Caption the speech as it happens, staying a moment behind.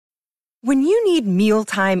When you need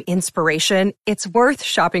mealtime inspiration, it's worth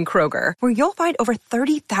shopping Kroger, where you'll find over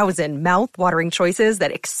 30,000 mouth-watering choices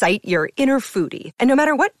that excite your inner foodie. And no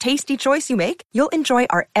matter what tasty choice you make, you'll enjoy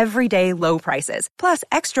our everyday low prices, plus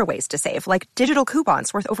extra ways to save, like digital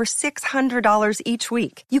coupons worth over $600 each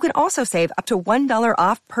week. You can also save up to $1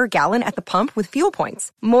 off per gallon at the pump with fuel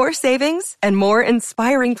points. More savings and more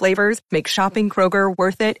inspiring flavors make shopping Kroger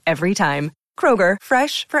worth it every time. Kroger,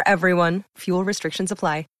 fresh for everyone. Fuel restrictions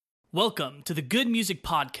apply. Welcome to the Good Music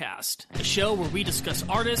Podcast, a show where we discuss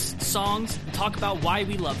artists, songs, and talk about why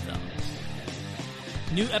we love them.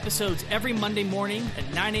 New episodes every Monday morning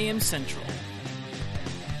at 9 a.m. Central.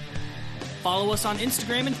 Follow us on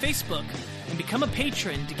Instagram and Facebook, and become a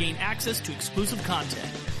patron to gain access to exclusive content.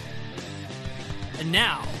 And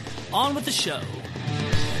now, on with the show.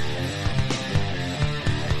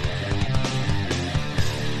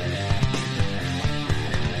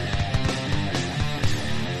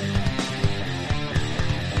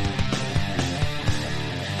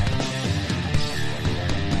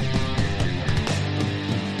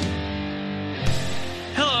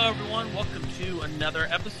 Another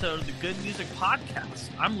episode of the Good Music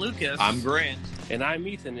Podcast. I'm Lucas. I'm Grant. And I'm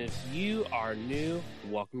Ethan. If you are new,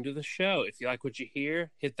 welcome to the show. If you like what you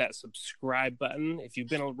hear, hit that subscribe button. If you've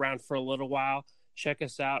been around for a little while, check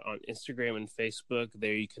us out on Instagram and Facebook.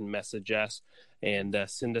 There you can message us and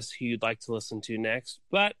send us who you'd like to listen to next.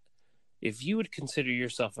 But if you would consider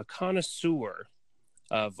yourself a connoisseur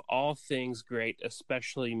of all things great,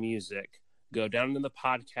 especially music, go down in the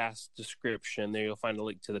podcast description. There you'll find a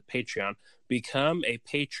link to the Patreon. Become a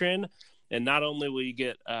patron, and not only will you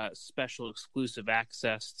get special exclusive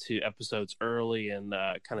access to episodes early and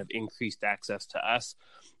kind of increased access to us,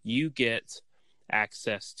 you get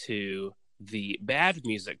access to the Bad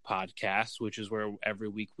Music Podcast, which is where every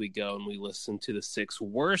week we go and we listen to the 6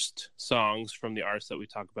 worst songs from the artists that we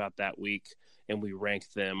talk about that week, and we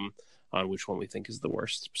rank them on which one we think is the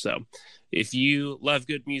worst. So if you love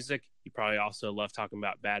good music, you probably also love talking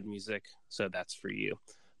about bad music, so that's for you.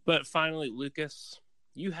 But finally, Lucas,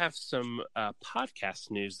 you have some podcast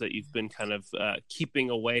news that you've been kind of keeping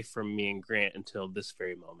away from me and Grant until this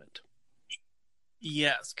very moment.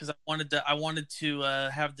 Yes, because I wanted to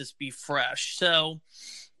have this be fresh. So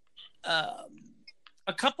a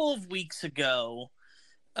couple of weeks ago,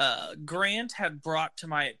 Grant had brought to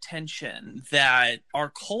my attention that our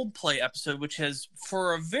Coldplay episode, which has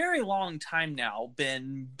for a very long time now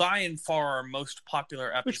been by and far our most popular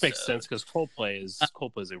episode. Which makes sense because Coldplay is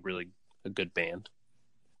a good band.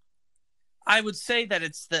 I would say that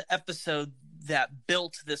it's the episode that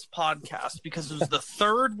built this podcast because it was the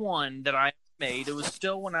third one that I made. It was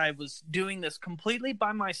still when I was doing this completely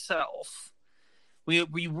by myself. We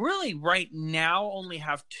really right now only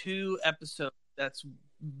have 2 episodes that's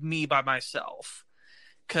me by myself,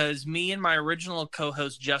 because me and my original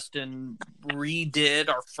co-host Justin redid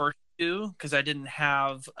our first 2 because I didn't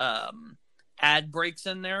have ad breaks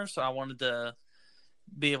in there, so I wanted to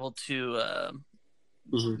be able to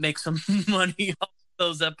make some money off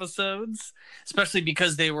those episodes, especially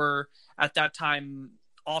because they were at that time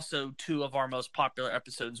also 2 of our most popular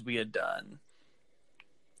episodes we had done.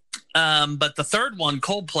 But the third one,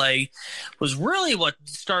 Coldplay, was really what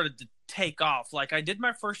started to take off. Like, I did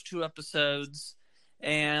my first 2 episodes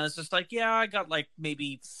and it's just like, yeah, I got like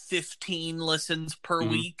maybe 15 listens per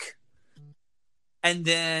week. And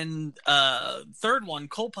then third one,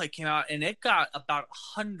 Coldplay, came out and it got about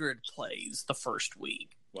 100 plays the first week.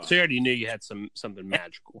 Wow. So you already knew you had something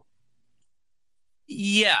magical.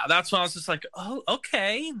 Yeah, that's when I was just like, oh,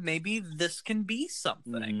 okay, maybe this can be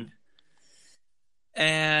something.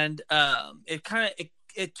 And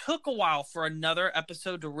it took a while for another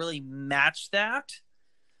episode to really match that.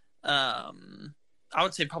 I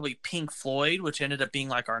would say probably Pink Floyd, which ended up being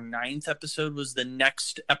like our 9th episode, was the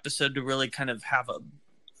next episode to really kind of have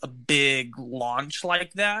a big launch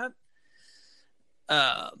like that.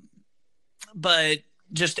 But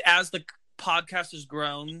just as the podcast has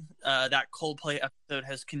grown, that Coldplay episode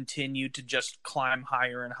has continued to just climb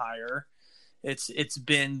higher and higher. It's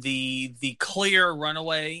been the clear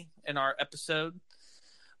runaway in our episode.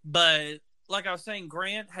 But like I was saying,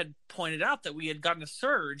 Grant had pointed out that we had gotten a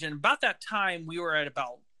surge, and about that time we were at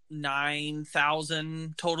about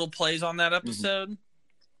 9,000 total plays on that episode.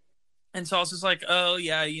 And so I was just like, oh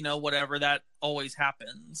yeah, whatever, that always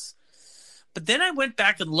happens. But then I went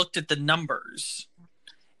back and looked at the numbers,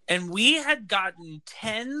 and we had gotten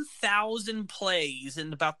 10,000 plays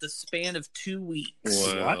in about the span of 2 weeks.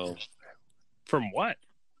 Wow. What? From what?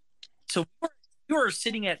 So we were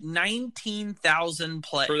sitting at 19,000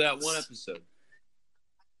 plays. For that one episode.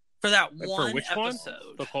 For that one For which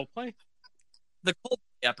episode. one? For Coldplay? the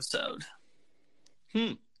Coldplay episode.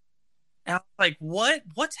 Hmm. And I was like,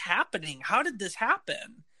 what's happening? How did this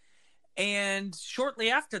happen? And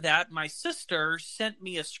shortly after that, my sister sent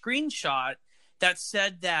me a screenshot that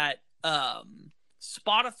said that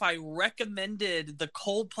Spotify recommended the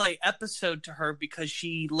Coldplay episode to her because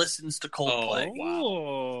she listens to Coldplay.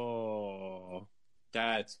 Oh, wow.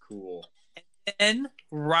 That's cool. And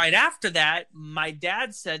right after that, my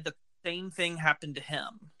dad said the same thing happened to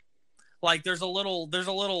him. Like there's a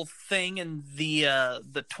little thing in the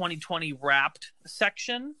 2020 Wrapped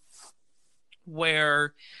section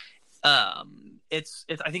where it's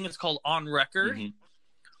I think it's called On Record,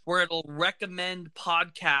 where it'll recommend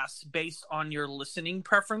podcasts based on your listening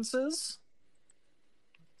preferences.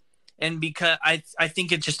 And because I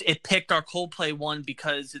think it picked our Coldplay one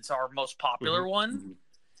because it's our most popular one.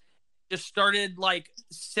 Just started like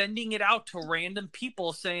sending it out to random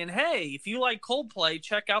people saying, hey, if you like Coldplay,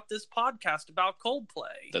 check out this podcast about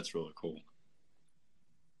Coldplay. That's really cool.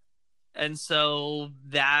 And so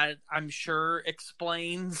that, I'm sure,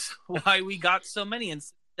 explains why we got so many. And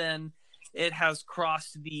then it has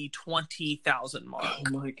crossed the 20,000 mark. Oh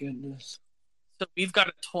my goodness. So we've got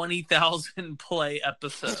a 20,000 play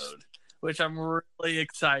episode, which I'm really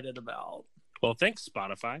excited about. Well, thanks,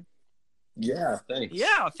 Spotify. Yeah, thanks.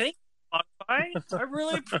 Yeah, thanks, Spotify. I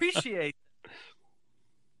really appreciate it.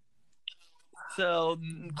 So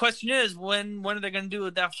the question is, when are they going to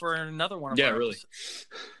do that for another one of our really. episodes?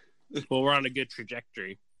 Well, we're on a good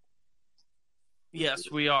trajectory. Yes,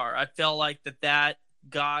 we are. I feel like that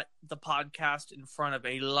got the podcast in front of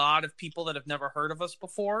a lot of people that have never heard of us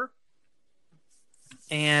before.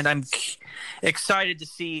 And I'm excited to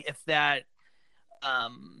see if that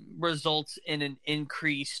results in an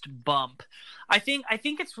increased bump. I think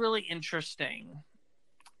it's really interesting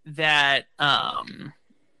that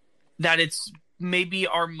that it's maybe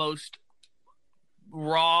our most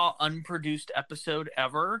raw, unproduced episode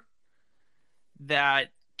ever that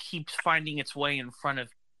keeps finding its way in front of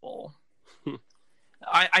people.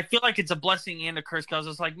 I feel like it's a blessing and a curse, because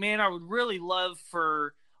it's like, man, I would really love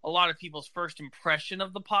for a lot of people's first impression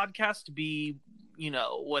of the podcast to be,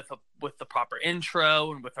 with the proper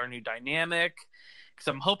intro and with our new dynamic. Because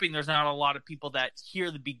I'm hoping there's not a lot of people that hear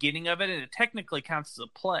the beginning of it and it technically counts as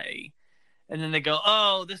a play, and then they go,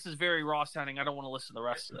 "Oh, this is very raw sounding. I don't want to listen to the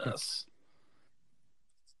rest of this."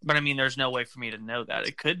 But I mean, there's no way for me to know that.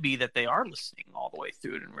 It could be that they are listening all the way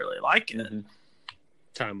through it and really like it.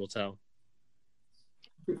 Time will tell.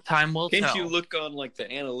 Time will tell. Can't you look on like the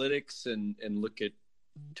analytics and look at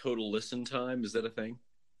total listen time? Is that a thing?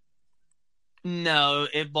 No,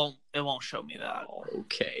 it won't show me that. Oh,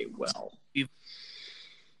 okay, well.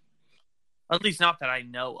 At least not that I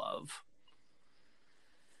know of.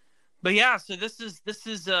 But yeah, so this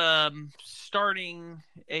is starting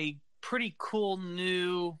a pretty cool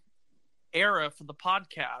new era for the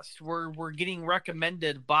podcast. We're getting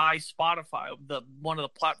recommended by Spotify, one of the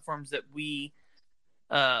platforms that we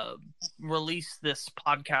release this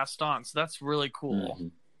podcast on. So that's really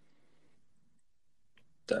cool.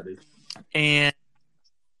 That is. And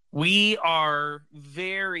we are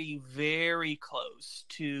very, very close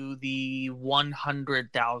to the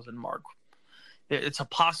 100,000 mark. It's a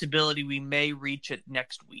possibility we may reach it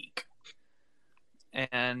next week.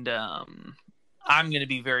 And I'm going to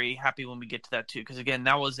be very happy when we get to that too, because again,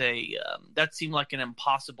 that was that seemed like an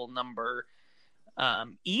impossible number.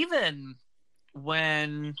 Even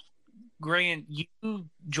when Grant, you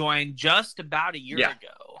joined just about a year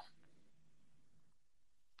ago,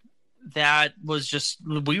 that was just,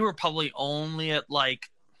 we were probably only at like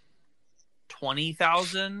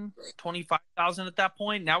 20,000, 25,000 at that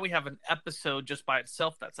point. Now we have an episode just by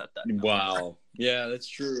itself that's at that number. Wow. Yeah, that's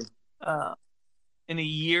true. In a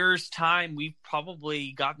year's time, we've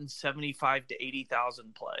probably gotten 75 to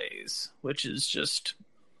 80,000 plays, which is just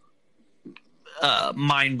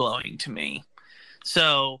mind-blowing to me.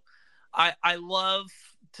 So I love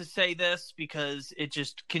to say this because it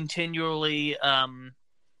just continually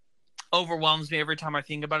overwhelms me every time I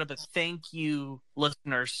think about it. But thank you,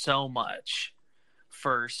 listeners, so much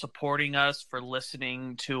for supporting us, for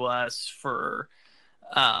listening to us, for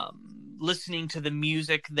listening to the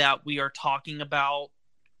music that we are talking about,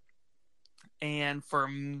 and for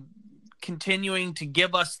continuing to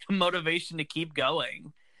give us the motivation to keep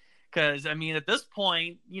going. Because, I mean, at this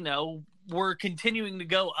point, we're continuing to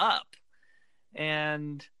go up.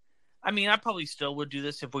 And, I mean, I probably still would do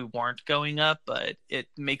this if we weren't going up, but it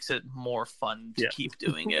makes it more fun to keep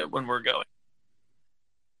doing it when we're going.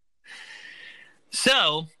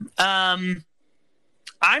 So, I'm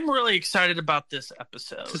really excited about this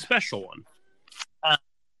episode. It's a special one.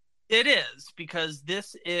 It is, because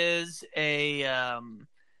this is a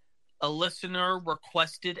listener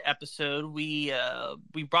requested episode. We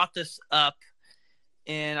brought this up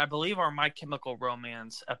in, I believe, our My Chemical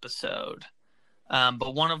Romance episode.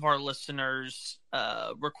 But one of our listeners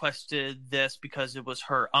requested this because it was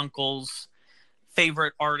her uncle's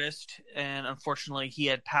favorite artist, and unfortunately he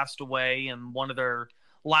had passed away, and one of their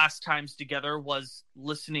last times together was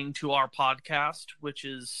listening to our podcast, which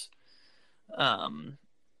is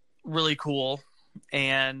really cool.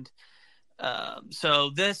 And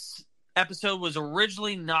so this episode was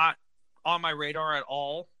originally not on my radar at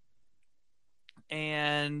all,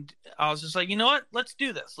 and I was just like, you know what, let's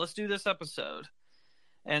do this episode.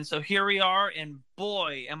 And so here we are, and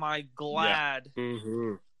boy, am I glad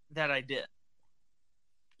that I did.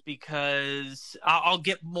 Because I'll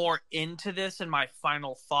get more into this in my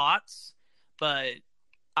final thoughts, but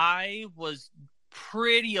I was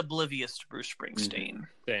pretty oblivious to Bruce Springsteen.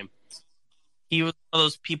 Same. He was one of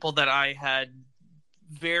those people that I had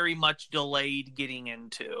very much delayed getting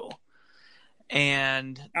into.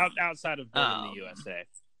 And outside of Born in the USA,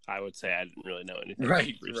 I would say I didn't really know anything about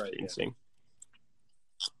Bruce Springsteen.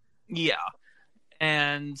 Yeah.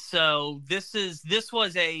 And so this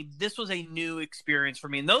was a new experience for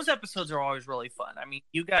me. And those episodes are always really fun. I mean,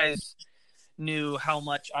 you guys knew how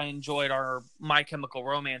much I enjoyed our My Chemical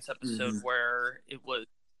Romance episode, where it was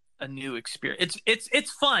a new experience.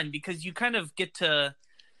 It's fun because you kind of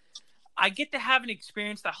I get to have an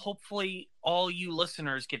experience that hopefully all you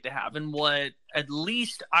listeners get to have, and what at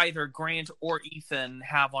least either Grant or Ethan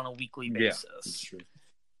have on a weekly basis. Yeah, that's true.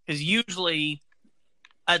 Because usually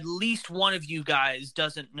at least one of you guys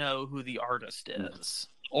doesn't know who the artist is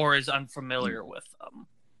or is unfamiliar with them.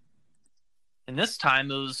 And this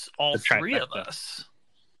time it was all three of us.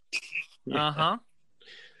 Yeah.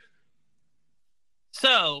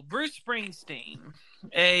 So Bruce Springsteen,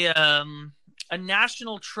 a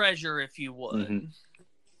national treasure, if you would.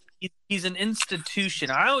 He's an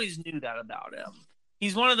institution. I always knew that about him.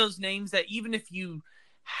 He's one of those names that even if you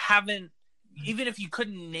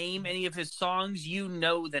couldn't name any of his songs, you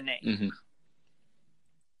know the name.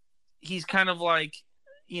 He's kind of like,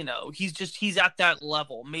 he's at that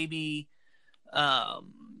level. Maybe, top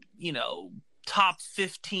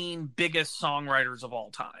 15 biggest songwriters of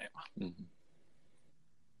all time.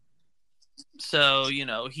 So,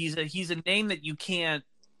 he's a name that you can't,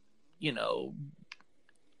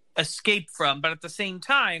 escape from. But at the same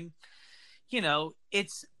time,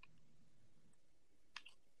 it's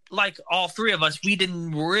like all three of us, we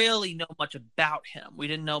didn't really know much about him. We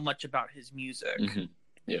didn't know much about his music.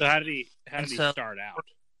 Yeah. So how did he start out?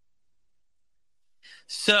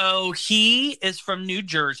 So he is from New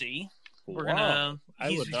Jersey. I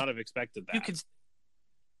would not have expected that.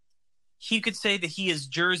 You could say that he is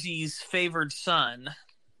Jersey's favored son.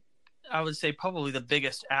 I would say probably the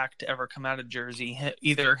biggest act to ever come out of Jersey,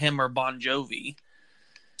 either him or Bon Jovi.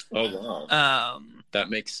 Oh, wow. That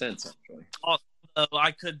makes sense, actually.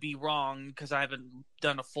 I could be wrong because I haven't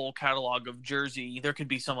done a full catalog of Jersey. There could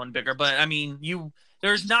be someone bigger, but I mean,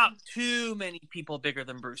 there's not too many people bigger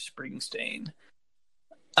than Bruce Springsteen.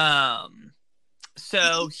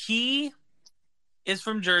 So he is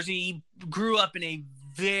from Jersey. He grew up in a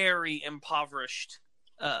very impoverished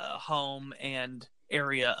home and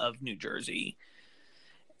area of New Jersey,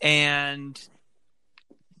 and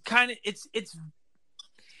kind of it's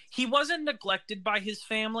he wasn't neglected by his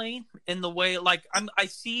family in the way, like, I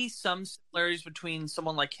see some similarities between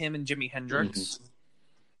someone like him and Jimi Hendrix,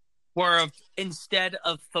 where instead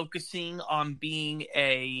of focusing on being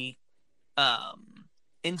a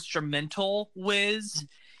instrumental whiz,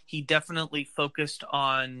 he definitely focused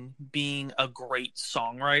on being a great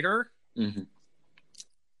songwriter.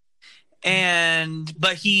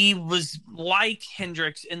 But he was like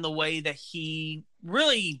Hendrix in the way that he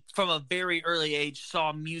really, from a very early age,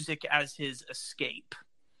 saw music as his escape.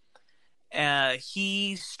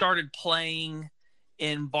 He started playing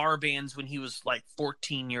in bar bands when he was like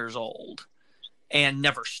 14 years old and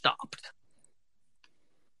never stopped.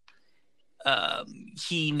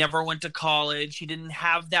 He never went to college. He didn't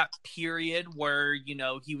have that period where,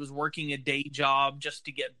 he was working a day job just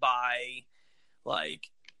to get by.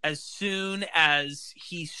 Like, as soon as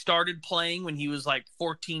he started playing when he was like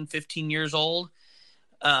 14, 15 years old,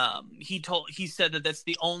 he said that that's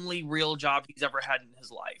the only real job he's ever had in his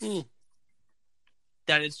life.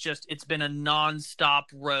 That it's been a nonstop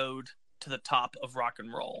road to the top of rock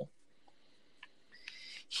and roll.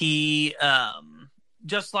 He,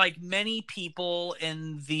 just like many people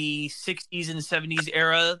in the 60s and 70s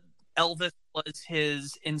era, Elvis was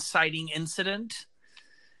his inciting incident.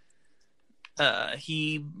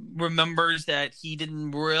 He remembers that he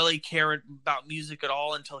didn't really care about music at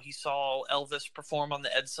all until he saw Elvis perform on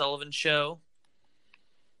the Ed Sullivan Show,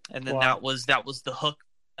 and then that was the hook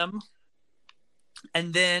for him.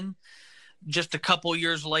 And then just a couple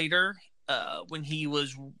years later, when he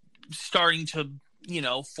was starting to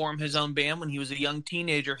form his own band, when he was a young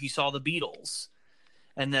teenager, he saw the Beatles,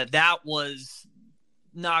 and that was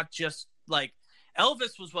not just like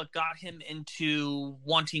Elvis was what got him into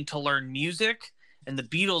wanting to learn music, and the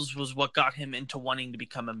Beatles was what got him into wanting to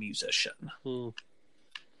become a musician, to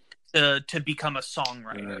become a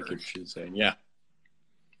songwriter. I get what you're saying. Yeah.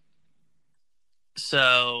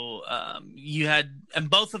 So you had, and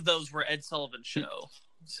both of those were Ed Sullivan Show.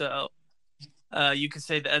 So you could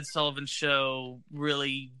say the Ed Sullivan Show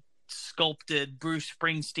really sculpted Bruce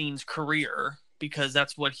Springsteen's career, because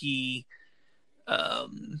that's what he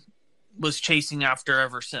was chasing after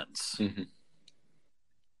ever since. Mm-hmm.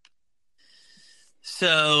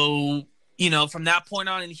 So, from that point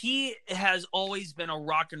on, and he has always been a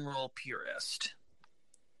rock and roll purist.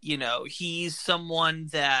 He's someone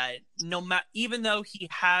that even though he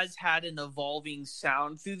has had an evolving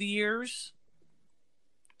sound through the years,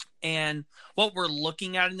 and what we're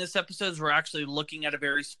looking at in this episode is we're actually looking at a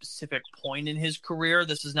very specific point in his career.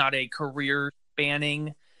 This is not a career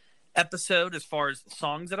spanning episode as far as the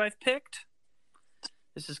songs that I've picked.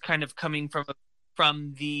 This is kind of coming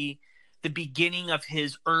from the beginning of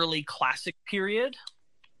his early classic period,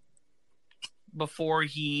 before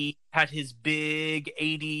he had his big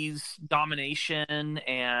 80s domination,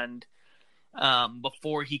 and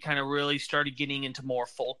before he kind of really started getting into more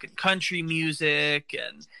folk and country music.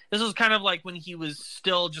 And this was kind of like when he was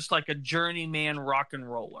still just like a journeyman rock and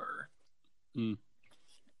roller.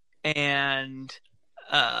 And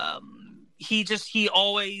he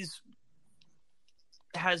always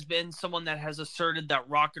has been someone that has asserted that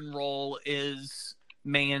rock and roll is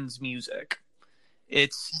man's music.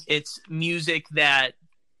 It's music that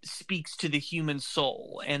speaks to the human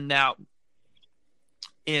soul, and that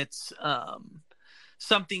it's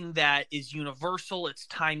something that is universal, it's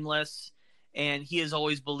timeless, and he has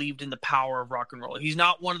always believed in the power of rock and roll. He's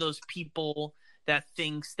not one of those people that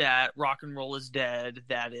thinks that rock and roll is dead,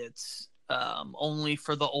 that it's only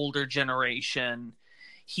for the older generation.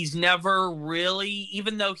 He's never really,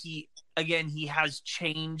 even though he has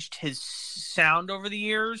changed his sound over the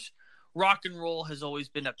years, rock and roll has always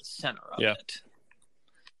been at the center of it.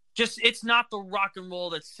 Just, it's not the rock and roll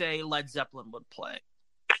that, say, Led Zeppelin would play.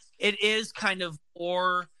 It is kind of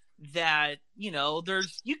more that,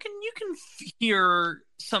 there's, you can hear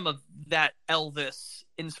some of that Elvis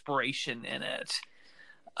inspiration in it.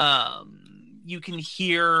 You can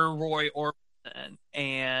hear Roy Orbison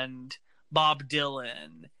and Bob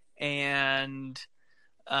Dylan, and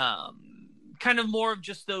kind of more of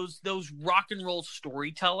just those rock and roll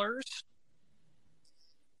storytellers.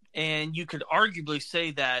 And you could arguably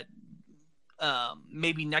say that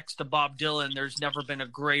maybe next to Bob Dylan, there's never been a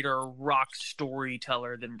greater rock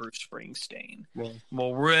storyteller than Bruce Springsteen.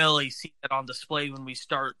 We'll really see that on display when we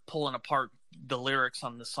start pulling apart the lyrics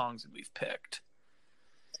on the songs that we've picked.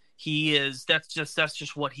 That's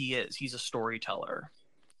just what he is. He's a storyteller.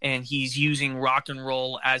 And he's using rock and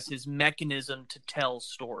roll as his mechanism to tell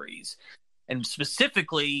stories. And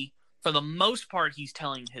specifically, for the most part, he's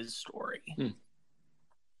telling his story.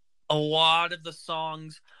 A lot of the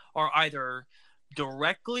songs are either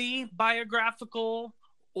directly biographical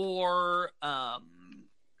or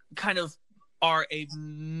kind of are a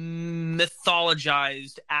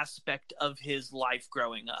mythologized aspect of his life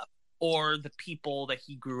growing up, or the people that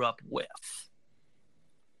he grew up with.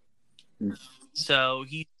 So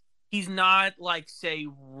he's not like, say,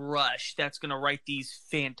 Rush, that's going to write these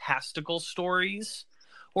fantastical stories,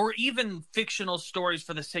 or even fictional stories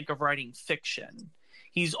for the sake of writing fiction.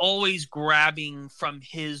 He's always grabbing from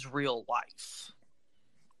his real life.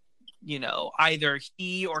 Either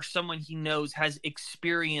he or someone he knows has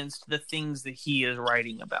experienced the things that he is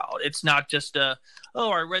writing about. It's not just I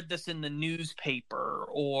read this in the newspaper,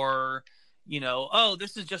 or,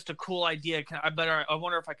 this is just a cool idea. I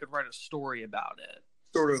wonder if I could write a story about it.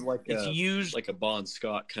 Sort of like like a Bon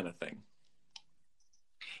Scott kind of thing.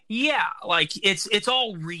 Yeah, like it's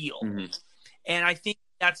all real. Mm-hmm. And I think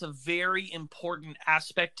that's a very important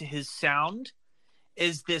aspect to his sound,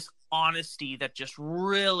 is this honesty that just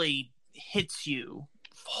really hits you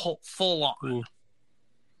full on. Ooh.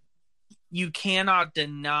 You cannot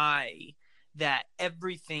deny that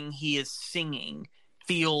everything he is singing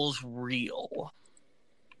feels real.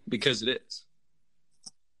 Because it is.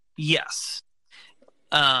 Yes.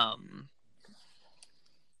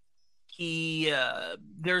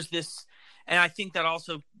 There's this And I think that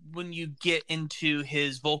also when you get into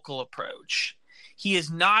his vocal approach, he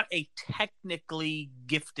is not a technically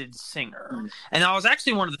gifted singer. And that was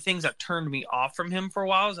actually one of the things that turned me off from him for a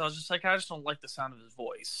while. Is I was just like, I just don't like the sound of his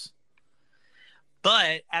voice.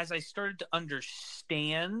 But as I started to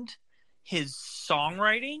understand his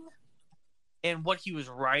songwriting and what he was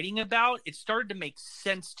writing about, it started to make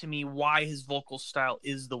sense to me why his vocal style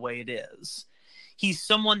is the way it is. He's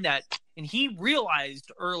someone that, and he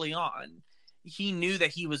realized early on, he knew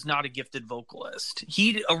that he was not a gifted vocalist.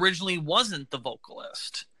 He originally wasn't the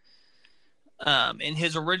vocalist. In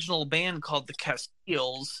his original band called the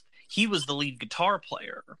Castiles, he was the lead guitar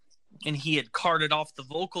player, and he had carted off the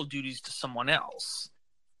vocal duties to someone else.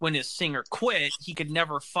 When his singer quit, he could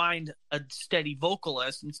never find a steady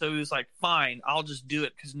vocalist, and so he was like, fine, I'll just do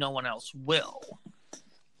it because no one else will.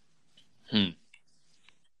 And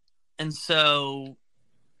so,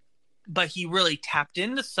 but he really tapped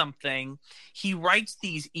into something. He writes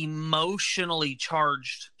these emotionally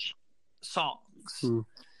charged songs.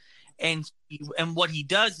 And what he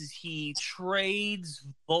does is he trades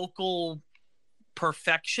vocal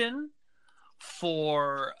perfection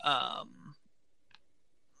for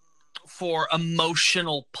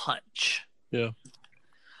emotional punch. Yeah.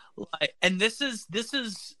 And this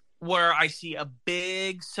is where I see a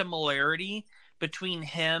big similarity between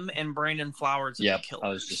him and Brandon Flowers and the Killers. I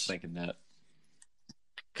was just thinking that.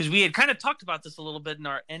 Because we had kind of talked about this a little bit in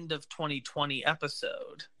our end of 2020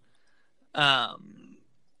 episode.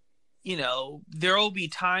 You know, there will be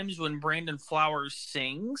times when Brandon Flowers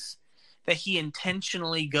sings that he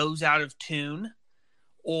intentionally goes out of tune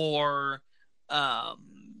or,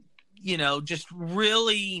 you know, just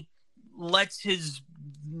really lets his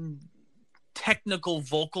technical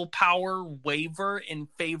vocal power waver in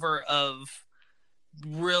favor of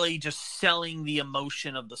really just selling the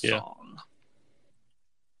emotion of the song.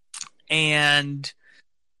 And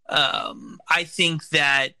I think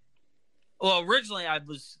that, well, originally I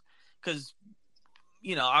was, because,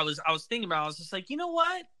 you know, I was thinking about it, I was just like, you know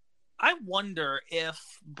what? I wonder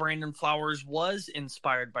if Brandon Flowers was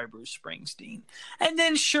inspired by Bruce Springsteen. And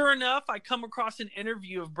then sure enough, I come across an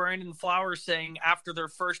interview of Brandon Flowers saying after their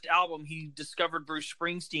first album, he discovered Bruce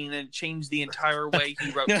Springsteen and it changed the entire way he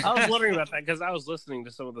wrote. I was wondering about that because I was listening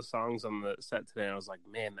to some of the songs on the set today and I was like,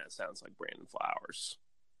 man, that sounds like Brandon Flowers.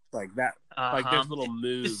 Like that, like there's little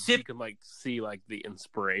moves you can like see like the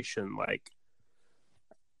inspiration, like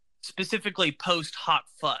specifically post Hot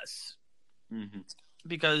Fuss.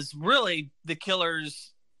 Because really, The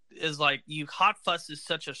Killers is like Hot Fuss is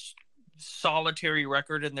such a solitary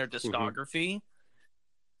record in their discography,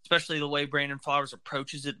 especially the way Brandon Flowers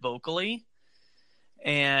approaches it vocally,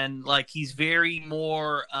 and like he's very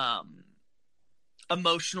more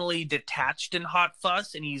emotionally detached in Hot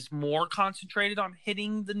Fuss, and he's more concentrated on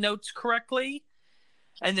hitting the notes correctly.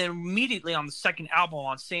 And then immediately on the second album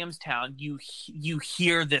on Sam's Town, you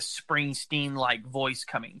hear this Springsteen-like voice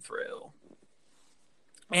coming through.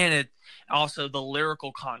 And it also, the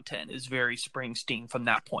lyrical content is very Springsteen from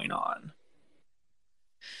that point on.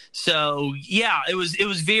 So yeah, it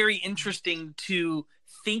was very interesting to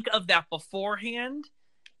think of that beforehand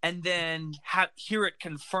and then hear it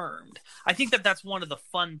confirmed. I think that that's one of the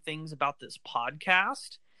fun things about this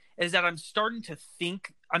podcast is that I'm starting to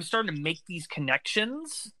make these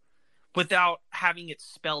connections without having it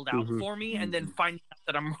spelled out for me and then finding out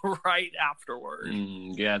that I'm right afterward.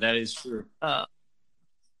 Yeah, that is true.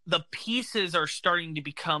 The pieces are starting to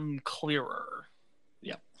become clearer.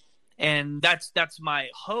 Yeah. And that's my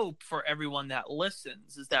hope for everyone that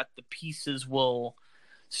listens is that the pieces will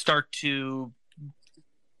start to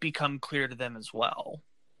become clear to them as well.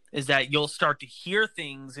 Is that you'll start to hear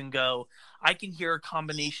things and go, I can hear a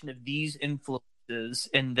combination of these influences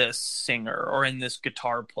in this singer or in this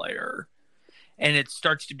guitar player. And it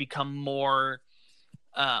starts to become more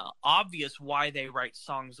obvious why they write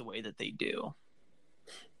songs the way that they do.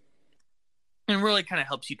 And really kind of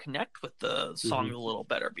helps you connect with the song a little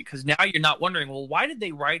better because now you're not wondering, well, why did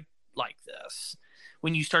they write like this?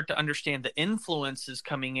 When you start to understand the influences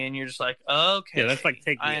coming in, you're just like, okay, yeah, that's like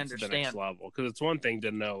taking I it understand. to the next level because it's one thing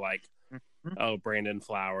to know like, oh, Brandon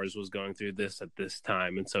Flowers was going through this at this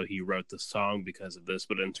time, and so he wrote the song because of this.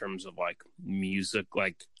 But in terms of like music,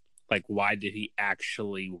 like why did he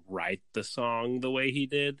actually write the song the way he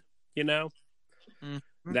did? You know,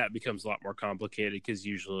 that becomes a lot more complicated because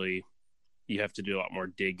usually you have to do a lot more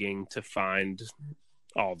digging to find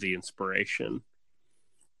all the inspiration.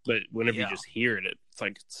 But whenever you just hear it, it's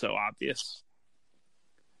like it's so obvious.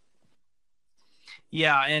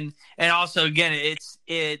 Yeah, and also again,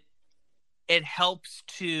 it helps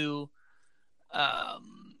to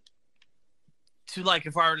like,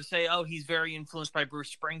 if I were to say, oh, he's very influenced by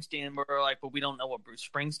Bruce Springsteen, we're like, but we don't know what Bruce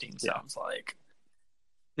Springsteen sounds like.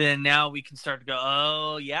 Then now we can start to go,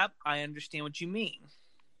 oh, yep, I understand what you mean.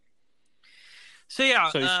 So yeah.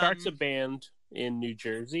 So he starts a band in New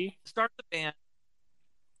Jersey. Starts a band.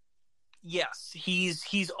 Yes,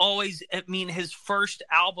 he's always. I mean, his first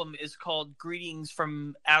album is called "Greetings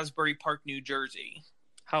from Asbury Park, New Jersey."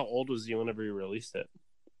 How old was he whenever he released it?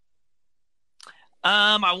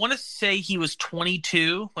 I want to say he was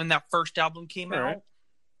 22 when that first album came out,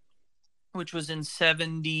 which was in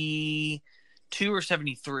 72 or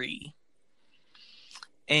 73.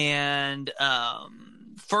 And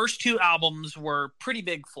first two albums were pretty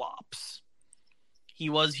big flops.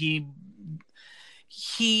 It was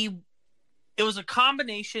a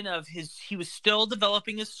combination of he was still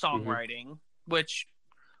developing his songwriting, which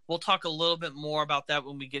we'll talk a little bit more about that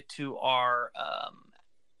when we get to our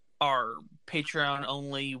Patreon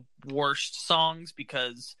only worst songs,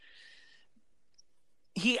 because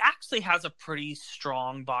he actually has a pretty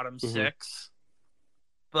strong bottom six,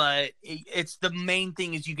 but it's the main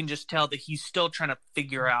thing is you can just tell that he's still trying to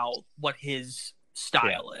figure out what his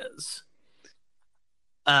style is.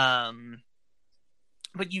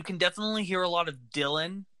 But you can definitely hear a lot of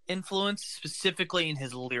Dylan influence, specifically in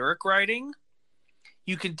his lyric writing.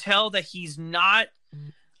 You can tell that he's not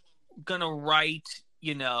gonna write,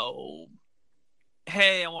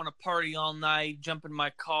 hey, I want to party all night, jump in my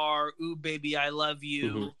car, ooh, baby, I love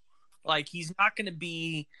you. Like, he's not going to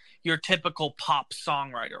be your typical pop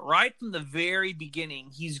songwriter. Right from the very beginning,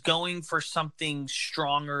 he's going for something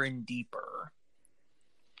stronger and deeper.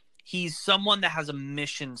 He's someone that has a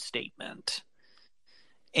mission statement.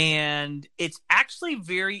 And it's actually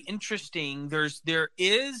very interesting. There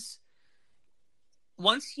is,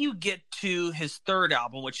 once you get to his third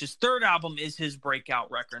album, which his third album is his breakout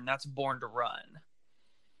record, and that's Born to Run.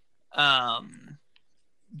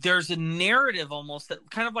 There's a narrative almost that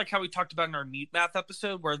kind of like how we talked about in our Mute Math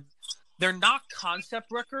episode, where they're not concept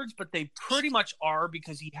records, but they pretty much are,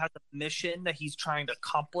 because he has a mission that he's trying to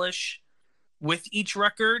accomplish with each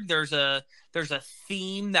record. There's a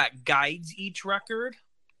theme that guides each record.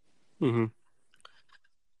 Born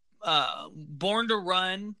to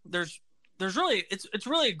Run, there's really, it's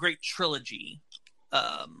really a great trilogy.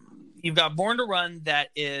 You've got Born to Run, that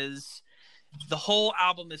is, the whole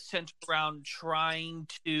album is centered around trying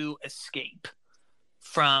to escape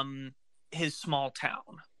from his small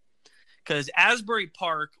town, because Asbury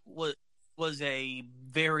Park was a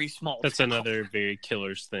very small That's town. Another very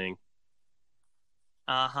Killers thing.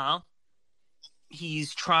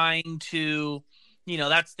 He's trying to,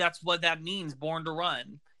 that's what that means, Born to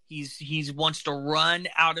Run. He wants to run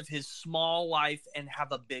out of his small life and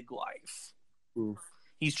have a big life.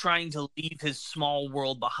 He's trying to leave his small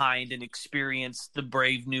world behind and experience the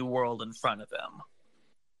brave new world in front of him.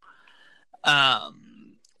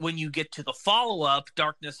 When you get to the follow-up,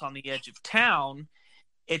 Darkness on the Edge of Town,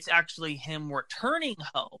 it's actually him returning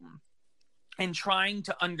home and trying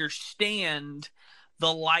to understand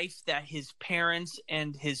the life that his parents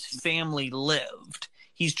and his family lived.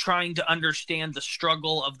 He's trying to understand the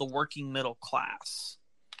struggle of the working middle class.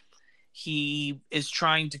 He is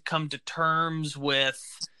trying to come to terms with,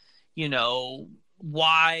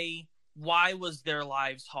 why was their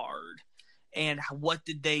lives hard, and what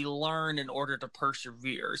did they learn in order to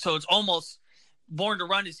persevere. So it's almost, Born to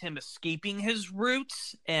Run is him escaping his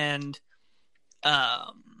roots, and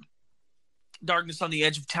Darkness on the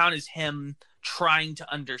Edge of Town is him trying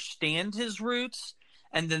to understand his roots,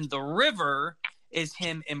 and then The River is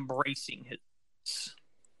him embracing his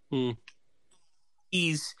roots.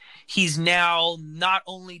 He's now, not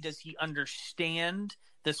only does he understand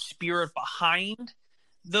the spirit behind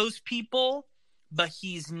those people, but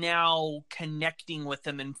he's now connecting with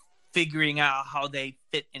them and figuring out how they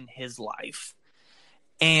fit in his life.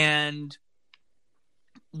 And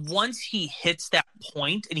once he hits that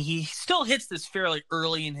point, and he still hits this fairly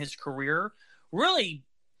early in his career, really,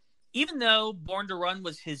 even though Born to Run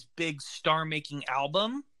was his big star-making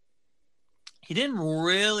album, he didn't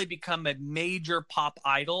really become a major pop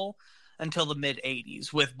idol until the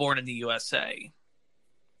mid-'80s with Born in the USA.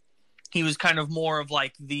 He was kind of more of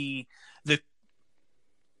like the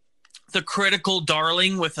critical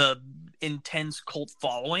darling with a intense cult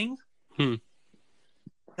following.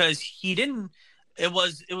 Because he didn't, it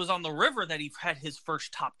was on The River that he had his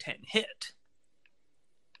first top 10 hit.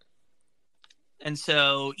 And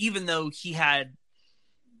so even though he had,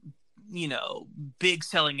 big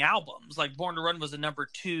selling albums, like Born to Run was a number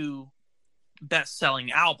 2 best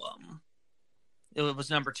selling album. It was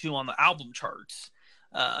number 2 on the album charts.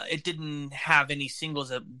 It didn't have any singles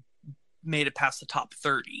that made it past the top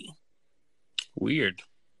 30. Weird.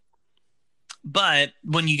 But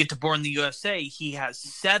when you get to Born in the USA, he has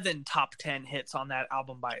 7 top 10 hits on that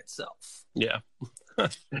album by itself. Yeah.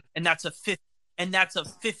 And that's a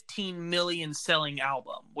 15 million selling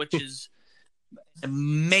album, which is an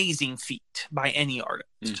amazing feat by any artist.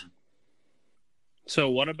 Mm. So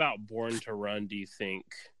what about Born to Run do you think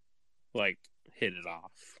hit it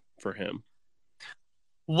off for him?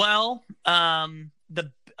 Well, a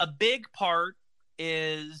big part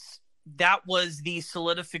is that was the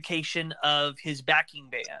solidification of his backing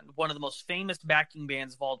band, one of the most famous backing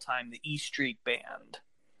bands of all time, the E Street Band.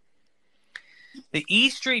 The E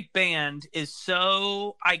Street Band is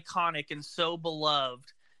so iconic and so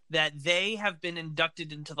beloved that they have been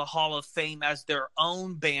inducted into the Hall of Fame as their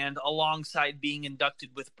own band alongside being inducted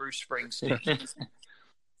with Bruce Springsteen.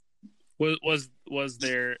 Was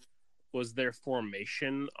their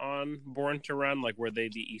formation on Born to Run? Were they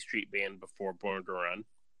the E Street Band before Born to Run?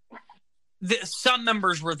 Some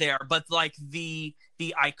members were there, but the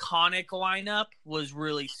iconic lineup was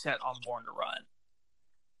really set on Born to Run.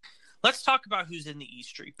 Let's talk about who's in the E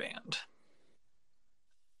Street Band.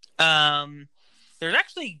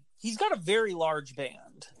 He's got a very large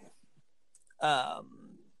band.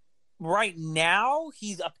 Right now,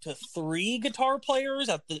 he's up to 3 guitar players.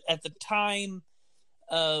 At the time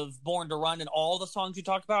of Born to Run and all the songs you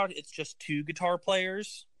talk about, it's just 2 guitar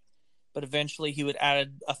players. But eventually he would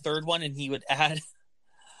add a third one, and he would add...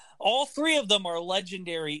 All 3 of them are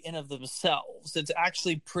legendary in of themselves. It's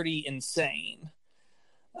actually pretty insane.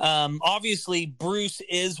 Obviously, Bruce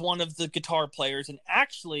is one of the guitar players, and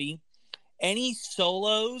actually, any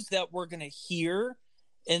solos that we're going to hear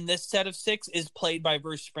in this set of 6 is played by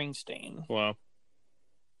Bruce Springsteen. Wow.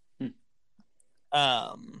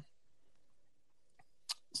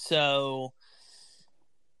 So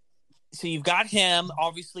you've got him.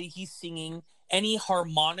 Obviously, he's singing. Any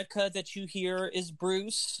harmonica that you hear is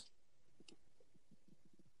Bruce.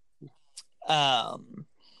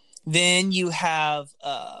 Then you have,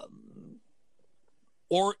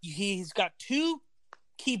 he's got 2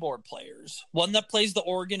 keyboard players, one that plays the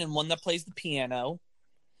organ and one that plays the piano.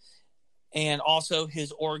 And also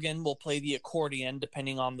his organ will play the accordion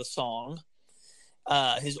depending on the song.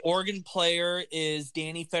 His organ player is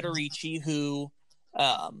Danny Federici, who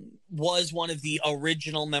was one of the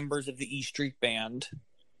original members of the E Street Band,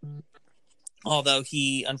 although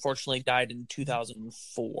he unfortunately died in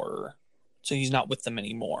 2004, so he's not with them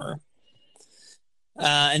anymore.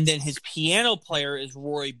 And then his piano player is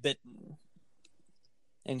Roy Bittan,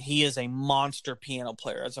 and he is a monster piano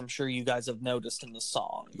player, as I'm sure you guys have noticed in the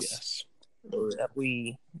songs. Yes. That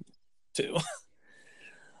we do.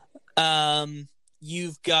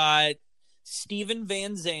 You've got Steven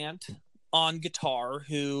Van Zandt on guitar,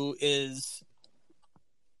 who is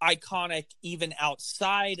iconic even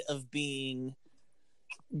outside of being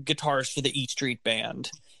guitarist for the E Street Band.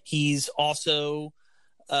 He's also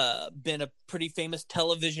been a pretty famous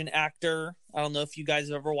television actor. I don't know if you guys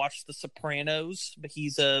have ever watched The Sopranos, but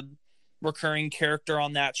he's a recurring character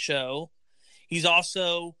on that show. He's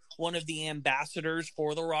also one of the ambassadors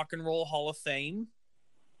for the Rock and Roll Hall of Fame.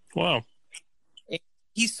 Wow.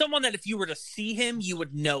 He's someone that if you were to see him, you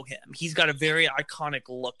would know him. He's got a very iconic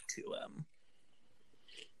look to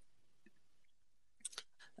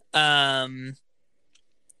him.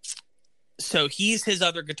 So he's his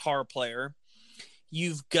other guitar player.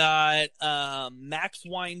 You've got Max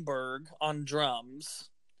Weinberg on drums,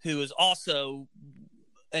 who is also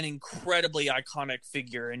an incredibly iconic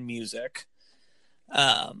figure in music.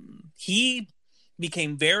 He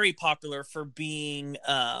became very popular for being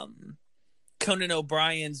Conan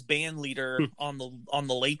O'Brien's band leader on the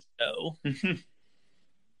Late Show.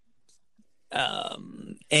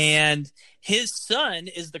 And his son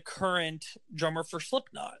is the current drummer for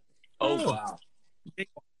Slipknot. Oh, wow. Dick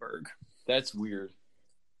Weinberg. That's weird.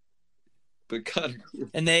 But kind of cool.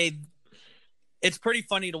 And it's pretty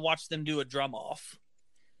funny to watch them do a drum off.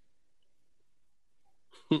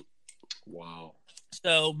 Wow.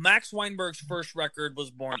 So Max Weinberg's first record was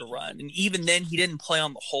Born to Run. And even then he didn't play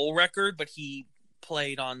on the whole record, but he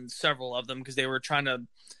played on several of them because they were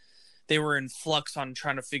in flux on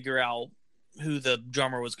trying to figure out who the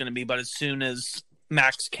drummer was going to be. But as soon as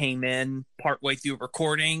Max came in partway through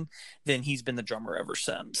recording, then he's been the drummer ever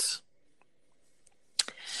since.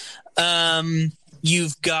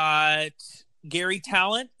 You've got Gary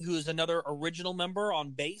Talent, who is another original member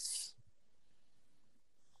on bass.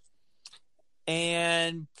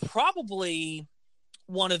 And probably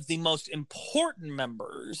one of the most important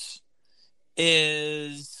members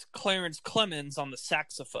is Clarence Clemens on the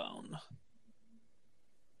saxophone.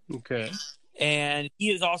 Okay. And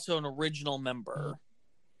he is also an original member.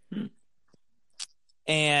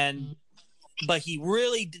 but he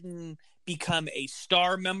really didn't become a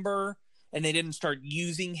star member, and they didn't start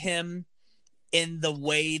using him in the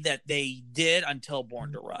way that they did until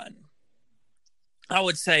Born to Run. I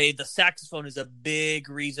would say the saxophone is a big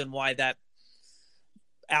reason why that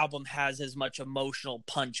album has as much emotional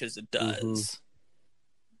punch as it does. Mm-hmm.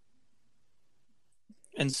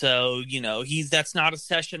 And so, that's not a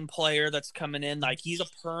session player that's coming in. Like, he's a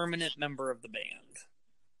permanent member of the band.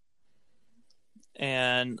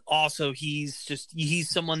 And also, he's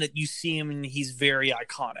someone that you see him and he's very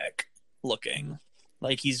iconic looking.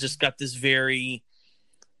 Like, he's just got this very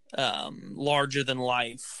larger than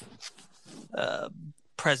life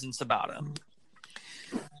presence about him.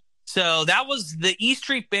 So that was the E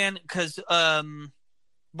Street Band, because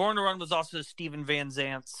Born to Run was also Steven Van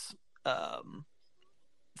Zant's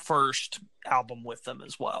first album with them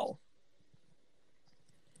as well.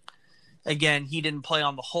 Again, he didn't play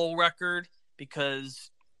on the whole record because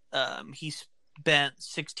he spent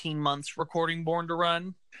 16 months recording Born to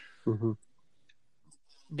Run. Mm-hmm.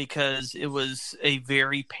 Because it was a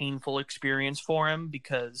very painful experience for him,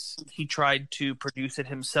 because he tried to produce it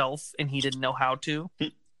himself and he didn't know how to.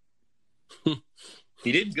 He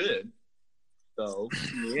did good, though.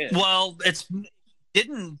 Yeah. Well,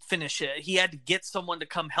 didn't finish it. He had to get someone to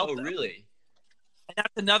come help him. Oh, really? And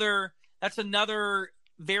that's another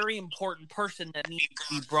very important person that needs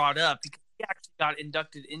to be brought up, because he actually got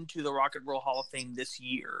inducted into the Rock and Roll Hall of Fame this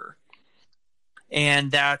year.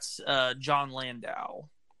 And that's Jon Landau.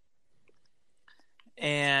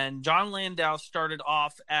 And Jon Landau started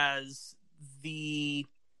off as the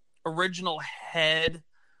original head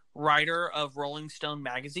writer of Rolling Stone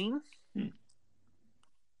magazine.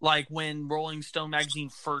 Like, when Rolling Stone magazine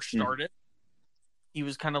first started, he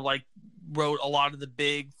was kind of like wrote a lot of the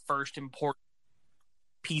big first important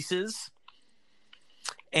pieces.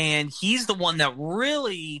 And he's the one that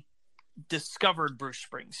really discovered Bruce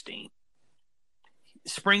Springsteen.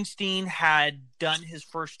 Springsteen had done his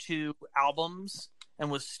first 2 albums and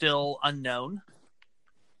was still unknown.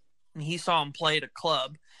 And he saw him play at a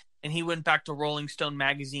club, and he went back to Rolling Stone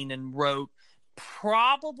magazine and wrote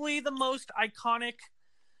probably the most iconic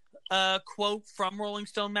quote from Rolling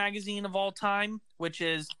Stone magazine of all time, which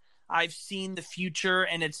is, "I've seen the future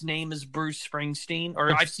and its name is Bruce Springsteen,"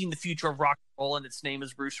 or "I've seen the future of rock and roll and its name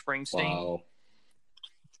is Bruce Springsteen."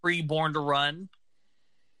 Wow. Born to Run.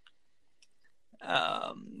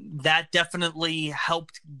 That definitely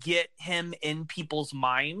helped get him in people's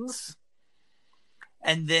minds.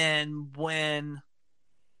 And then when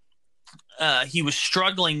he was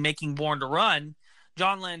struggling making Born to Run,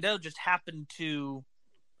 Jon Landau just happened to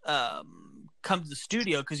come to the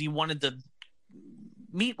studio because he wanted to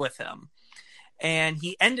meet with him. And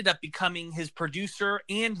he ended up becoming his producer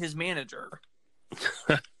and his manager.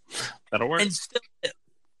 That'll work. And still,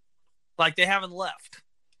 like, they haven't left.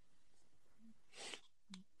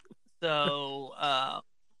 So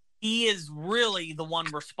he is really the one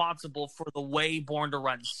responsible for the way Born to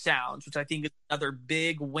Run sounds, which I think is another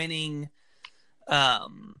big winning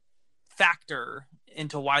factor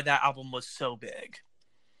into why that album was so big.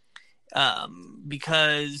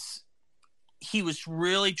 Because he was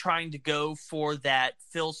really trying to go for that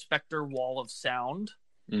Phil Spector wall of sound.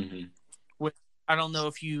 Mm-hmm. Which, I don't know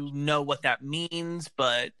if you know what that means,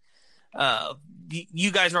 but do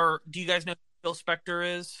you guys know who Phil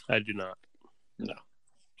Spector is? I do not. No.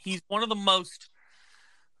 He's one of the most.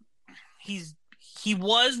 He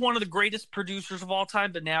was one of the greatest producers of all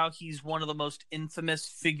time, but now he's one of the most infamous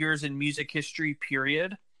figures in music history,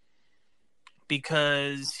 period.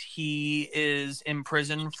 Because he is in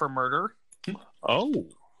prison for murder. Oh.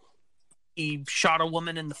 He shot a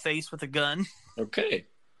woman in the face with a gun. Okay.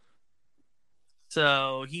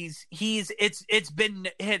 So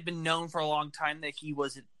it had been known for a long time that he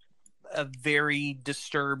was a very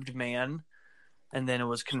disturbed man, and then it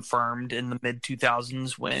was confirmed in the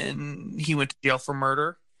mid-2000s when he went to jail for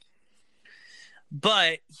murder.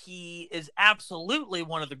 But he is absolutely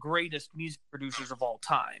one of the greatest music producers of all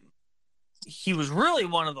time. He was really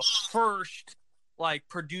one of the first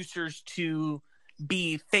producers to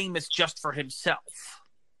be famous just for himself.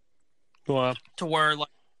 Wow. To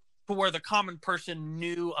where the common person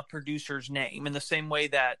knew a producer's name in the same way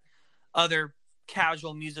that other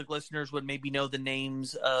casual music listeners would maybe know the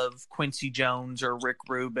names of Quincy Jones or Rick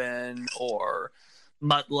Rubin or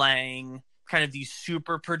Mutt Lange, kind of these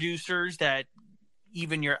super producers that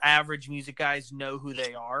even your average music guys know who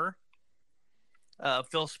they are.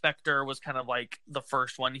 Phil Spector was kind of like the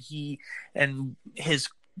first one. His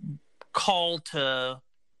call to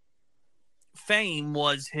fame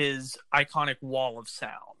was his iconic wall of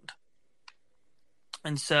sound.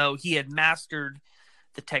 And so he had mastered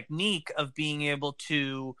the technique of being able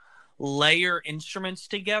to layer instruments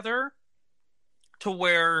together to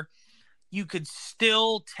where you could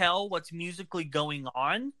still tell what's musically going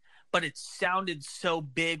on, but it sounded so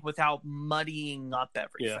big without muddying up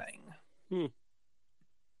everything. Yeah.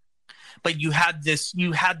 But you had this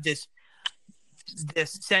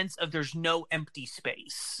sense of there's no empty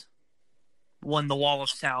space when the wall of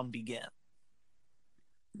sound begins.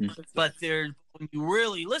 But when you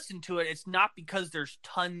really listen to it, it's not because there's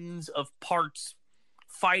tons of parts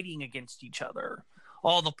fighting against each other.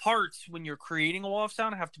 All the parts, when you're creating a wall of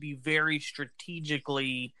sound, have to be very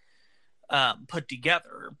strategically put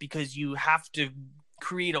together, because you have to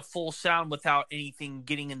create a full sound without anything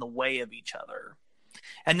getting in the way of each other.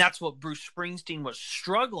 And that's what Bruce Springsteen was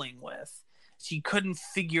struggling with. He couldn't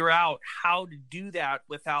figure out how to do that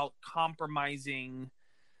without compromising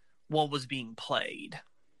what was being played.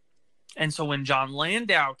 And so when Jon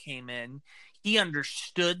Landau came in, he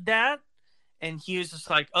understood that, and he was just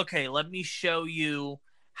like, okay, let me show you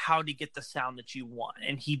how to get the sound that you want.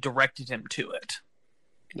 And he directed him to it.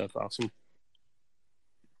 That's awesome.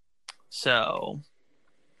 So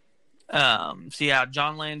yeah,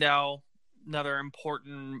 Jon Landau, another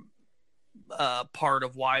important part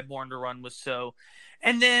of why Born to Run was so.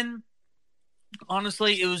 And then,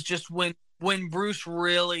 honestly, it was just when Bruce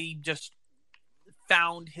really just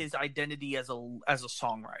found his identity as a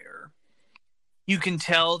songwriter. You can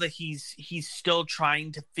tell that he's still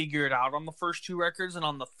trying to figure it out on the first two records, and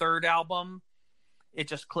on the third album, it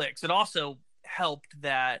just clicks. It also helped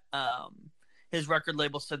that his record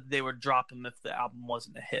label said that they would drop him if the album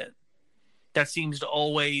wasn't a hit. That seems to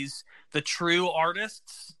always, the true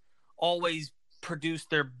artists always produce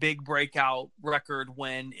their big breakout record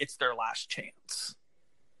when it's their last chance.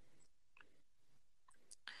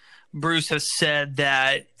 Bruce has said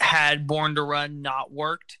that had Born to Run not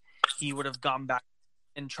worked, he would have gone back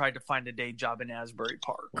and tried to find a day job in Asbury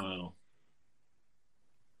Park. Wow.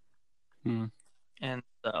 And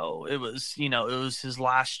so it was his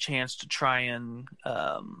last chance to try and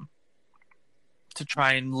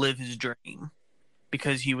live his dream,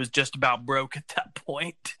 because he was just about broke at that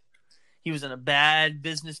point. He was in a bad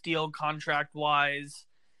business deal contract wise,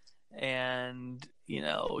 and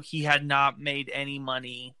he had not made any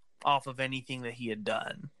money off of anything that he had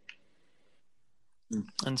done.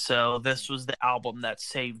 And so this was the album that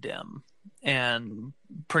saved him, and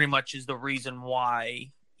pretty much is the reason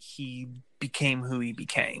why he became who he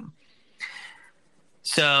became.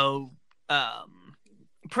 So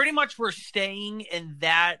pretty much we're staying in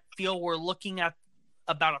that feel. We're looking at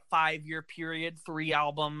about a 5-year period, 3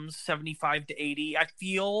 albums, 75 to 80. I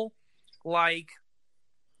feel like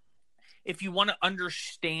if you want to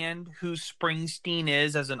understand who Springsteen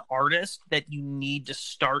is as an artist, that you need to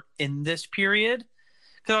start in this period.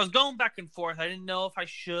 Because I was going back and forth. I didn't know if I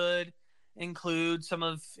should include some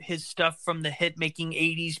of his stuff from the hit-making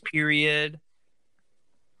 80s period.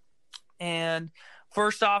 And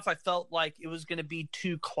first off, I felt like it was going to be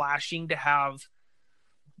too clashing to have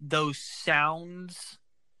those sounds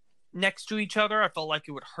next to each other. I felt like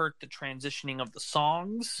it would hurt the transitioning of the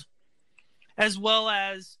songs, as well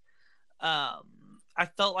as I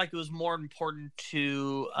felt like it was more important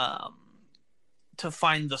to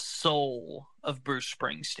find the soul of Bruce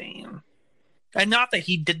Springsteen. And not that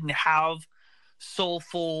he didn't have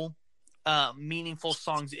soulful, meaningful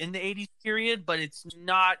songs in the 80s period, but it's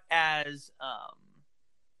not as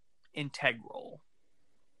integral.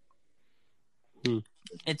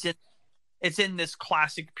 It's in this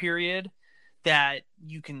classic period that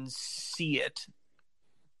you can see it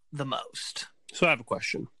the most. So I have a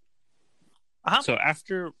question. Uh-huh. So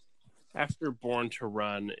after Born to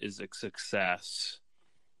Run is a success,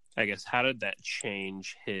 I guess, how did that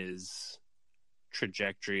change his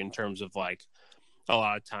trajectory in terms of, like, a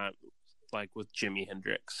lot of time, like with Jimi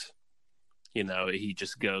Hendrix, he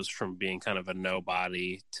just goes from being kind of a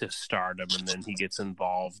nobody to stardom, and then he gets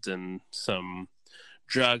involved in some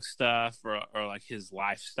drug stuff, or like his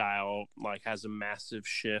lifestyle like has a massive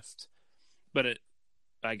shift. But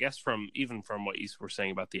I guess from what you were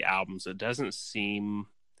saying about the albums, it doesn't seem,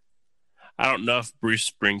 I don't know if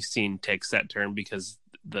Bruce Springsteen takes that turn because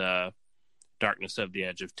the Darkness of the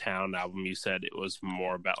Edge of Town album, you said it was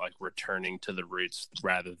more about like returning to the roots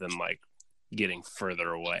rather than like getting further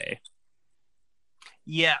away.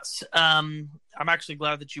 Yes. I'm actually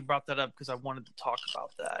glad that you brought that up, because I wanted to talk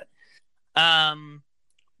about that.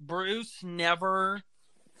 Bruce never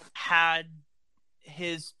had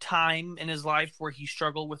his time in his life where he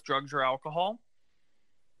struggled with drugs or alcohol.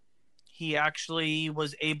 He actually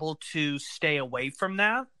was able to stay away from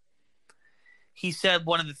that. He said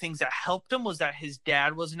one of the things that helped him was that his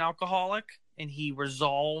dad was an alcoholic, and he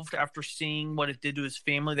resolved after seeing what it did to his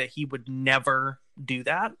family that he would never do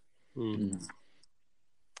that. Mm.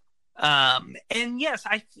 And yes,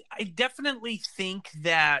 I definitely think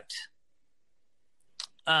that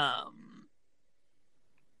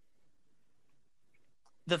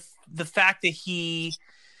the fact that he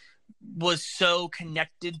was so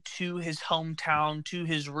connected to his hometown, to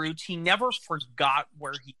his roots, he never forgot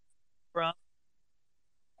where he came from.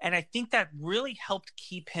 And I think that really helped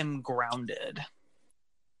keep him grounded.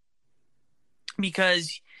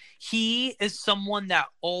 Because he is someone that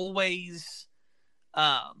always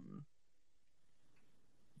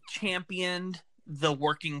championed the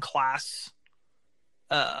working class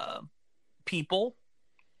people.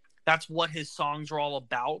 That's what his songs are all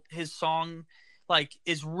about. His song, like,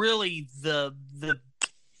 is really the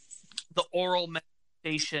oral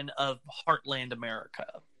manifestation of Heartland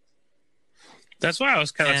America. That's why I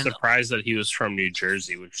was kind of surprised that he was from New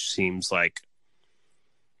Jersey, which seems like,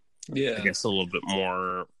 I guess, a little bit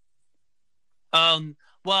more.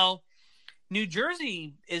 Well, New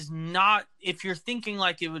Jersey is not. If you're thinking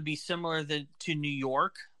like it would be similar to New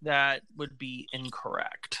York, that would be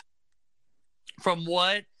incorrect. From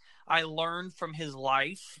what I learned from his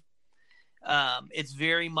life, it's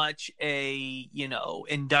very much a,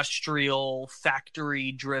 industrial,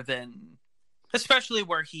 factory driven, especially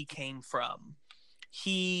where he came from.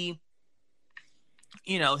 He,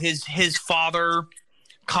 his father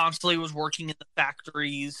constantly was working in the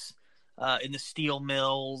factories, in the steel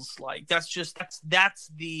mills. Like, that's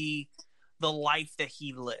the life that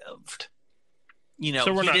he lived.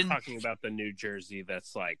 So we're not talking about the New Jersey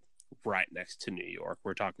that's like right next to New York.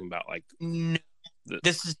 We're talking about like no,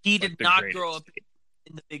 he did not grow up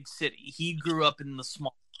in the big city. He grew up in the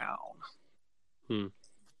small town,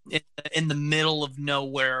 in the middle of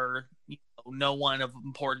nowhere. No one of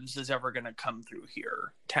importance is ever going to come through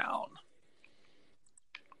here town.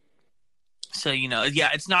 So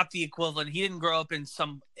it's not the equivalent. He didn't grow up in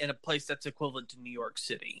a place that's equivalent to New York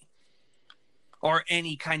City or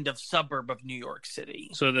any kind of suburb of New York City.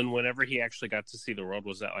 So then whenever he actually got to see the world,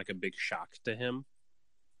 was that like a big shock to him?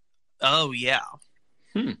 Oh, yeah.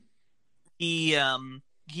 He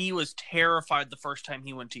was terrified the first time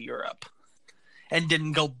he went to Europe and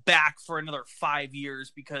didn't go back for another 5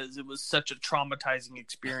 years because it was such a traumatizing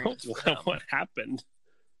experience for him. What happened?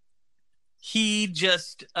 He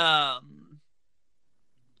just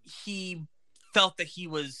he felt that he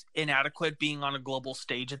was inadequate being on a global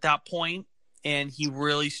stage at that point. And he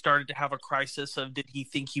really started to have a crisis of, did he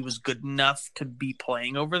think he was good enough to be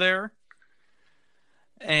playing over there?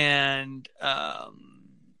 And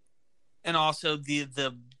also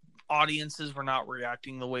the audiences were not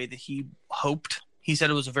reacting the way that he hoped. He said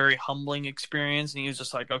it was a very humbling experience, and he was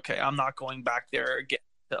just like, okay, I'm not going back there again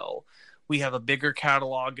until we have a bigger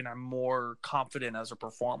catalog and I'm more confident as a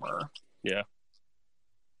performer. Yeah.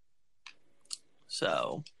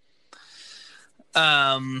 So,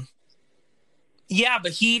 yeah,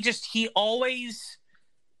 but he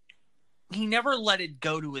never let it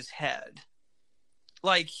go to his head.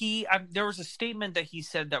 Like there was a statement that he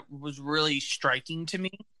said that was really striking to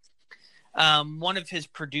me. One of his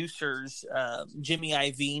producers, Jimmy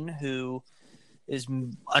Iovine, who is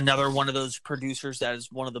another one of those producers that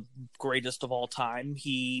is one of the greatest of all time.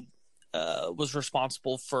 He was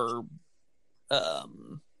responsible for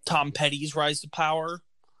Tom Petty's rise to power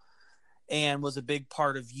and was a big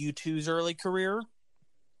part of U2's early career.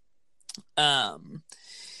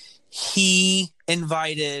 He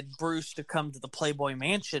invited Bruce to come to the Playboy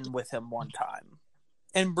Mansion with him one time.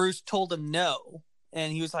 And Bruce told him no.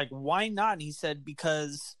 And he was like, why not? And he said,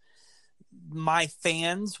 because my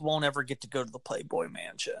fans won't ever get to go to the Playboy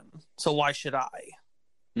Mansion. So why should I?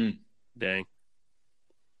 Dang.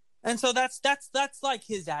 And so that's like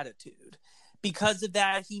his attitude. Because of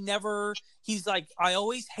that, he's like, I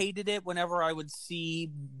always hated it whenever I would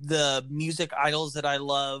see the music idols that I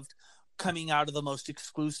loved coming out of the most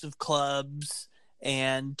exclusive clubs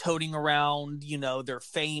and toting around, their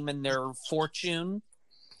fame and their fortune.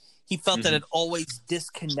 He felt that it always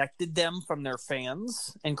disconnected them from their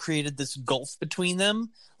fans and created this gulf between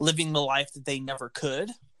them, living the life that they never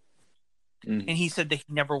could. And he said that he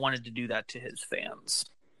never wanted to do that to his fans.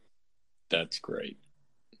 That's great.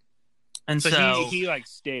 And so he like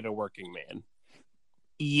stayed a working man.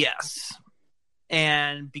 Yes.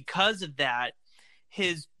 And because of that,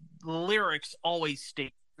 his lyrics always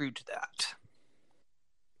stayed true to that.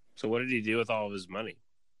 So what did he do with all of his money?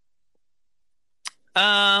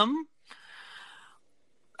 I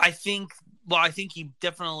think he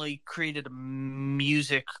definitely created a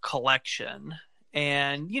music collection,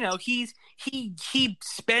 and he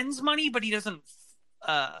spends money, but he doesn't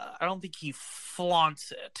I don't think he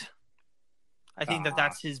flaunts it. I think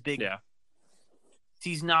that's his big. Yeah.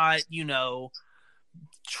 He's not,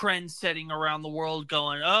 trend setting around the world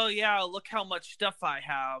going, oh yeah, look how much stuff I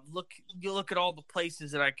have. You look at all the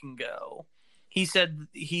places that I can go. He said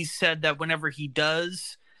that whenever he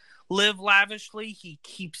does live lavishly, he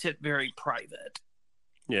keeps it very private.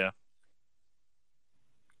 Yeah.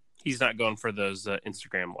 He's not going for those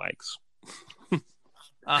Instagram likes.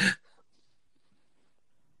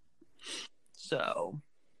 So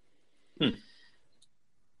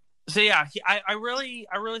yeah, I really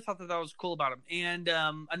thought that was cool about him. And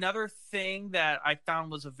another thing that I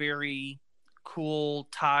found was a very cool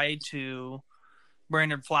tie to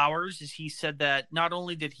Brandon Flowers is he said that not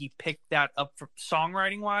only did he pick that up for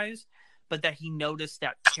songwriting wise, but that he noticed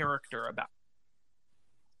that character about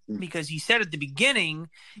him. Because he said at the beginning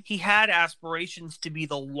he had aspirations to be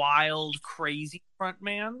the wild, crazy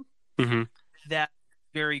frontman. Mm-hmm. That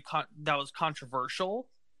was controversial.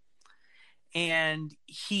 And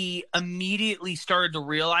he immediately started to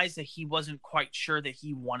realize that he wasn't quite sure that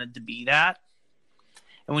he wanted to be that.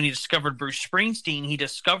 And when he discovered Bruce Springsteen, he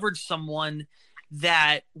discovered someone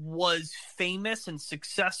that was famous and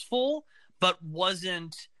successful, but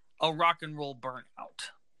wasn't a rock and roll burnout.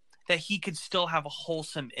 That he could still have a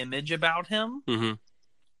wholesome image about him. Mm-hmm.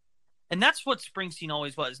 And that's what Springsteen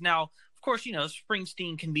always was. Now, of course,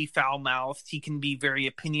 Springsteen can be foul-mouthed. He can be very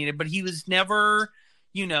opinionated, but he was never...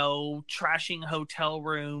 trashing hotel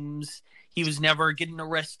rooms. He was never getting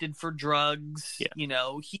arrested for drugs. Yeah.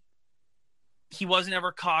 He wasn't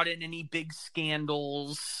ever caught in any big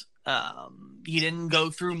scandals. He didn't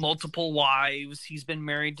go through multiple wives. He's been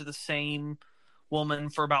married to the same woman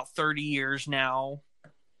for about 30 years now.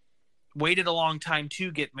 Waited a long time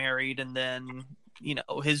to get married, and then,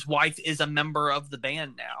 his wife is a member of the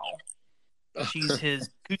band now. She's his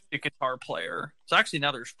acoustic guitar player. So actually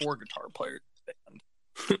now there's 4 guitar players in the band.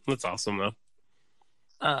 That's awesome, though.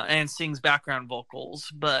 And sings background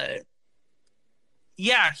vocals. But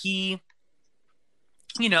yeah, he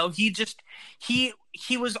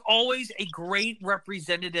was always a great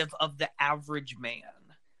representative of the average man.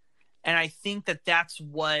 And I think that that's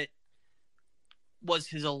what was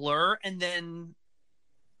his allure. And then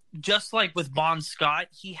just like with Bon Scott,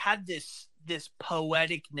 he had this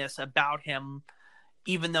poeticness about him,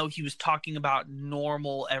 even though he was talking about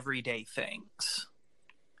normal everyday things.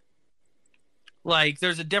 Like,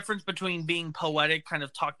 there's a difference between being poetic, kind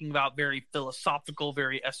of talking about very philosophical,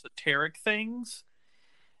 very esoteric things.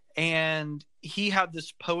 And he had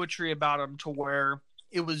this poetry about him to where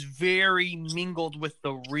it was very mingled with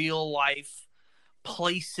the real life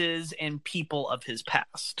places and people of his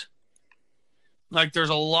past. Like, there's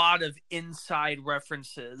a lot of inside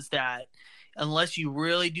references that, unless you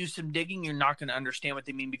really do some digging, you're not going to understand what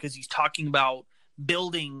they mean, because he's talking about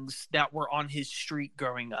buildings that were on his street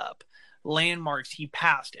growing up. Landmarks he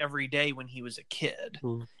passed every day when he was a kid.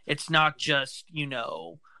 It's not just,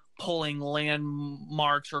 pulling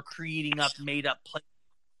landmarks or creating up made up places.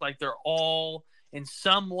 Like, they're all in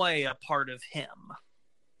some way a part of him.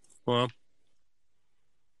 Well,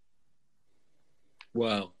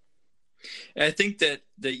 wow. And I think that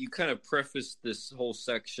you kind of prefaced this whole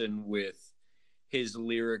section with his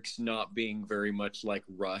lyrics not being very much like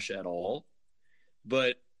Rush at all.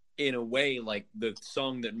 But in a way, like, the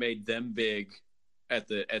song that made them big at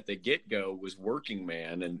the get-go was Working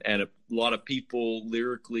Man, and a lot of people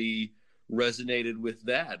lyrically resonated with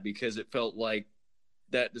that because it felt like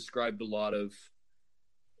that described a lot of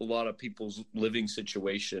people's living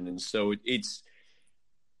situation. And so it's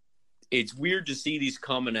weird to see these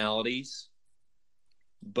commonalities,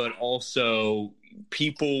 but also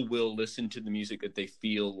people will listen to the music that they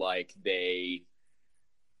feel like they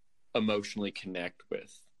emotionally connect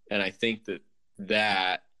with. And I think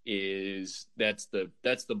that's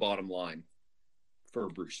the bottom line for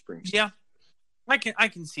Bruce Springsteen. Yeah, I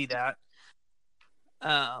can see that.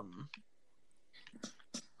 But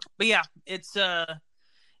yeah, it's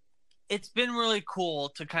been really cool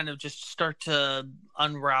to kind of just start to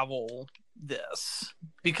unravel this,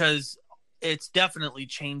 because it's definitely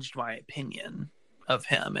changed my opinion of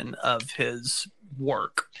him and of his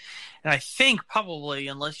work. And I think probably,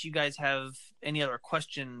 unless you guys have any other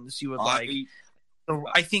questions you would like,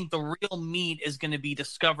 I think the real meat is going to be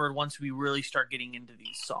discovered once we really start getting into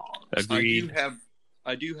these songs. Agreed.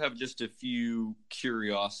 I do have just a few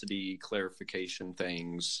curiosity clarification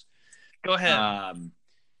things. Go ahead.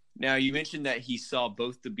 Now, you mentioned that he saw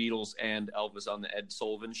both the Beatles and Elvis on the Ed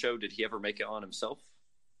Sullivan Show. Did he ever make it on himself?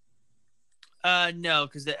 No,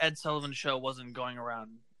 because the Ed Sullivan Show wasn't going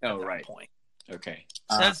around at that point. Okay.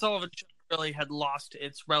 Ed Sullivan Show really had lost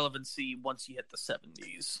its relevancy once you hit the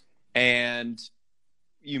 70s. And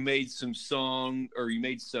you made some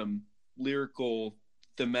lyrical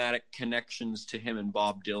thematic connections to him and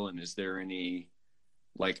Bob Dylan. Is there any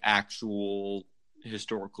like actual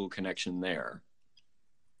historical connection there?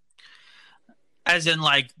 As in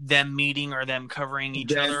like them meeting or them covering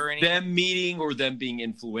each other? Or anything? Them meeting or them being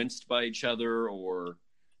influenced by each other or...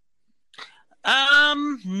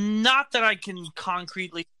 Not that I can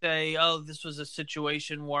concretely say, oh, this was a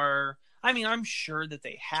situation where, I mean, I'm sure that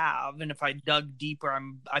they have, and if I dug deeper,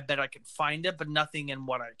 I bet I could find it, but nothing in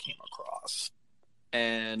what I came across.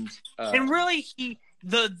 And really,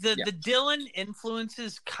 the Dylan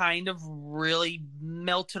influences kind of really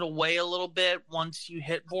melted away a little bit once you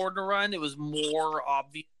hit Born to Run. It was more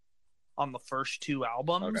obvious on the first two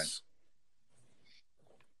albums. Okay.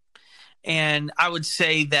 And I would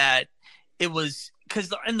say that it was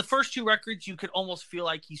because in the first two records, you could almost feel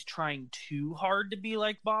like he's trying too hard to be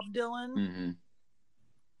like Bob Dylan. Mm-hmm.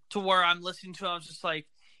 To where I'm listening to it, I was just like,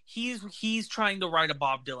 he's trying to write a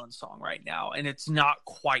Bob Dylan song right now, and it's not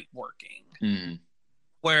quite working. Mm-hmm.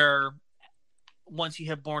 Where once you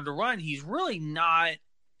hit Born to Run, he's really not.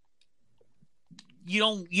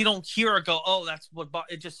 You don't hear it go, oh, that's what Bob.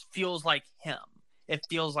 It just feels like him. It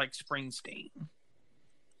feels like Springsteen.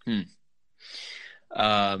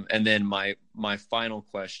 And then my final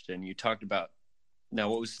question, you talked about, now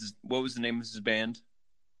what was the name of his band?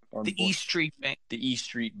 The E Street Band. The E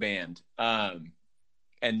Street Band.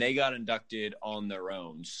 And they got inducted on their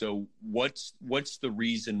own. So what's the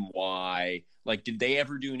reason why, like, did they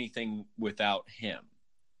ever do anything without him?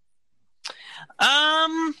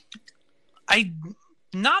 Not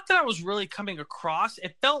that I was really coming across.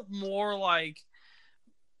 It felt more like,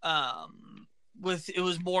 it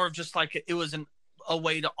was more of just like, it was a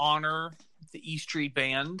way to honor the E Street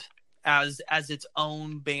Band as its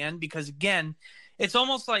own band, because again, it's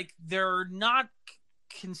almost like they're not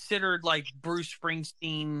considered like Bruce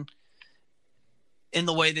Springsteen in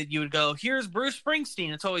the way that you would go, here's Bruce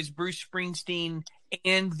Springsteen. It's always Bruce Springsteen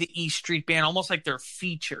and the E Street Band, almost like they're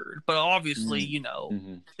featured, but obviously,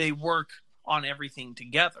 they work on everything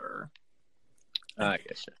together. I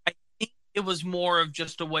guess so. I think it was more of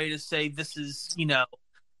just a way to say, this is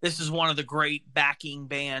one of the great backing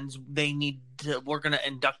bands. We're going to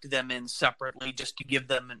induct them in separately just to give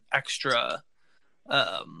them an extra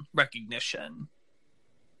recognition.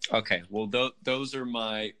 Okay, well, those are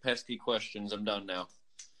my pesky questions. I'm done now.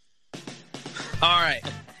 All right.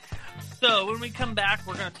 So when we come back,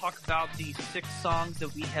 we're going to talk about the 6 songs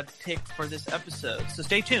that we have picked for this episode. So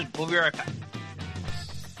stay tuned. We'll be right back.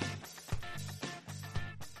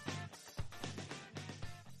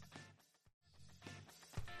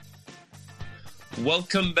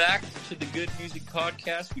 Welcome back to the Good Music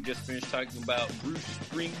Podcast. We just finished talking about Bruce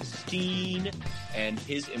Springsteen and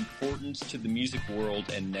his importance to the music world,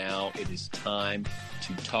 and now it is time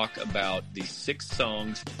to talk about the 6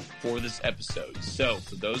 songs for this episode. So,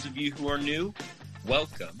 for those of you who are new,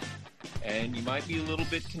 welcome. And you might be a little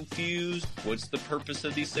bit confused. What's the purpose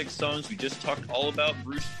of these 6 songs? We just talked all about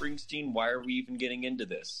Bruce Springsteen. Why are we even getting into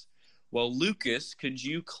this? Well, Lucas, could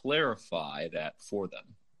you clarify that for them?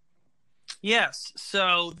 Yes.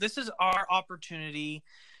 So this is our opportunity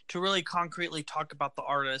to really concretely talk about the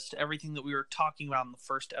artist, everything that we were talking about in the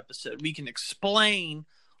first episode. We can explain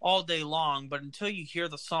all day long, but until you hear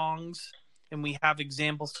the songs and we have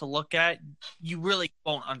examples to look at, you really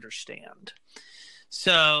won't understand.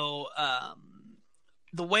 So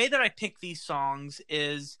the way that I pick these songs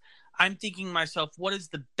is I'm thinking to myself, what is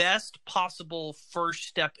the best possible first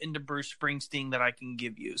step into Bruce Springsteen that I can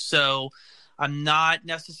give you? So I'm not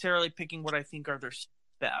necessarily picking what I think are their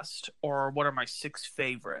best or what are my 6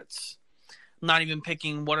 favorites. I'm not even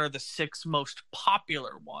picking what are the 6 most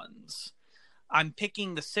popular ones. I'm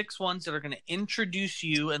picking the 6 ones that are going to introduce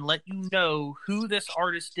you and let you know who this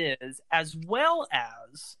artist is, as well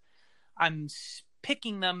as I'm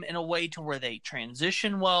picking them in a way to where they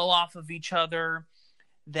transition well off of each other,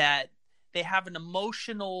 that they have an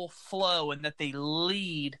emotional flow, and that they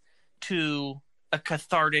lead to a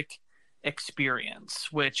cathartic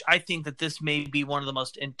experience, which I think that this may be one of the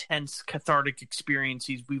most intense cathartic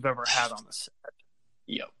experiences we've ever had on the set.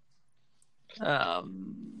 Yep.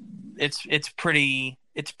 It's pretty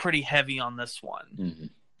heavy on this one. Mm-hmm.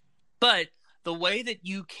 But the way that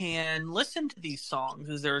you can listen to these songs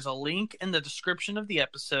is there's a link in the description of the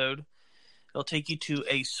episode. It'll take you to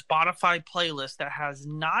a Spotify playlist that has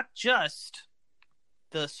not just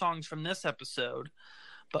the songs from this episode,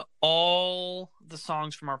 but all the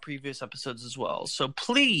songs from our previous episodes as well. So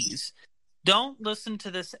please don't listen to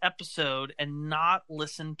this episode and not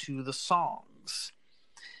listen to the songs.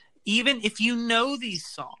 even if you know these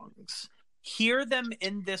songs, hear them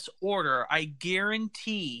in this order. I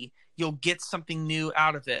guarantee you'll get something new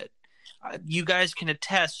out of it. You guys can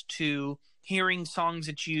attest to hearing songs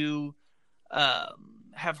that you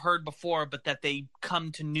have heard before, but that they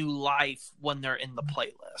come to new life when they're in the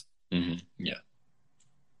playlist. Mm-hmm. Yeah.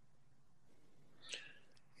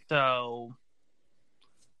 So,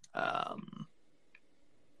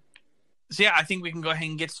 yeah, I think we can go ahead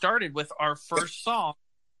and get started with our first song.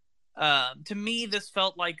 To me, this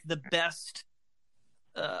felt like the best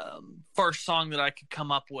first song that I could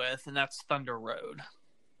come up with, and that's Thunder Road.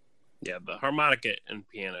 Yeah, the harmonica and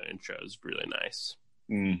piano intro is really nice.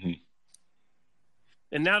 Mm-hmm.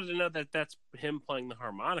 And now to know that that's him playing the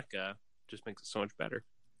harmonica just makes it so much better.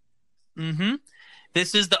 Mm-hmm.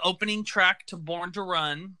 This is the opening track to Born to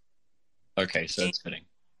Run. Okay, so that's fitting.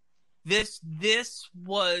 This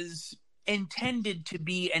was intended to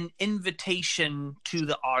be an invitation to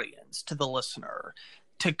the audience, to the listener,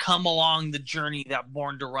 to come along the journey that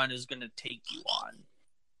Born to Run is going to take you on.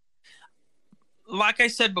 Like I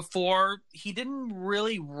said before, he didn't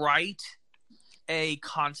really write a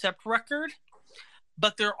concept record,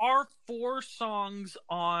 but there are 4 songs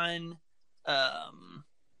on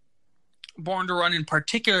Born to Run in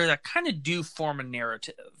particular that kind of do form a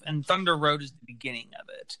narrative, and Thunder Road is the beginning of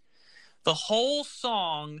it. The whole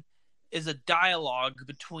song is a dialogue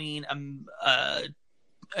between a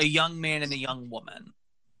young man and a young woman.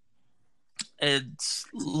 It's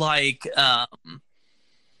like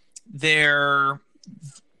they're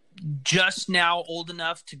just now old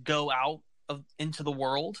enough to go out into the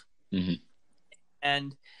world. Mm-hmm.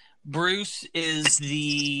 And Bruce is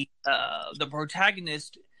the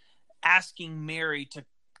protagonist, asking Mary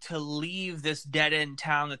to leave this dead-end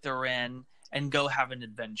town that they're in and go have an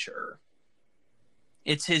adventure.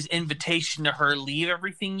 It's his invitation to her, leave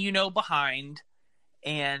everything you know behind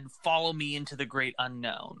and follow me into the great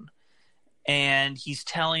unknown. And he's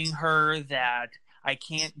telling her that I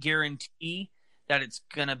can't guarantee that it's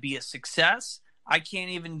going to be a success. I can't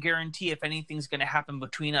even guarantee if anything's going to happen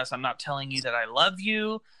between us. I'm not telling you that I love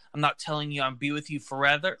you. I'm not telling you I'll be with you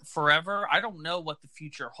forever. I don't know what the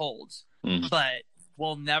future holds, but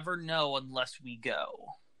we'll never know unless we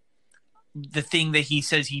go. The thing that he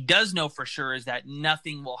says he does know for sure is that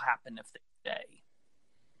nothing will happen if they stay.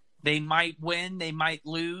 They might win, they might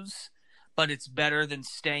lose, but it's better than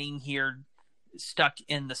staying here stuck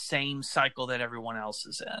in the same cycle that everyone else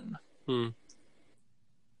is in.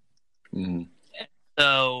 Mm-hmm.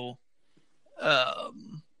 So,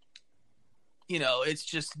 it's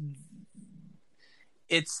just,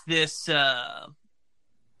 it's this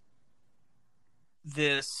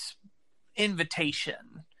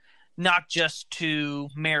invitation, not just to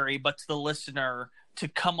Mary, but to the listener to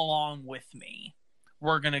come along with me.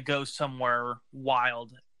 We're going to go somewhere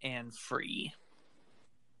wild and free.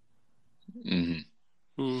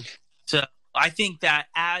 Mm-hmm. So I think that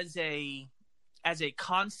as a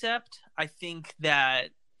concept, I think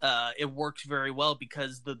that it works very well,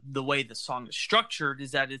 because the way the song is structured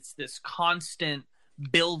is that it's this constant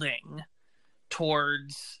building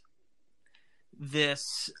towards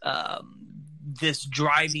this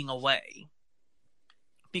driving away,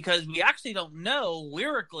 because we actually don't know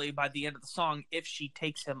lyrically by the end of the song if she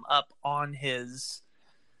takes him up on his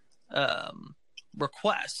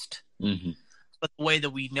request. Mm-hmm. But the way that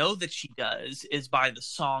we know that she does is by the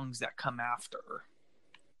songs that come after,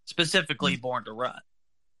 specifically Born to Run.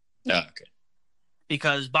 Oh, okay.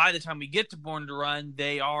 Because by the time we get to Born to Run,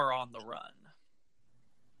 they are on the run.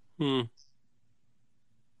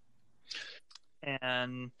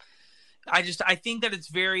 And I think that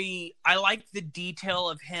it's I like the detail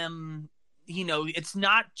of him. It's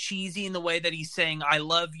not cheesy in the way that he's saying, I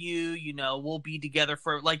love you, we'll be together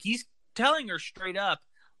he's telling her straight up,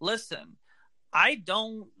 listen, I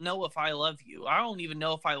don't know if I love you. I don't even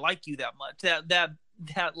know if I like you that much.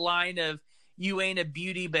 That line of, you ain't a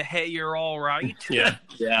beauty, but hey, you're all right. Yeah.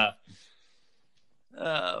 Yeah.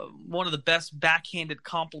 One of the best backhanded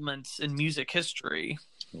compliments in music history.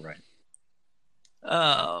 Right.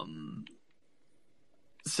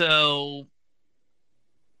 So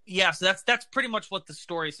that's pretty much what the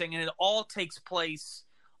story is saying, and it all takes place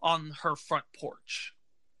on her front porch.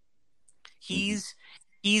 He's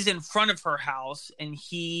in front of her house, and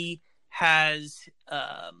he has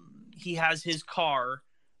his car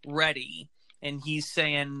ready, and he's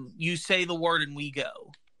saying, you say the word and we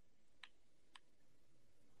go.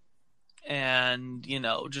 And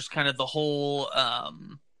just kind of the whole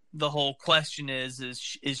question is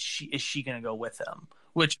she going to go with him?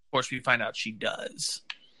 Which of course we find out she does.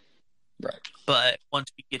 Right. But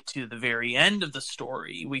once we get to the very end of the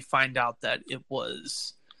story, we find out that it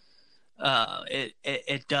was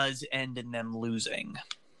it does end in them losing.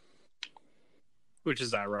 Which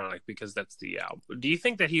is ironic because that's the album. Do you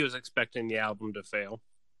think that he was expecting the album to fail?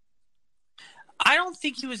 I don't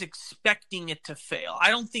think he was expecting it to fail.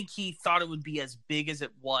 I don't think he thought it would be as big as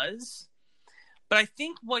it was. But I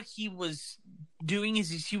think what he was doing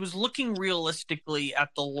is he was looking realistically at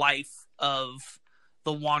the life of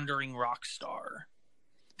the wandering rock star.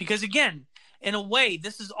 Because again, in a way,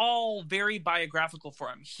 this is all very biographical for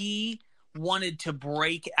him. He wanted to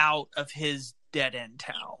break out of his dead-end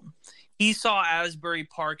town. He saw Asbury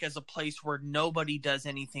Park as a place where nobody does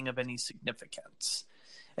anything of any significance.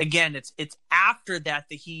 Again, it's after that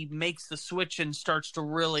he makes the switch and starts to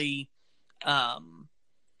really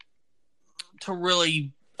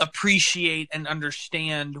appreciate and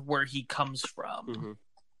understand where he comes from.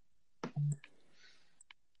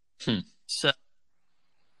 Mm-hmm. So,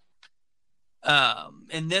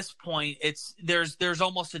 in this point, there's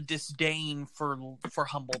almost a disdain for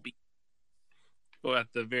humble beginnings. Well,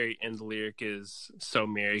 at the very end, the lyric is, "So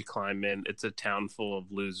Mary, climb in. It's a town full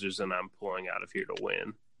of losers, and I'm pulling out of here to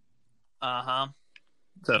win."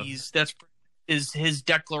 So that's his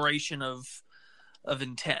declaration of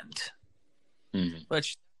intent. Mm-hmm.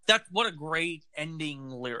 Which what a great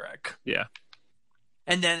ending lyric. Yeah.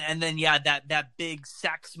 And then yeah, that big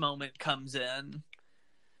sax moment comes in.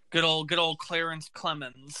 Good old Clarence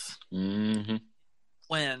Clemens. Mm-hmm.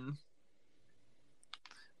 When.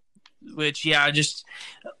 Which, yeah, just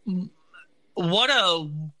what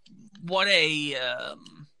an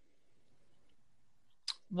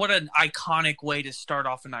iconic way to start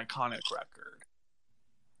off an iconic record.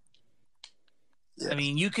 Yeah. I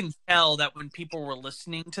mean, you can tell that when people were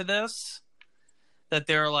listening to this, that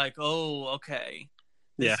they're like, "Oh, okay,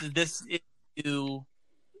 this is new.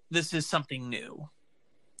 This is something new.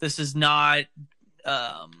 This is not,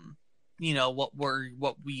 what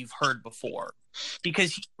we've heard before."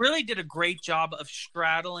 Because he really did a great job of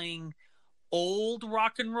straddling old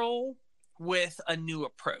rock and roll with a new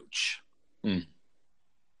approach. Mm.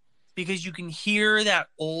 Because you can hear that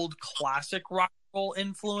old classic rock and roll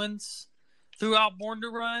influence throughout Born to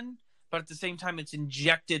Run, but at the same time it's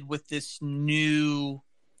injected with this new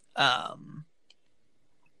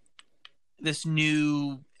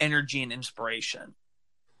energy and inspiration.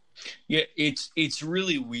 Yeah, it's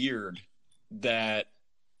really weird that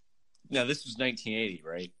now this was 1980,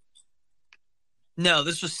 right? No,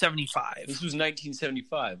 this was 75. This was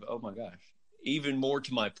 1975. Oh my gosh. Even more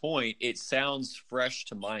to my point, it sounds fresh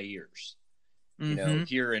to my ears. Mm-hmm.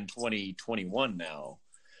 Here in 2021 now,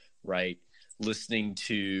 right? Listening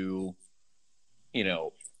to,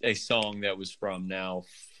 a song that was from now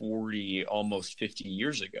 40, almost 50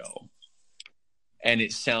 years ago. And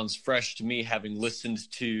it sounds fresh to me, having listened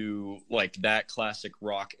to like that classic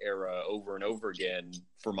rock era over and over again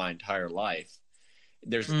for my entire life.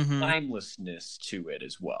 There's timelessness to it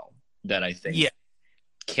as well that I think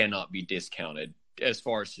cannot be discounted as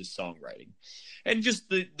far as his songwriting. And just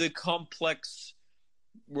the complex,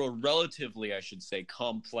 well, relatively, I should say,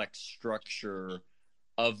 complex structure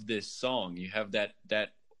of this song. You have that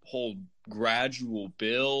whole gradual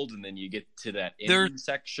build, and then you get to that ending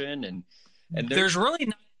section, and there's really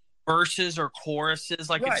not verses or choruses.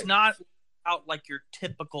 Like, right. It's not out like your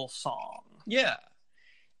typical song. Yeah.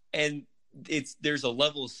 And there's a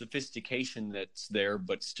level of sophistication that's there,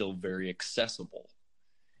 but still very accessible.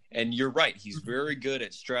 And you're right. He's very good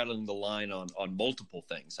at straddling the line on multiple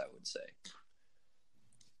things, I would say.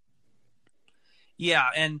 Yeah.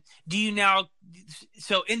 And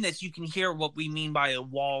so in this, you can hear what we mean by a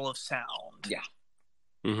wall of sound. Yeah.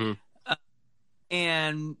 Mm-hmm.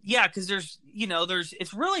 And yeah, because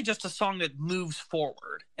it's really just a song that moves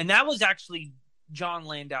forward. And that was actually Jon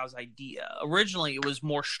Landau's idea. Originally, it was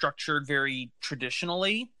more structured very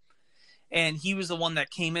traditionally. And he was the one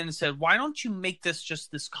that came in and said, why don't you make this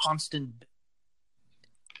just this constant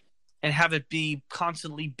and have it be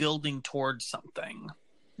constantly building towards something?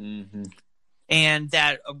 Mm-hmm. And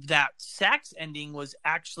that sax ending was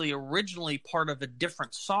actually originally part of a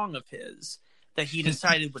different song of his that he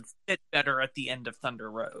decided would fit better at the end of Thunder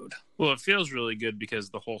Road. Well, it feels really good because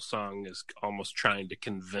the whole song is almost trying to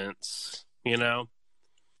convince, And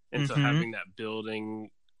so having that building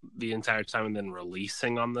the entire time and then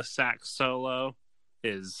releasing on the sax solo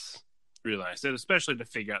is really nice. And especially to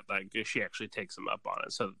figure out, like, if she actually takes him up on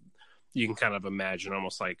it. So you can kind of imagine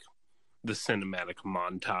almost like the cinematic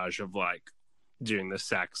montage of, like, doing the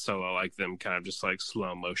sax solo, like them kind of just like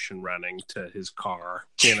slow motion running to his car,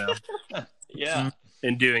 Yeah.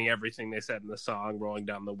 And doing everything they said in the song, rolling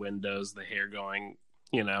down the windows, the hair going,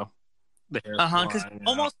 the hair. Because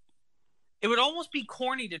it would almost be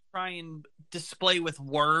corny to try and display with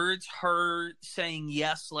words her saying,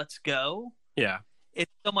 yes, let's go. Yeah.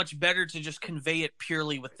 It's so much better to just convey it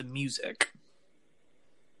purely with the music.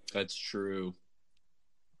 That's true.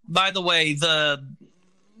 By the way, the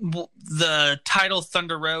title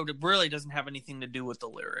Thunder Road, it really doesn't have anything to do with the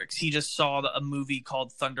lyrics. He just saw a movie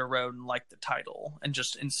called Thunder Road and liked the title and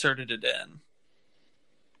just inserted it in.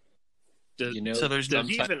 So does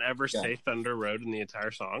he even ever say Thunder Road in the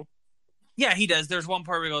entire song? Yeah, he does. There's one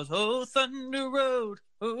part where he goes, oh, Thunder Road,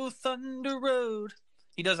 oh, Thunder Road.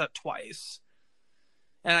 He does that twice.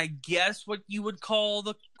 And I guess what you would call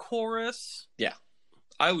the chorus. Yeah,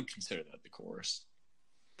 I would consider that the chorus.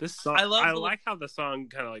 This song, I like how the song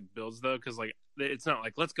kind of like builds though, because like it's not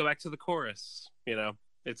like let's go back to the chorus. You know,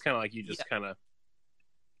 it's kind of like you just kind of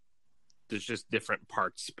there's just different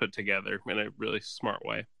parts put together in a really smart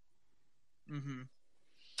way. Mm-hmm.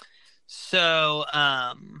 So,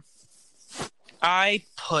 I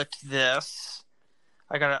put this.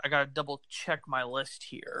 I gotta double check my list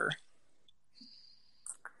here.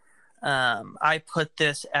 I put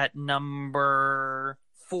this at number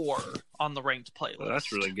 4 on the ranked playlist. Well,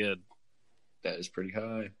 that's really good. That is pretty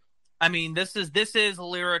high. I mean, this is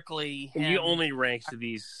lyrically him. You only ranked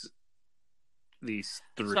these 3.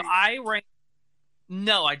 So I ranked.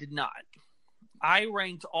 No, I did not. I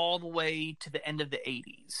ranked all the way to the end of the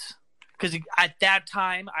 80s. Because at that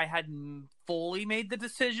time, I hadn't fully made the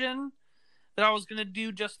decision that I was going to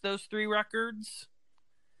do just those 3 records.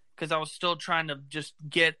 Because I was still trying to just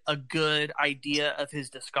get a good idea of his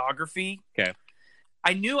discography. Okay.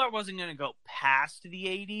 I knew I wasn't going to go past the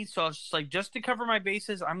 80s. So I was just like, just to cover my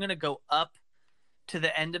bases, I'm going to go up to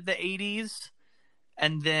the end of the 80s.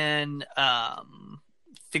 And then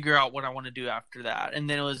figure out what I want to do after that. And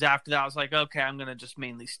then it was after that, I was like, okay, I'm going to just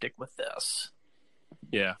mainly stick with this.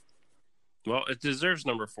 Yeah. Well, it deserves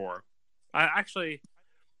number 4. I actually,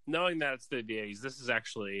 knowing that it's the 80s, this is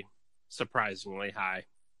actually surprisingly high.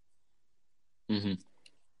 Mm-hmm.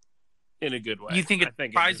 In a good way. You think it's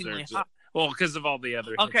surprisingly high? Well, because of all the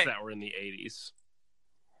other hits that were in the 80s.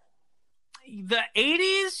 The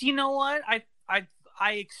 80s, you know what?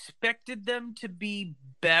 I expected them to be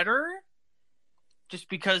better just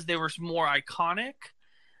because they were more iconic.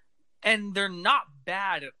 And they're not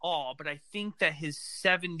bad at all, but I think that his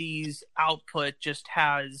 70s output just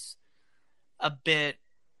has a bit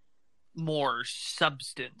more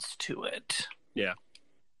substance to it. Yeah.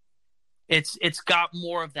 It's got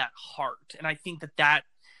more of that heart. And I think that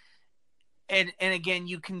and again,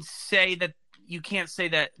 you can't say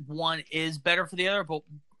that one is better for the other,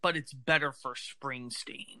 but it's better for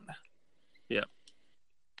Springsteen. Yeah.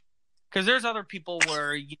 Because there's other people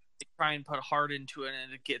where you try and put heart into it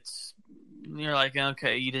and you're like,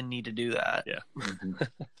 okay, you didn't need to do that. Yeah.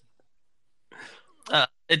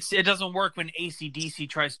 It doesn't work when AC/DC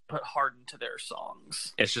tries to put heart into their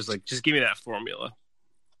songs. It's just like, just give me that formula.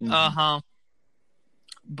 Mm-hmm. Uh-huh.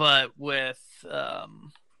 But with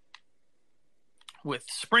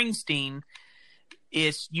Springsteen,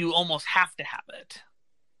 you almost have to have it.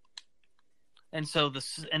 And so the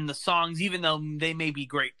songs, even though they may be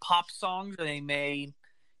great pop songs, or they may,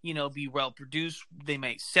 be well produced, they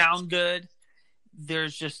may sound good.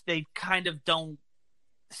 They kind of don't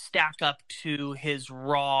stack up to his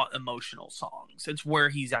raw emotional songs. It's where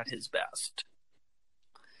he's at his best.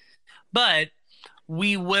 But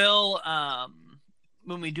we will,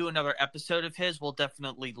 when we do another episode of his, we'll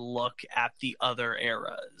definitely look at the other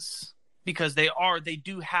eras because they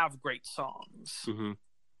do have great songs. Mm-hmm.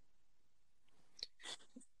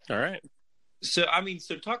 All right. So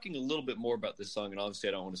talking a little bit more about this song, and obviously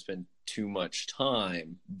I don't want to spend too much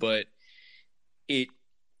time, but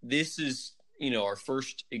this is, our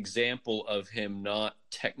first example of him not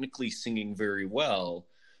technically singing very well,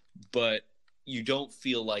 but you don't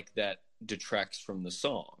feel like that detracts from the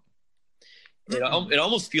song. Mm-hmm. It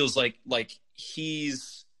almost feels like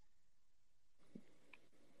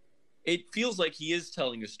it feels like he is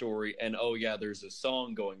telling a story, and there's a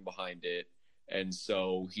song going behind it. And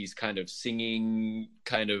so he's kind of singing,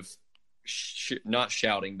 kind of not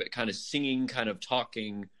shouting, but kind of singing, kind of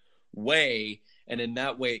talking way. And in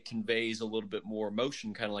that way, it conveys a little bit more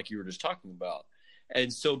emotion, kind of like you were just talking about.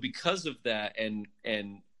 And so because of that, and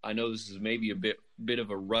I know this is maybe a bit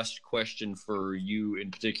of a rushed question for you in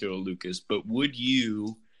particular, Lucas, but would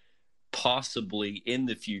you possibly in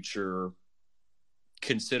the future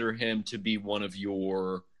consider him to be one of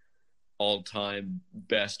your all-time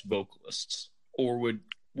best vocalists? Or would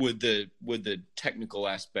the technical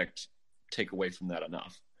aspect take away from that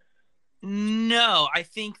enough? No, I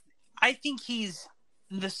think he's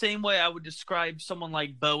the same way I would describe someone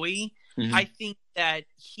like Bowie. Mm-hmm. I think that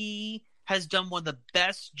he has done one of the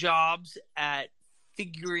best jobs at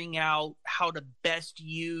figuring out how to best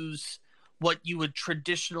use what you would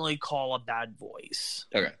traditionally call a bad voice.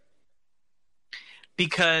 Okay.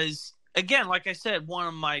 Because, again, like I said, one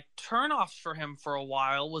of my turnoffs for him for a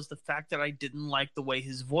while was the fact that I didn't like the way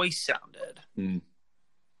his voice sounded. Mm.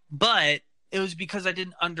 But it was because I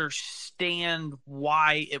didn't understand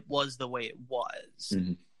why it was the way it was.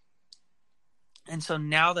 Mm-hmm. And so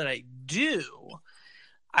now that I do,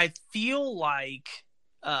 I feel like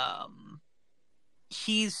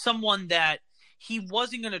he's someone that he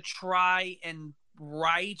wasn't going to try and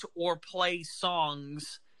write or play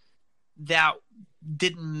songs that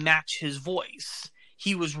didn't match his voice.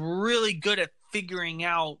 He was really good at figuring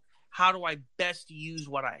out, how do I best use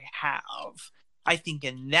what I have? I think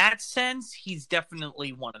in that sense, he's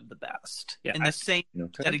definitely one of the best. Yeah, in the same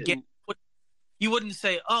that, again, you wouldn't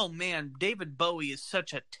say, oh man, David Bowie is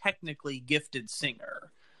such a technically gifted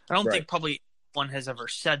singer. I don't think probably anyone has ever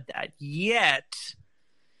said that. Yet,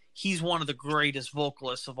 he's one of the greatest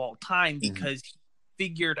vocalists of all time because he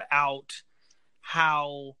figured out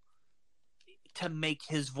how to make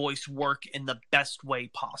his voice work in the best way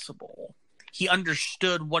possible. He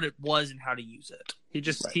understood what it was and how to use it.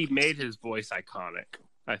 He made his voice iconic,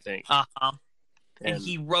 I think. And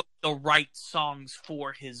he wrote the right songs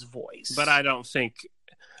for his voice. But I don't think,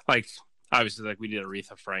 like, obviously, like, we did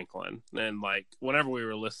Aretha Franklin. And, like, whenever we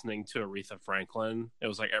were listening to Aretha Franklin, it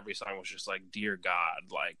was like every song was just like, dear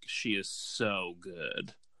God, like, she is so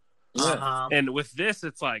good. And with this,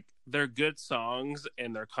 it's like, they're good songs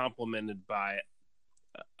and they're complemented by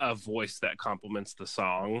a voice that complements the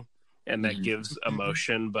song and that gives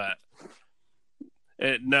emotion. But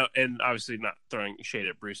no, and obviously not throwing shade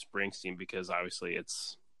at Bruce Springsteen, because obviously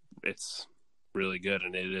it's really good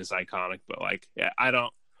and it is iconic. But like, yeah, I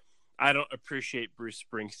don't appreciate Bruce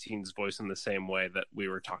Springsteen's voice in the same way that we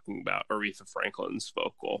were talking about Aretha Franklin's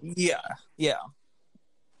vocal. Yeah.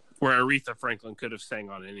 Where Aretha Franklin could have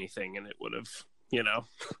sang on anything and it would have, it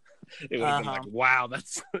would have been like, wow,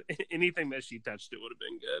 that's anything that she touched, it would have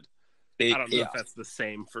been good. I don't know if that's the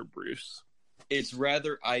same for Bruce. It's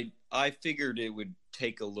rather, I figured it would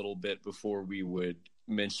take a little bit before we would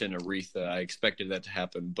mention Aretha. I expected that to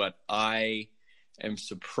happen, but I am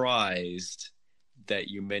surprised that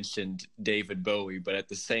you mentioned David Bowie, but at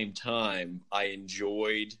the same time, I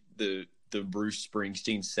enjoyed the Bruce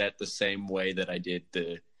Springsteen set the same way that I did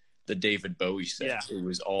the David Bowie set. Yeah. It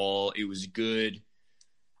was good.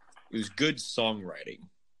 It was good songwriting.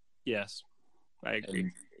 Yes, I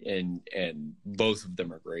agree. And both of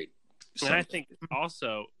them are great. And I think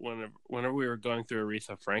also whenever we were going through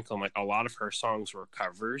Aretha Franklin, like, a lot of her songs were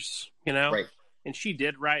covers, Right. And she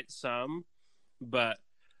did write some, but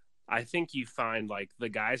I think you find, like, the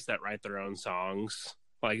guys that write their own songs,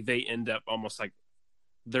 like, they end up almost like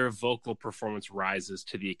their vocal performance rises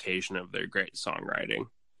to the occasion of their great songwriting.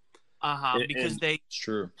 Because they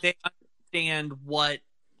understand what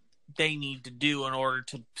they need to do in order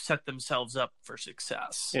to set themselves up for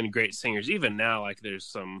success. And great singers, even now, like, there's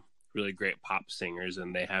some really great pop singers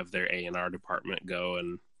and they have their A&R department go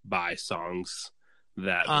and buy songs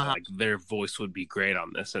that like their voice would be great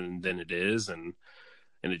on this, and then it is, and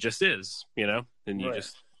it just is, and you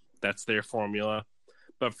just, that's their formula.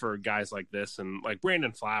 But for guys like this, and like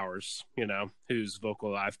Brandon Flowers, whose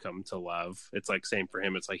vocal I've come to love, it's like same for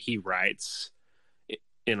him. It's like he writes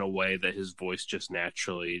in a way that his voice just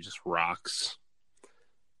naturally just rocks.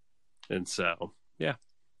 And so, yeah.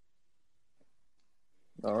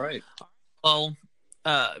 All right. Well,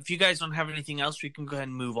 if you guys don't have anything else, we can go ahead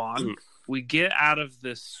and move on. We get out of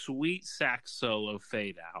this sweet sax solo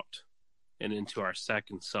fade out and into our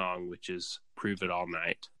second song, which is Prove It All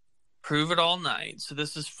Night. Prove It All Night. So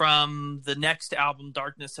this is from the next album,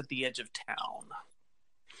 Darkness at the Edge of Town.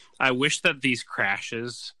 I wish that these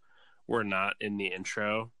crashes were not in the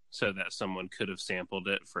intro so that someone could have sampled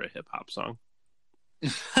it for a hip-hop song.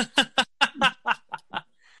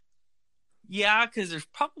 Yeah, because there's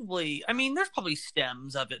probably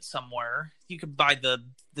stems of it somewhere. You could buy the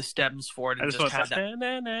stems for it and just have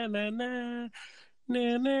that.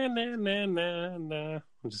 We'll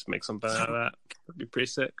just make something out of that. That'd be pretty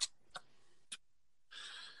sick.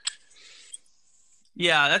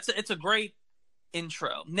 Yeah, it's a great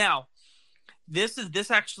intro. Now, I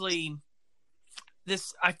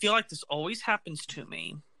feel like this always happens to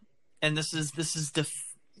me, and this is the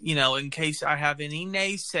in case I have any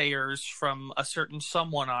naysayers from a certain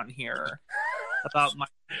someone on here about my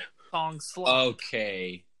song Slump.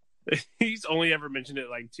 Okay. He's only ever mentioned it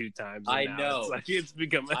like 2 times. I know. It's like it's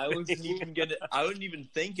become. I wasn't even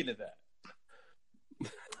thinking of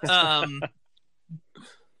that.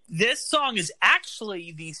 This song is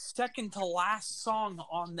actually the second to last song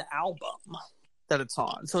on the album that it's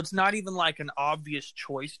on. So it's not even like an obvious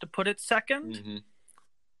choice to put it second. Mm-hmm.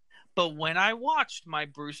 But when I watched my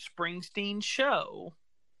Bruce Springsteen show,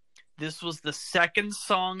 this was the second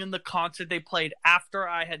song in the concert they played after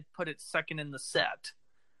I had put it second in the set.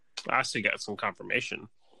 I still got some confirmation.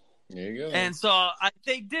 There you go. And so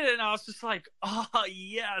they did it, and I was just like, oh,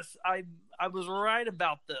 yes, I was right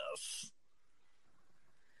about this.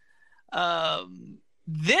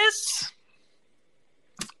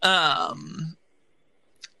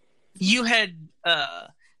 You had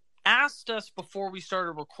asked us before we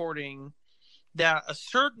started recording that a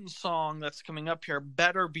certain song that's coming up here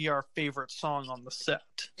better be our favorite song on the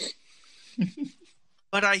set.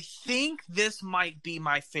 But I think this might be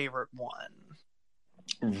my favorite one.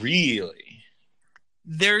 Really?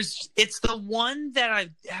 It's the one that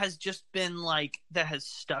has just been like, that has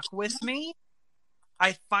stuck with me.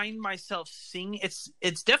 I find myself singing.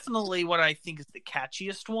 It's definitely what I think is the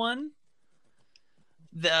catchiest one.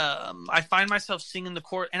 I find myself singing the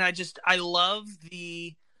chord, and I love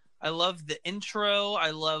the intro. I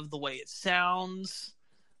love the way it sounds.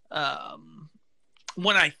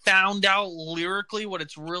 When I found out lyrically what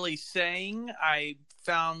it's really saying, I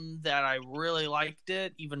found that I really liked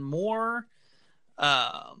it even more.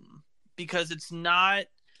 Because it's not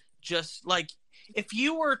just like, if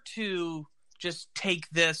you were to just take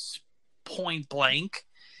this point blank,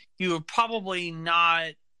 you would probably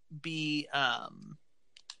not be,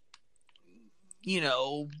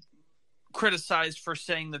 criticized for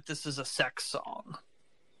saying that this is a sex song.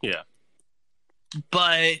 Yeah.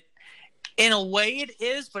 But in a way it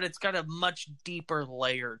is, but it's got a much deeper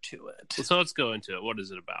layer to it. So let's go into it. What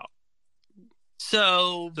is it about?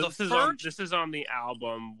 So this is on the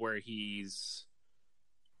album where he's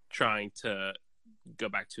trying to go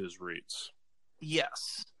back to his roots.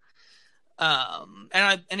 Yes.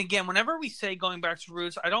 And again, whenever we say going back to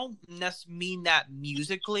roots, I don't mean that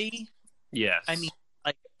musically. Yes. I mean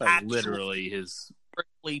like literally his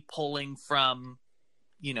pulling from,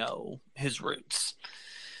 his roots.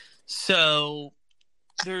 So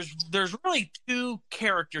there's really two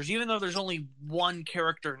characters, even though there's only one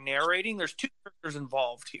character narrating, there's two characters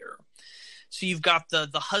involved here. So you've got the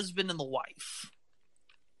husband and the wife.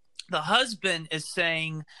 The husband is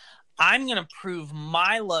saying, I'm going to prove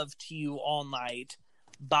my love to you all night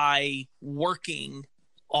by working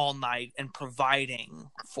all night and providing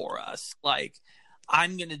for us. Like,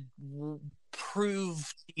 I'm going to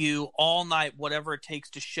prove to you all night whatever it takes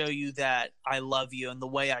to show you that I love you, and the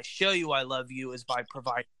way I show you I love you is by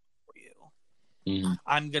providing for you. Mm-hmm.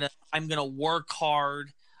 I'm gonna work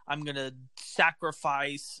hard. I'm gonna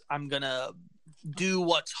sacrifice. I'm gonna do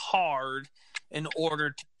what's hard in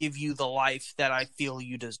order to give you the life that I feel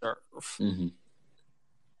you deserve. Mm-hmm.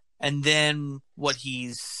 And then what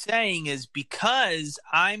he's saying is, because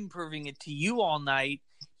I'm proving it to you all night,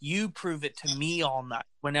 you prove it to me all night.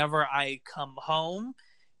 Whenever I come home,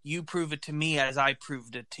 you prove it to me as I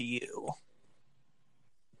proved it to you.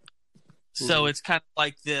 So it's kind of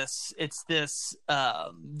like this. It's this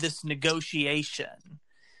this negotiation,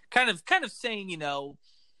 kind of saying,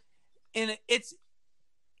 it's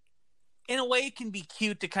in a way it can be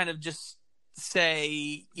cute to kind of just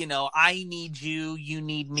say, I need you, you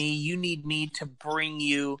need me to bring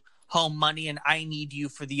you home money, and I need you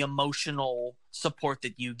for the emotional support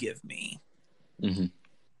that you give me. Mm-hmm.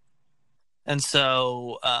 And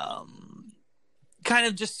so kind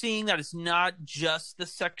of just seeing that it's not just the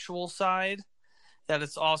sexual side, that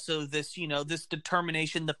it's also this, this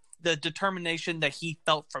determination, the determination that he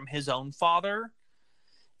felt from his own father,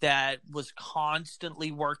 that was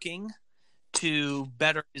constantly working to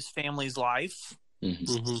better his family's life. Mm-hmm.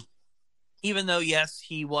 Mm-hmm. Even though, yes,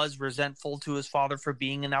 he was resentful to his father for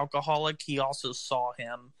being an alcoholic, he also saw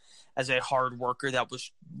him as a hard worker that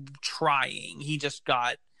was trying. He just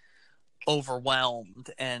got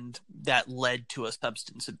overwhelmed, and that led to a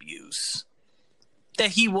substance abuse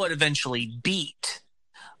that he would eventually beat.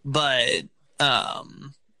 But,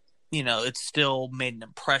 it still made an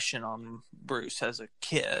impression on Bruce as a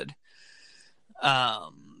kid.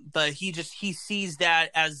 But he sees that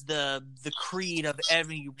as the creed of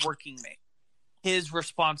every working man. His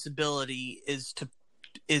responsibility is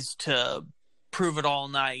to prove it all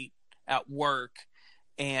night at work,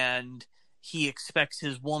 and he expects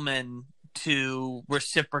his woman to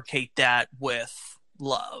reciprocate that with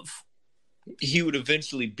love. He would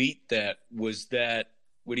eventually beat that. Would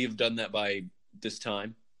he have done that by this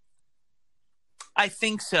time? I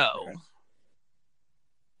think so. Okay.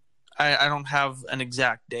 I don't have an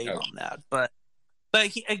exact date on that, but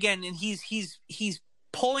he, again, and he's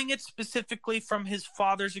pulling it specifically from his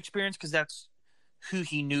father's experience because that's who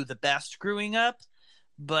he knew the best growing up,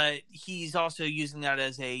 but he's also using that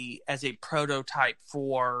as a prototype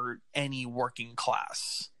for any working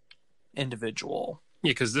class individual.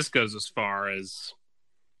 Yeah, because this goes as far as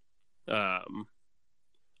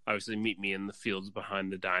obviously meet me in the fields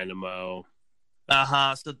behind the dynamo.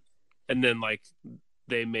 So and then like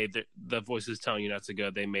they made the voices telling you not to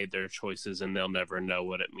go, they made their choices and they'll never know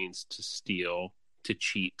what it means to steal, to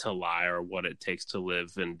cheat, to lie, or what it takes to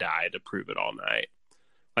live and die to prove it all night.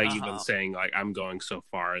 Like even saying like I'm going so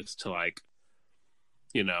far as to like,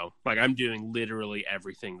 you know, like I'm doing literally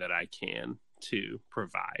everything that I can to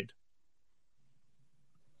provide.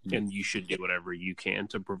 And you should do whatever you can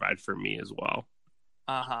to provide for me as well.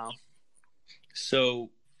 So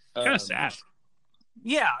kind of sad.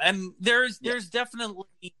 Yeah, and there's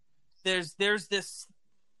definitely there's this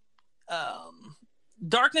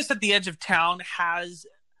Darkness at the Edge of Town has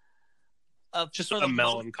just a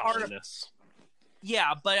melancholiness.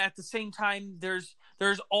 Yeah, but at the same time, there's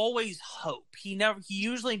always hope. He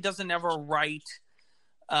usually doesn't ever write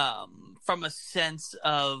from a sense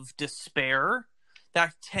of despair.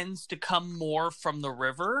 That tends to come more from the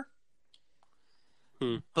river.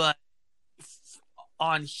 But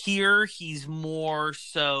on here, he's more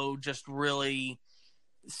so just really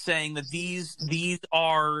saying that these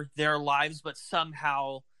are their lives, but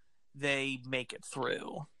somehow they make it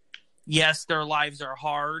through. Yes, their lives are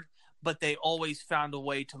hard, but they always found a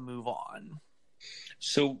way to move on.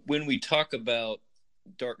 So when we talk about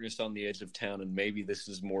Darkness on the Edge of Town, and maybe this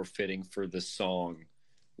is more fitting for the song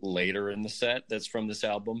later in the set that's from this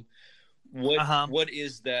album, what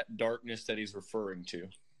is that darkness that he's referring to?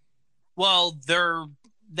 Well,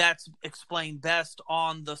 that's explained best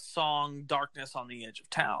on the song Darkness on the Edge of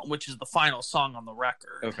Town, which is the final song on the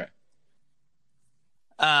record. Okay.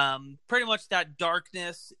 Pretty much that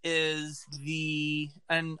darkness is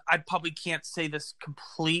and I probably can't say this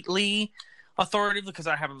completely authoritatively because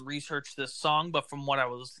I haven't researched this song, but from what I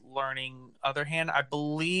was learning, other hand, I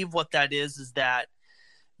believe what that is that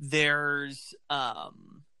there's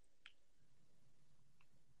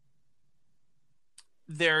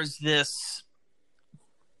this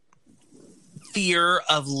fear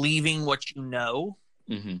of leaving what you know.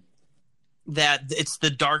 Mm-hmm. That it's the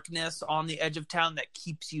darkness on the edge of town that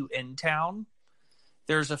keeps you in town.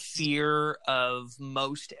 There's a fear of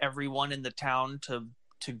most everyone in the town to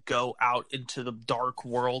go out into the dark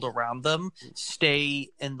world around them, stay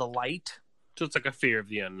in the light. So it's like a fear of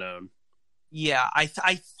the unknown. Yeah, I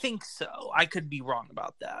think so. I could be wrong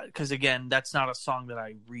about that because again, that's not a song that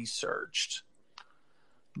I researched.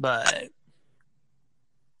 But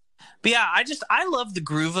yeah, I love the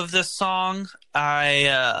groove of this song.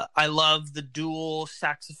 I love the dual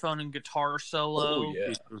saxophone and guitar solo. Oh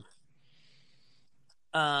yeah.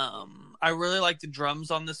 I really like the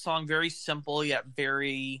drums on this song. Very simple yet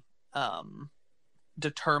very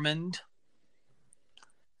determined.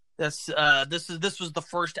 This was the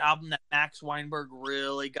first album that Max Weinberg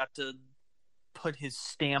really got to put his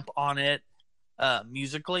stamp on it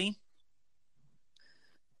musically.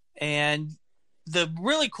 And the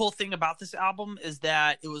really cool thing about this album is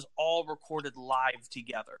that it was all recorded live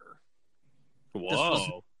together.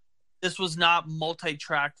 Whoa. This was not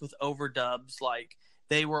multi-tracked with overdubs. Like,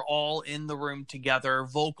 they were all in the room together,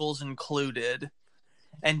 vocals included,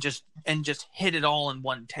 and just hit it all in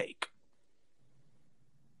one take.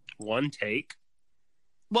 One take?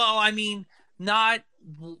 Well, I mean, not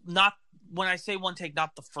when I say one take,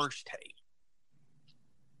 not the first take.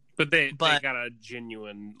 But they got a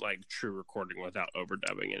genuine, like, true recording without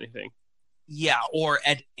overdubbing anything. Yeah, or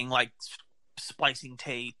editing, like splicing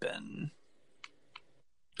tape, and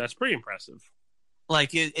that's pretty impressive.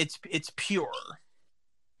 Like it's pure.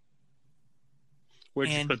 Where'd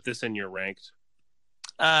you put this in your ranked?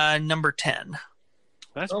 Number 10.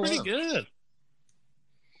 That's pretty good.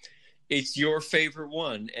 It's your favorite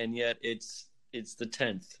one, and yet it's the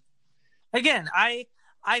 10th. Again, I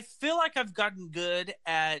feel like I've gotten good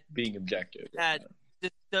at being objective, at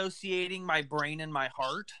dissociating my brain and my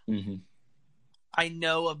heart. Mm-hmm. I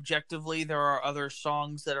know objectively there are other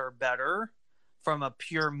songs that are better from a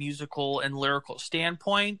pure musical and lyrical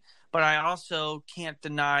standpoint, but I also can't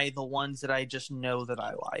deny the ones that I just know that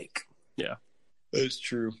I like. Yeah, that's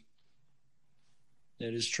true.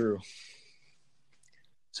 That is true.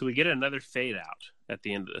 So we get another fade out at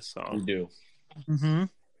the end of this song. We do. Mm-hmm.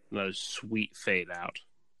 Another sweet fade out.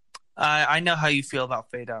 I know how you feel about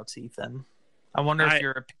fade outs, Ethan. I wonder if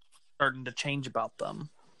you're starting to change about them.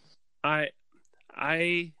 I'm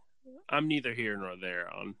neither here nor there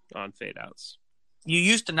on fade outs. You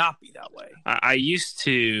used to not be that way. I used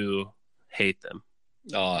to hate them.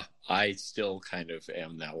 I still kind of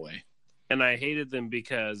am that way. And I hated them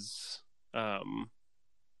because what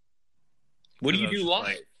do you do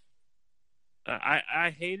live? Like,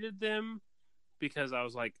 I hated them because I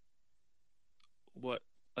was like, what?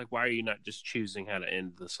 Like, why are you not just choosing how to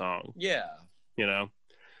end the song? Yeah. You know?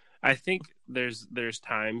 I think there's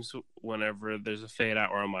times whenever there's a fade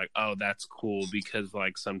out where I'm like, oh, that's cool, because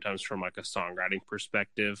like sometimes from like a songwriting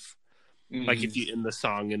perspective, like if you end the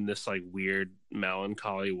song in this like weird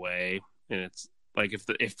melancholy way, and it's like if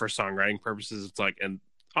for songwriting purposes, it's like, and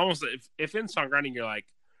almost if in songwriting you're like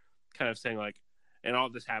kind of saying like, and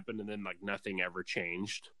all this happened and then like nothing ever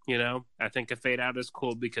changed, you know, I think a fade out is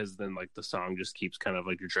cool because then like the song just keeps kind of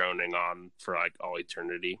like droning on for like all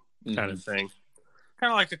eternity kind of thing.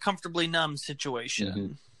 Kind of like a comfortably numb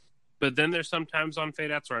situation. But then there's sometimes on fade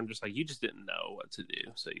outs where I'm just like, you just didn't know what to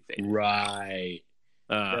do, so you fade. Right.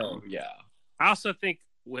 Yeah. I also think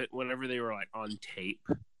whenever they were like on tape,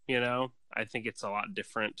 you know, I think it's a lot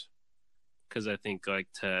different, because I think like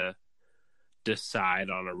to decide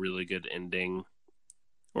on a really good ending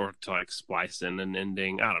or to like splice in an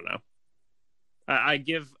ending, I don't know. I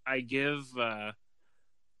give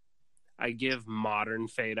modern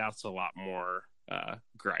fade outs a lot more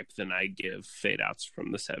gripe than I give fade outs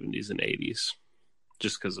from the 70s and 80s,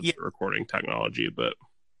 just because of the recording technology. But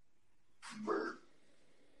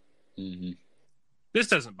this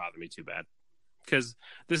doesn't bother me too bad, because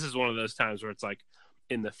this is one of those times where it's like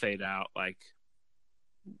in the fade out, like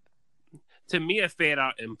to me a fade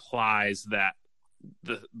out implies that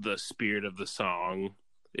the spirit of the song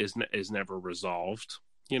is never resolved,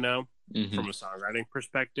 you know, from a songwriting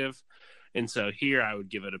perspective. And so here I would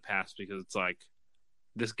give it a pass, because it's like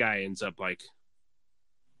this guy ends up like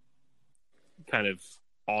kind of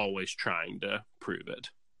always trying to prove it,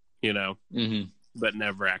 you know, but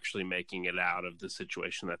never actually making it out of the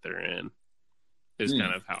situation that they're in is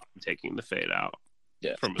kind of how I'm taking the fade out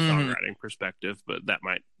from a songwriting perspective. But that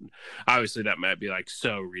might be like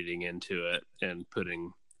so reading into it and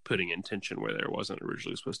putting intention where there wasn't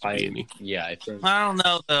originally supposed to be any. Yeah, I don't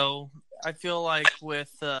know though. I feel like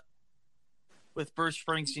with Bruce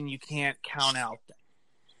Springsteen, you can't count out.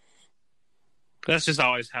 That's just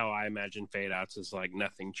always how I imagine fade outs, is like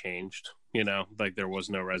nothing changed, you know, like there was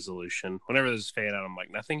no resolution. Whenever there's fade out, I'm like,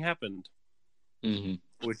 nothing happened,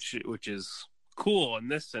 which is cool in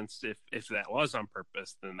this sense. If that was on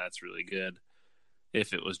purpose, then that's really good.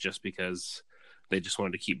 If it was just because they just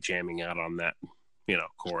wanted to keep jamming out on that, you know,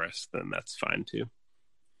 chorus, then that's fine too.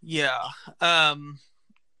 Yeah.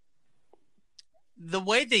 The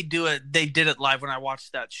way they did it live when I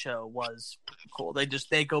watched that show was pretty cool.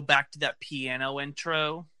 They go back to that piano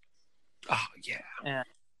intro. Oh yeah.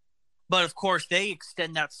 But of course they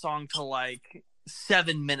extend that song to like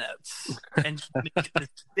 7 minutes and make this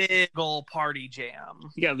big old party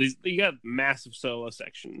jam. You got massive solo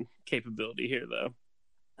section capability here though.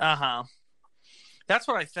 That's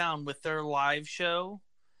what I found with their live show,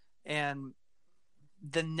 and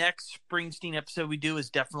the next Springsteen episode we do is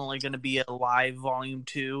definitely going to be a live volume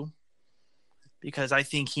 2, because I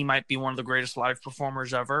think he might be one of the greatest live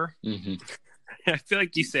performers ever. I feel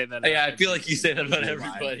like you say that. Yeah, I feel like you say that about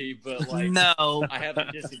everybody, but like, no, I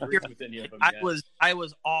haven't disagreed with any of them yet. I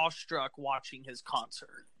was awestruck watching his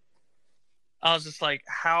concert. I was just like,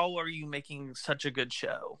 how are you making such a good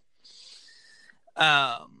show?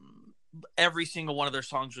 Every single one of their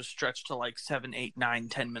songs was stretched to like 7, 8, 9,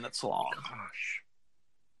 10 minutes long. Gosh.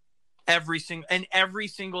 Every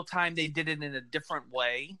single time they did it in a different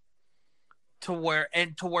way, to where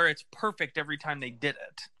it's perfect every time they did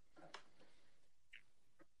it.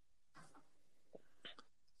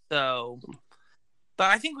 So, but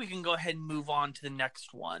I think we can go ahead and move on to the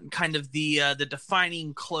next one, kind of the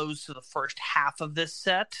defining close to the first half of this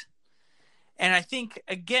set. And I think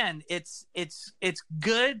again, it's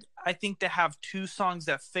good, I think, to have 2 songs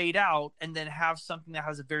that fade out and then have something that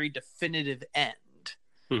has a very definitive end.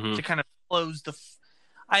 To kind of close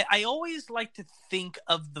I always like to think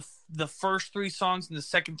of the first 3 songs and the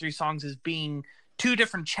second 3 songs as being 2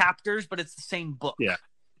 different chapters, but it's the same book. Yeah.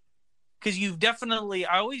 Because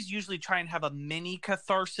I always usually try and have a mini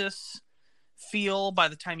catharsis feel by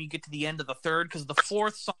the time you get to the end of the third, because the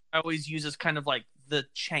 4th song I always use as kind of like the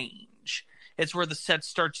change. It's where the set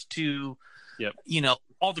starts to, you know,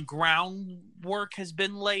 all the groundwork has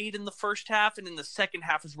been laid in the first half, and in the second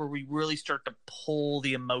half is where we really start to pull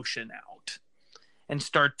the emotion out and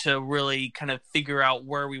start to really kind of figure out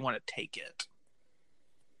where we want to take it.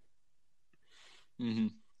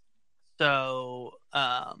 So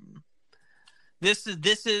this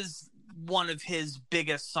is one of his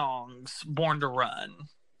biggest songs, Born to Run.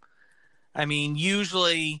 I mean,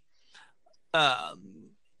 usually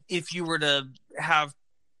if you were to have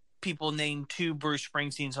people name 2 Bruce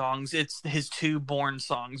Springsteen songs, it's his 2 Born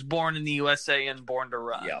songs, Born in the USA and Born to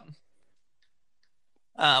Run. Yeah.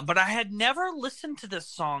 But I had never listened to this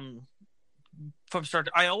song from start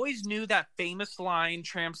to, I always knew that famous line,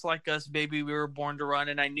 "Tramps like us, baby, we were born to run,"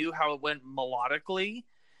 and I knew how it went melodically,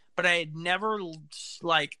 but I had never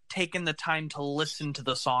like taken the time to listen to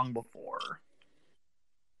the song before.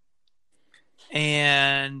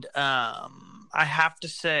 And I have to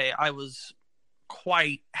say, I was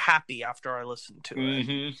quite happy after I listened to it.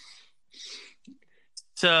 Mm-hmm.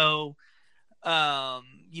 So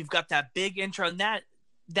you've got that big intro, and that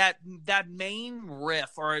main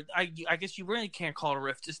riff, or I guess you really can't call it a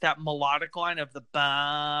riff, just that melodic line of the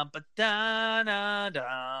ba ba da da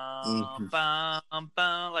da ba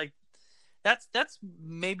ba, like that's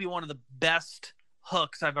maybe one of the best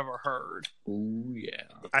hooks I've ever heard. Oh yeah,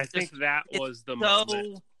 I think that was the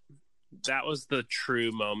moment. That was the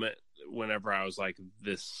true moment. Whenever I was like,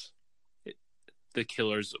 the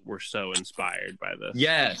Killers were so inspired by this.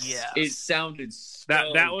 Yes. It sounded so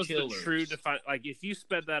that was Killers. The true define. Like, if you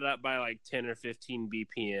sped that up by like 10 or 15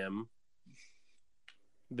 BPM,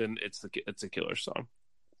 then it's a Killers song.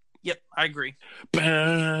 Yep, I agree.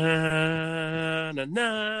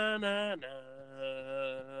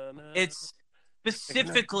 It's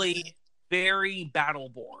specifically very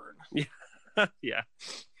Battleborn. Yeah. Yeah.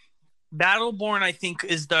 Battleborn, I think,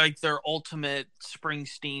 is like their ultimate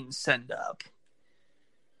Springsteen send up.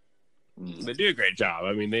 They do a great job.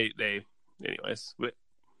 I mean, they anyways.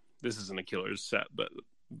 This isn't a Killers set, but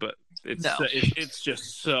it's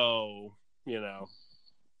just so, you know.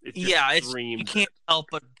 You can't help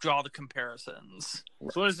but draw the comparisons.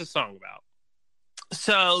 So what is this song about?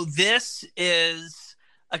 So this is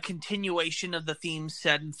a continuation of the theme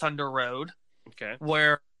set in Thunder Road. Okay.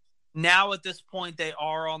 Where now at this point they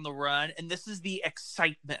are on the run, and this is the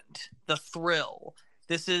excitement, the thrill.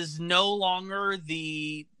 This is no longer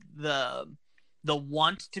the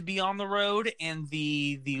want to be on the road and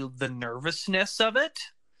the nervousness of it.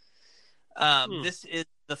 This is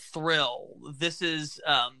the thrill. This is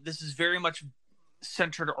very much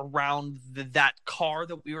centered around that car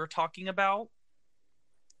that we were talking about.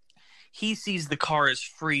 He sees the car as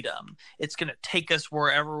freedom. It's going to take us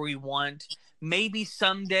wherever we want. Maybe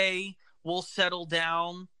someday we'll settle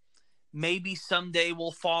down. Maybe someday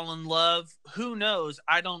we'll fall in love. Who knows?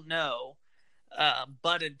 I don't know.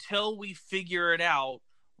 But until we figure it out,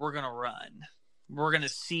 we're going to run. We're going to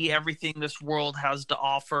see everything this world has to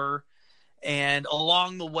offer. And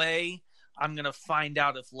along the way, I'm going to find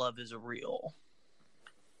out if love is real.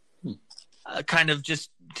 Kind of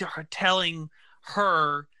just telling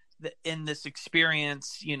her that in this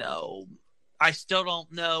experience, you know, I still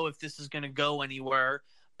don't know if this is going to go anywhere,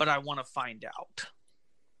 but I want to find out.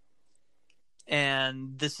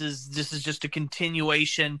 And this is just a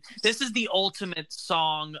continuation. This is the ultimate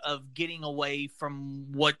song of getting away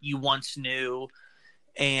from what you once knew.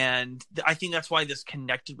 And I think that's why this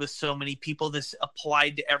connected with so many people. This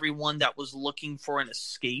applied to everyone that was looking for an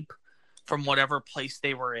escape from whatever place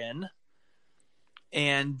they were in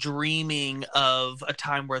and dreaming of a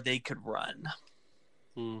time where they could run.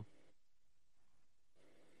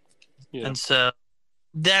 Yeah. And so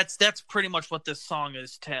that's pretty much what this song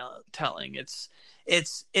is telling. It's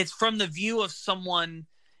from the view of someone,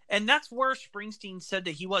 and that's where Springsteen said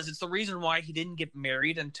that he was. It's the reason why he didn't get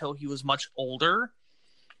married until he was much older,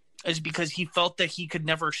 is because he felt that he could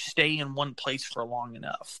never stay in one place for long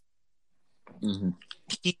enough. Mm-hmm.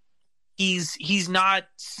 He's not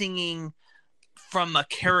singing from a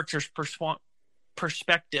character's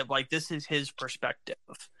perspective. Like, this is his perspective.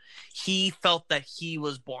 He felt that he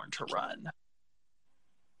was born to run.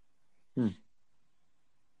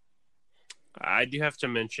 I do have to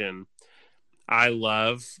mention, I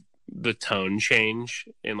love the tone change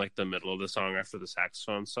in like the middle of the song after the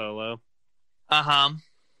saxophone solo.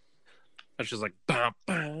 It's just like bah,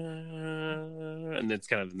 bah, and it's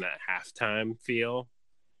kind of in that halftime feel.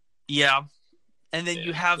 Yeah, and then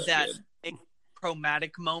you have that big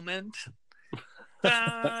chromatic moment.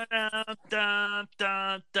 Da, da, da,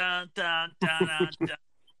 da, da, da, da, da.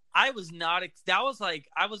 I wasn't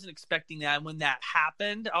expecting that. And when that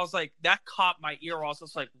happened, I was like, that caught my ear. I was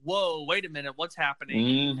just like, whoa, wait a minute, what's happening?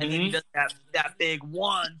 Mm-hmm. And then he does that big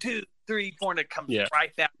 1, 2, 3, 4, and it comes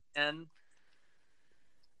right back in.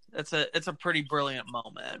 It's a pretty brilliant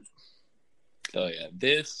moment. Oh yeah,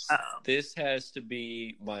 this has to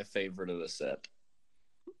be my favorite of the set.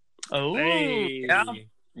 Oh, hey. Yeah.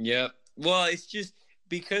 Yep. Well, it's just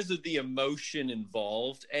because of the emotion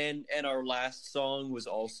involved, and our last song was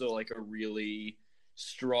also like a really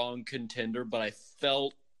strong contender, but I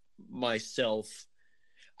felt myself.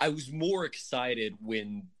 I was more excited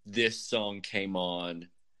when this song came on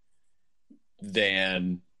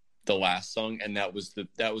than the last song, and that was the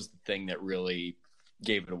thing that really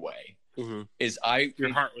gave it away. Mm-hmm.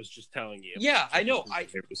 Your heart was just telling you. Yeah, I know.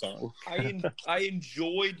 Favorite song. I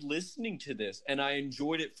enjoyed listening to this, and I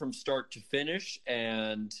enjoyed it from start to finish.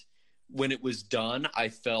 And when it was done, I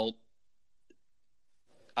felt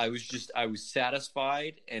I was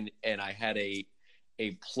satisfied, and I had a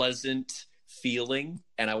pleasant feeling,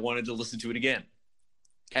 and I wanted to listen to it again.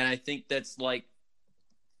 And I think that's like,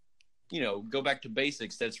 go back to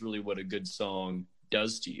basics. That's really what a good song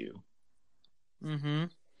does to you. Mm-hmm.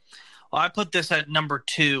 Well, I put this at number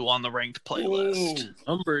 2 on the ranked playlist. Ooh,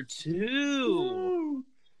 number 2.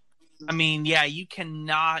 I mean, yeah, you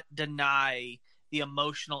cannot deny the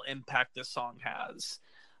emotional impact this song has.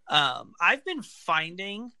 I've been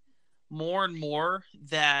finding more and more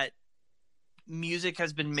that music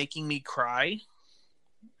has been making me cry,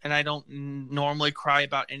 and I don't normally cry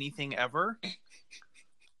about anything ever.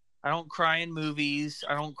 I don't cry in movies.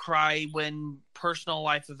 I don't cry when personal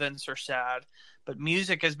life events are sad. But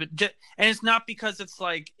music has been, and it's not because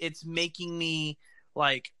it's making me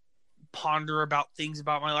like ponder about things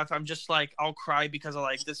about my life. I'm just like, I'll cry because I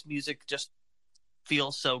like this music just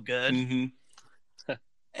feels so good. Mm-hmm.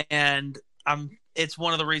 And it's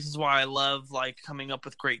one of the reasons why I love like coming up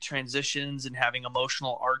with great transitions and having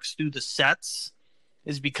emotional arcs through the sets,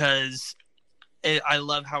 is because I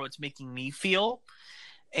love how it's making me feel.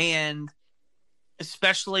 And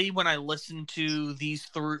especially when I listen to these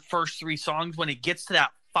first 3 songs, when it gets to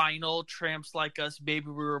that final Tramps Like Us, Baby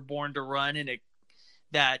We Were Born to Run, and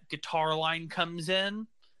that guitar line comes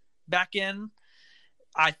back in,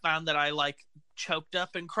 I found that I like choked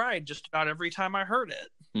up and cried just about every time I heard it.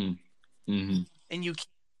 Mm-hmm. And you can't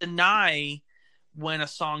deny when a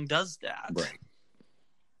song does that. Right.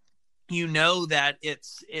 You know that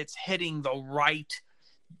it's hitting the right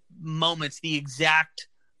moments, the exact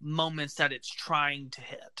moments that it's trying to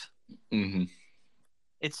hit. Mm-hmm.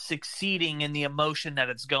 It's succeeding in the emotion that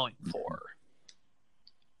it's going for.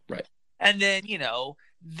 Right. And then,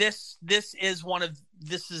 this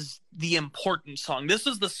is the important song. This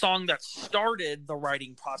is the song that started the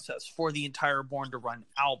writing process for the entire Born to Run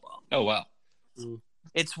album. Oh, wow.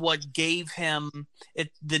 It's what gave him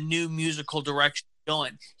the new musical direction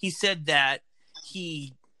going. He said that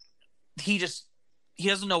he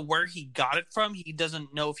doesn't know where he got it from. He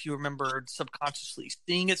doesn't know if he remembered subconsciously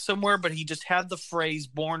seeing it somewhere, but he just had the phrase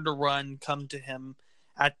 "Born to Run" come to him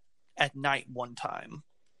at night one time.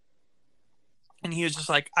 And he was just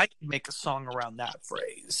like, I can make a song around that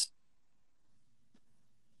phrase.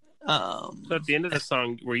 So at the end of the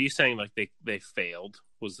song, were you saying like they failed?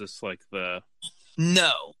 Was this like the...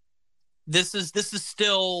 No. This is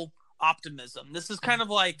still optimism. This is kind of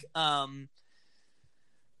like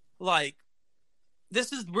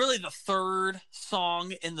this is really the third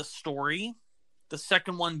song in the story. The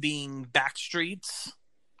second one being Backstreets,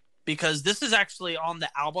 because this is actually on the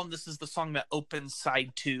album. This is the song that opens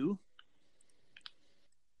side 2.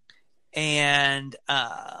 And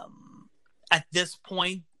at this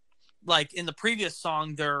point, like in the previous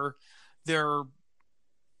song, they're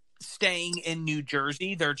staying in New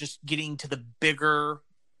Jersey. They're just getting to the bigger,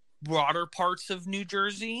 broader parts of New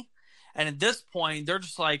Jersey. And at this point, they're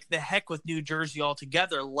just like, the heck with New Jersey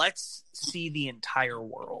altogether. Let's see the entire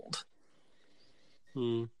world.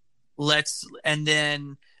 And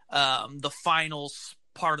then the final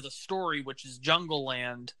part of the story, which is Jungle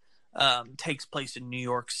Land, takes place in New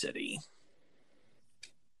York City.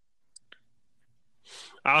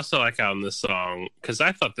 I also like how in this song, because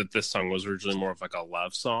I thought that this song was originally more of like a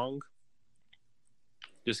love song.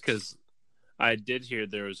 Just because I did hear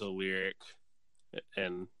there was a lyric,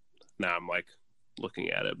 and now I'm like looking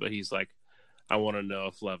at it, but he's like, I want to know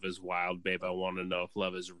if love is wild, babe. I want to know if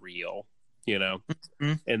love is real,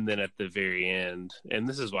 Mm-hmm. And then at the very end, and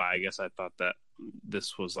this is why I guess I thought that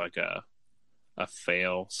this was like a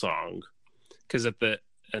fail song, because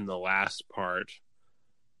in the last part,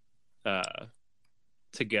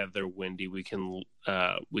 together, Wendy, we can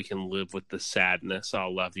live with the sadness.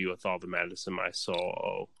 I'll love you with all the madness in my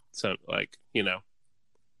soul. So like,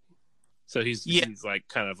 so he's like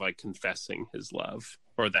kind of like confessing his love,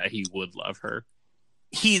 or that he would love her.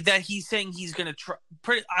 He's saying he's going to try.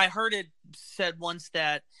 I heard it said once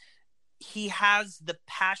that he has the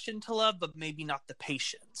passion to love, but maybe not the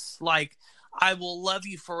patience. Like, I will love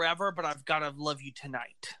you forever, but I've got to love you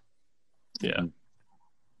tonight. Yeah.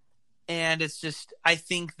 And it's just, I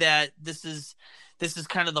think that this is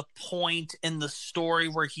kind of the point in the story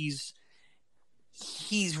where he's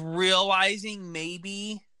realizing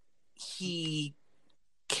maybe he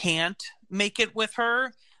can't make it with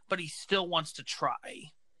her, but he still wants to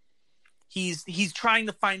try. He's trying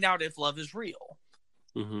to find out if love is real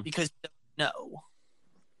because he doesn't know.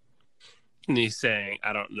 And he's saying,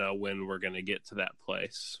 I don't know when we're going to get to that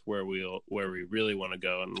place where we really want to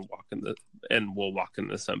go and we'll walk in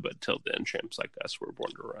the sun, but till then, tramps like us were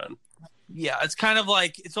born to run. Yeah, it's kind of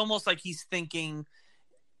like, it's almost like he's thinking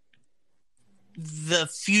the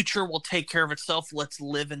future will take care of itself. Let's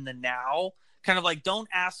live in the now. Kind of like, don't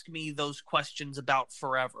ask me those questions about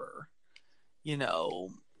forever. You know?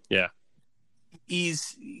 Yeah.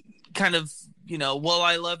 He's kind of, will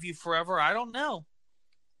I love you forever? I don't know.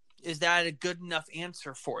 Is that a good enough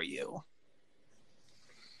answer for you?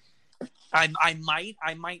 I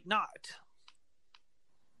might not.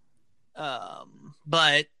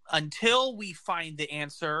 But until we find the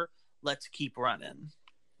answer, let's keep running.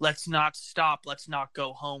 Let's not stop. Let's not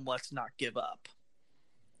go home. Let's not give up.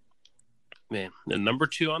 Man, the number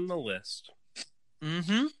 2 on the list.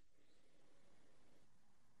 Mm-hmm.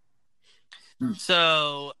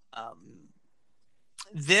 So,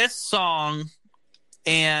 this song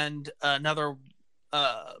and another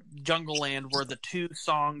Jungleland were the 2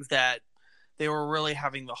 songs that they were really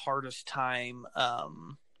having the hardest time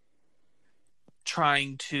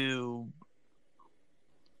trying to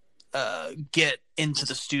get into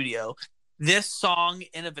the studio. This song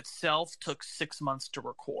in of itself took 6 months to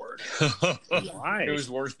record. Why? It was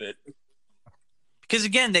worth it. Because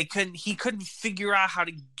again, he couldn't figure out how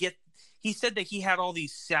to get. He said that he had all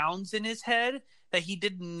these sounds in his head that he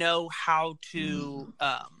didn't know how to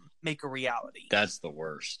make a reality. That's the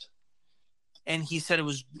worst. And he said it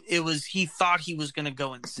was he thought he was going to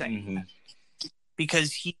go insane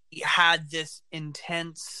because he had this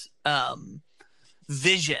intense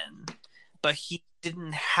vision, but he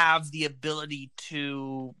didn't have the ability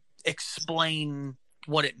to explain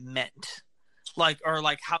what it meant, like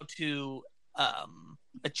how to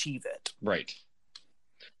achieve it. Right.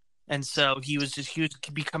 And so he was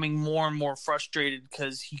becoming more and more frustrated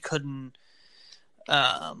because he couldn't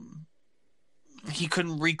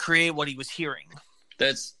recreate what he was hearing.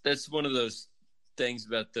 That's one of those things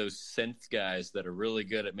about those synth guys that are really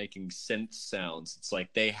good at making synth sounds. It's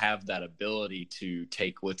like they have that ability to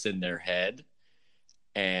take what's in their head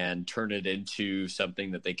and turn it into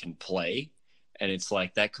something that they can play. And it's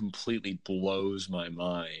like that completely blows my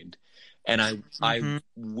mind. And I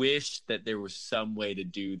wish that there was some way to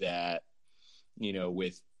do that,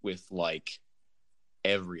 with like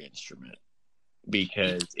every instrument,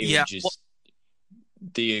 because it would just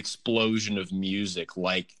the explosion of music,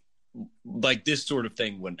 like this sort of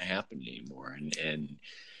thing wouldn't happen anymore, and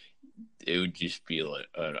it would just be like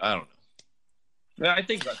I don't know. I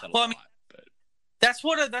think about that a lot. But that's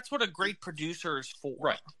what a great producer is for.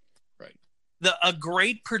 Right. A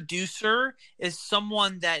great producer is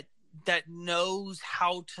someone that knows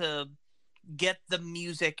how to get the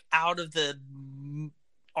music out of the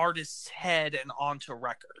artist's head and onto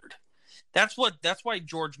record. That's why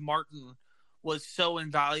George Martin was so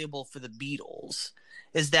invaluable for the Beatles,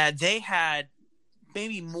 is that they had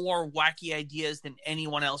maybe more wacky ideas than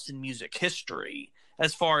anyone else in music history,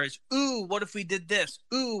 as far as, ooh, what if we did this?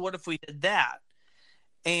 Ooh, what if we did that?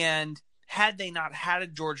 And had they not had a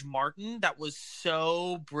George Martin that was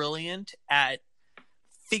so brilliant at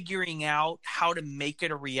figuring out how to make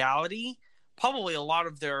it a reality, probably a lot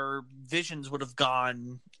of their visions would have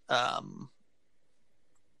gone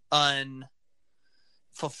unfulfilled.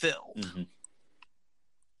 Mm-hmm.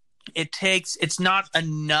 It's not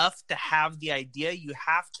enough to have the idea. You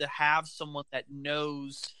have to have someone that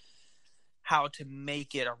knows how to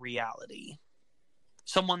make it a reality.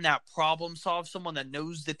 Someone that problem solves, someone that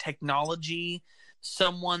knows the technology,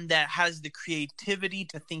 someone that has the creativity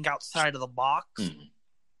to think outside of the box. Mm-hmm.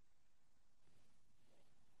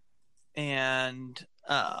 And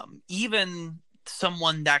even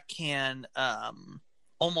someone that can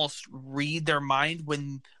almost read their mind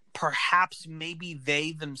when perhaps maybe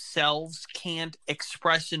they themselves can't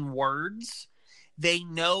express in words. They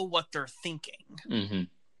know what they're thinking. Mm-hmm.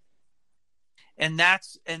 And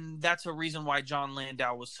that's a reason why Jon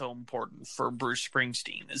Landau was so important for Bruce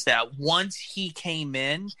Springsteen, is that once he came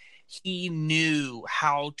in, he knew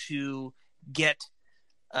how to get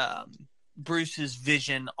Bruce's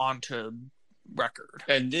vision onto record.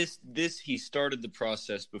 And this he started the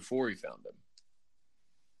process before he found him.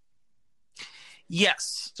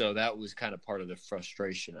 Yes. So that was kind of part of the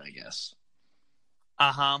frustration, I guess.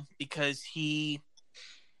 Because he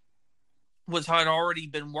had already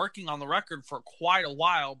been working on the record for quite a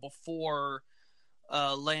while before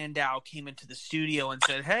Landau came into the studio and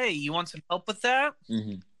said, "Hey, you want some help with that?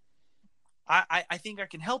 Mm-hmm. I think I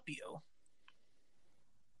can help you."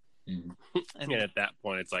 And at that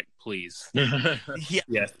point, it's like, please. Yeah.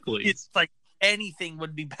 Yes, please. It's like anything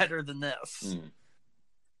would be better than this.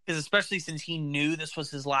 Because especially since he knew this was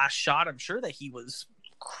his last shot, I'm sure that he was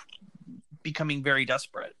becoming very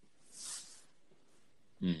desperate.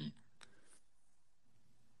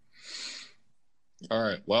 All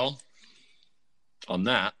right. Well, on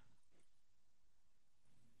that,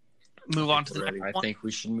 move on to the next one. I think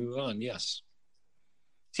we should move on. Yes.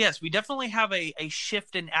 Yes, we definitely have a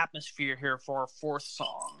shift in atmosphere here for our fourth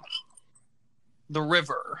song, "The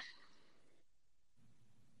River."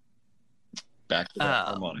 Back to the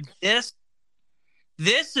harmonic.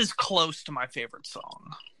 This is close to my favorite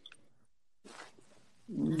song.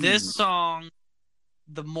 This song,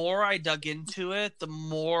 the more I dug into it, the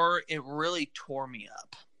more it really tore me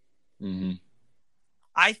up.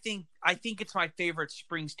 I think it's my favorite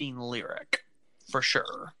Springsteen lyric, for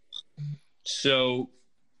sure. So,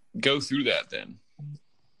 go through that then.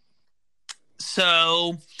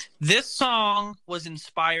 So, this song was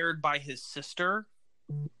inspired by his sister.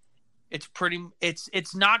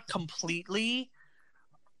 It's not completely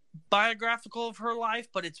biographical of her life,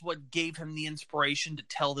 but it's what gave him the inspiration to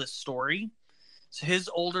tell this story. So his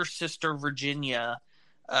older sister, Virginia,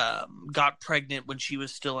 got pregnant when she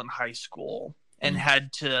was still in high school and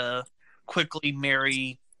had to quickly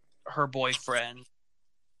marry her boyfriend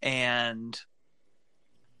and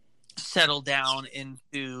settle down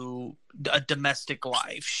into a domestic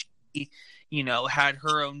life. She, had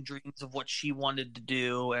her own dreams of what she wanted to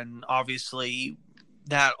do, and obviously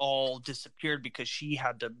that all disappeared because she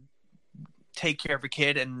had to take care of a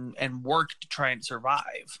kid and work to try and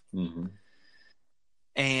survive.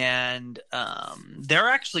 And they're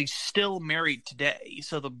actually still married today,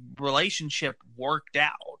 so the relationship worked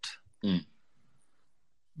out.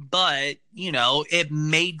 But it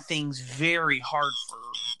made things very hard for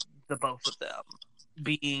the both of them,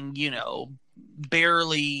 being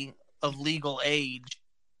barely of legal age,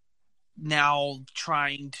 now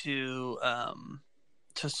trying to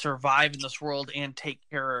survive in this world and take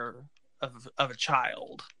care of a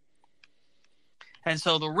child. And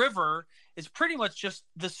so The River is pretty much just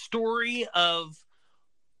the story of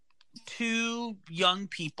two young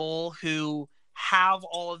people who have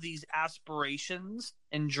all of these aspirations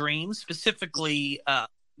and dreams, specifically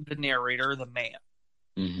the narrator, the man.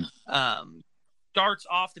 Starts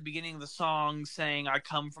off the beginning of the song saying, "I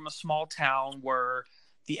come from a small town where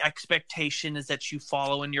the expectation is that you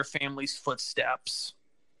follow in your family's footsteps.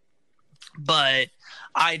 But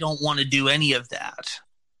I don't want to do any of that.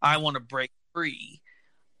 I want to break free.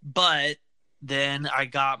 But then I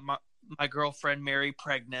got my girlfriend Mary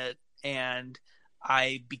pregnant, and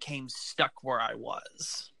I became stuck where I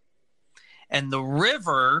was." And the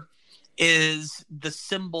river is the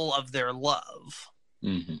symbol of their love.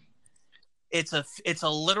 It's a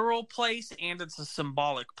literal place and it's a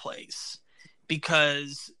symbolic place,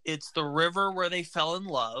 because it's the river where they fell in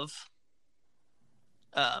love.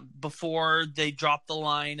 Before they dropped the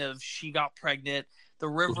line of "she got pregnant," the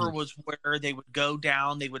river was where they would go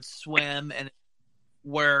down, they would swim, and it's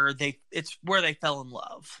where they fell in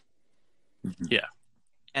love. Yeah.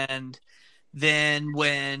 And then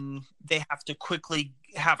when they have to quickly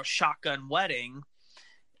have a shotgun wedding,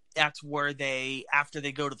 that's where after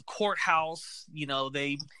they go to the courthouse,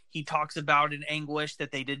 he talks about in anguish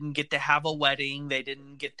that they didn't get to have a wedding. They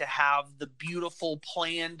didn't get to have the beautiful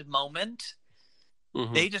planned moment.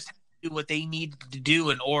 They just had to do what they needed to do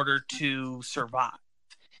in order to survive.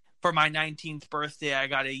 For my 19th birthday, I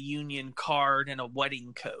got a union card and a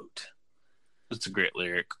wedding coat. That's a great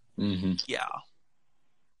lyric. Yeah.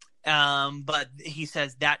 But he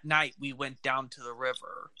says that night we went down to the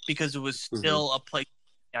river because it was still a place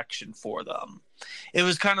of connection for them. It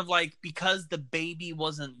was kind of like, because the baby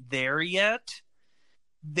wasn't there yet,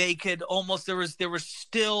 they could almost, there was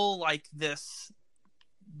still like this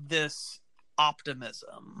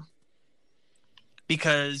optimism,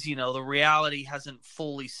 because the reality hasn't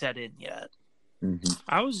fully set in yet.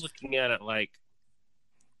 I was looking at it like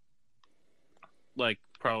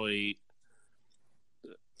probably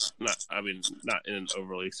not in an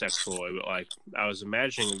overly sexual way, but like I was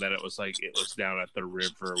imagining that it was down at the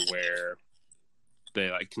river where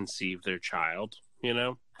they conceived their child,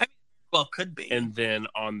 Well, could be. And then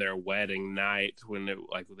on their wedding night, when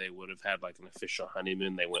they would have had an official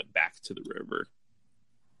honeymoon, they went back to the river.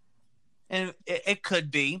 And it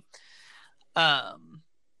could be,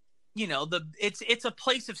 it's a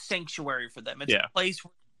place of sanctuary for them. It's a place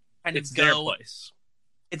where it's their place.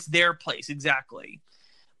 It's their place, exactly.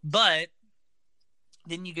 But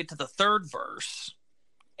then you get to the third verse,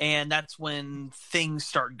 and that's when things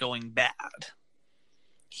start going bad.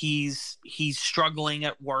 he's struggling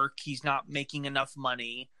at work. He's not making enough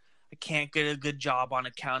money. I can't get a good job on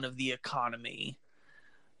account of the economy.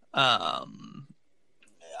 I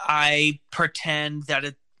pretend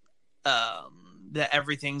that that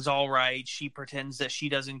everything's all right. She pretends that she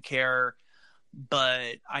doesn't care,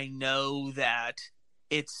 but I know that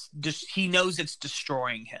he knows it's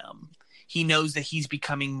destroying him. He knows that he's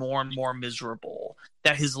becoming more and more miserable,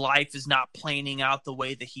 that his life is not planning out the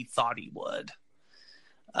way that he thought he would.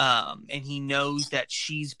 And he knows that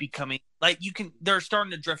she's becoming they're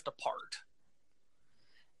starting to drift apart.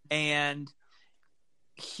 And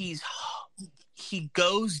he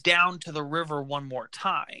goes down to the river one more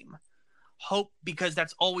time. Because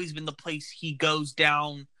that's always been the place he goes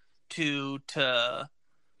down to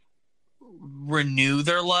renew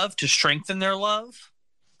their love, to strengthen their love.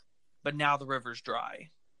 But now the river's dry.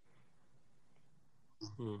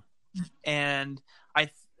 Mm-hmm. And I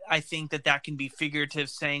think that can be figurative,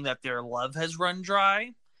 saying that their love has run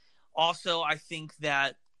dry. Also, I think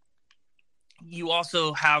that you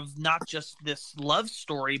also have not just this love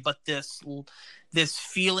story, but this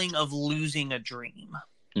feeling of losing a dream.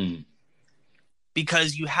 Mm.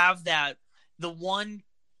 Because you have the one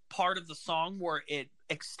part of the song where it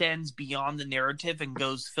extends beyond the narrative and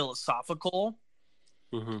goes philosophical.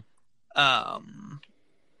 Mm-hmm.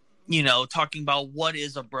 Talking about what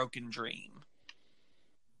is a broken dream.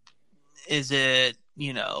 Is it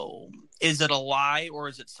a lie, or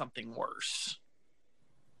is it something worse?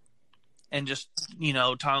 And just,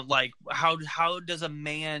 how does a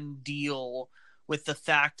man deal with the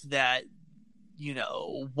fact that,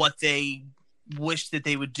 what they wish that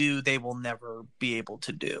they would do, they will never be able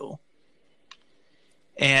to do?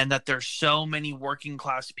 And that there's so many working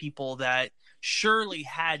class people that surely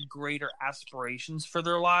had greater aspirations for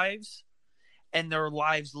their lives, and their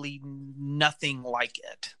lives lead nothing like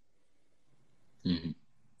it. Mm-hmm.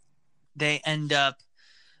 They end up,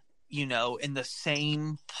 in the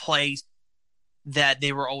same place that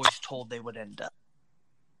they were always told they would end up.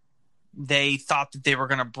 They thought that they were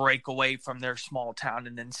going to break away from their small town,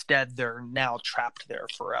 and instead they're now trapped there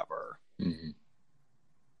forever. Mm-hmm.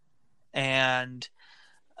 And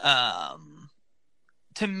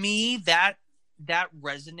to me, that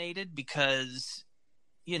resonated because,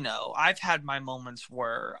 I've had my moments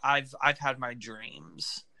where I've had my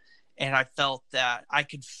dreams, and I felt that I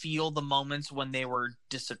could feel the moments when they were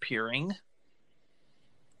disappearing,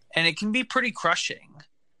 and it can be pretty crushing.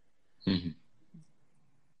 Mm-hmm.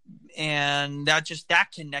 And that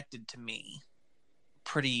connected to me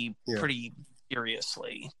pretty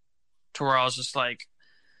seriously, to where I was just like,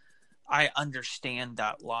 I understand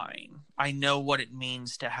that line. I know what it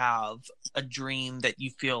means to have a dream that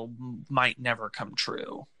you feel might never come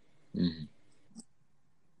true. Mm-hmm.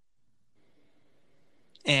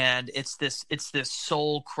 And it's this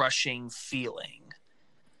soul crushing feeling.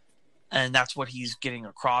 And that's what he's getting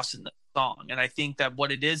across in the song. And I think that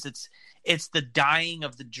what it is, it's the dying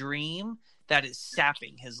of the dream that is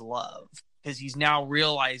sapping his love, because he's now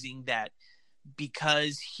realizing that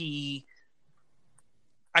because he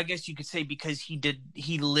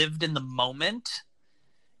lived in the moment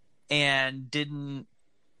and didn't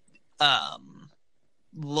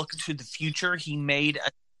look to the future, he made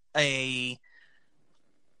a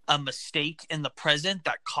mistake in the present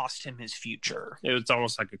that cost him his future. It was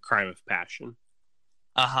almost like a crime of passion.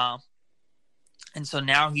 Uh-huh. And so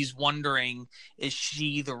now he's wondering, is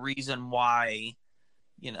she the reason why,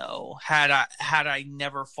 had I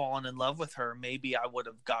never fallen in love with her, maybe I would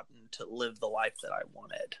have gotten to live the life that I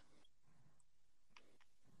wanted.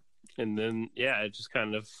 And then, it just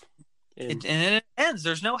kind of and it ends.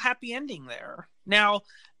 There's no happy ending there. Now,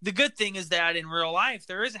 the good thing is that in real life,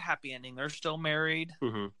 there is a happy ending. They're still married.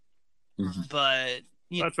 Mm-hmm. Mm-hmm. But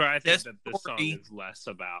that's why I think that this song is less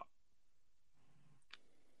about,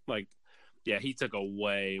 he took a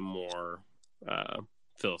way more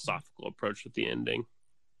philosophical approach with the ending.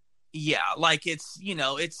 Yeah, it's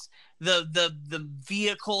it's the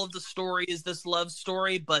vehicle of the story is this love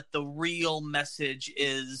story, but the real message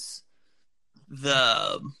is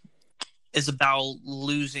about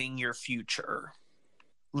losing your future,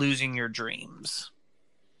 losing your dreams,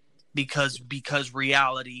 because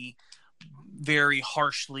reality very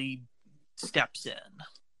harshly steps in,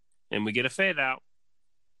 and we get a fade out.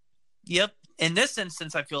 Yep. In this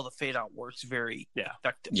instance, I feel the fade out works very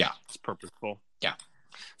effective. Yeah, it's purposeful. Yeah.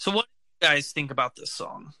 So what do you guys think about this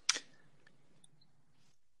song?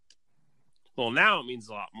 Well, now it means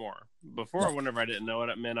a lot more. Before, whenever I didn't know what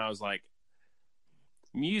it meant, I was like,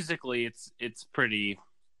 musically, it's pretty,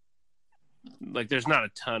 there's not a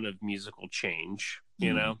ton of musical change,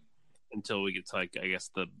 you know, until we get to, I guess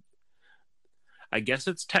I guess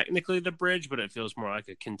it's technically the bridge, but it feels more like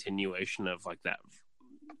a continuation of like that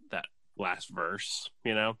last verse,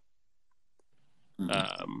 you know.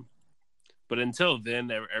 But until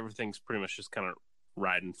then, everything's pretty much just kind of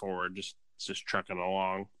riding forward, just trucking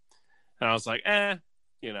along. And I was like,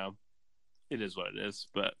 you know, it is what it is.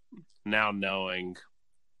 But now knowing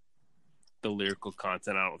the lyrical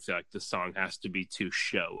content, I don't feel like the song has to be too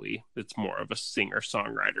showy. It's more of a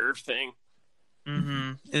singer-songwriter thing.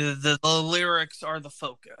 Mm-hmm. The lyrics are the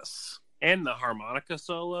focus. And the harmonica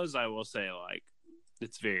solos, I will say, like,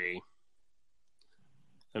 it's very...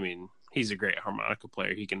 I mean, he's a great harmonica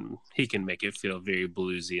player. He can make it feel very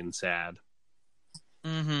bluesy and sad.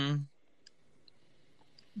 Mm-hmm.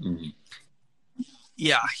 Mm-hmm.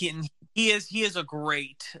 Yeah, he is a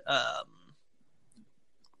great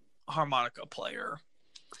harmonica player.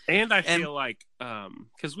 And I feel like,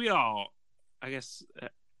 because we all, I guess,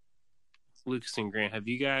 Lucas and Grant,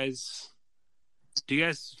 do you guys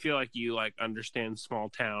feel like you like understand small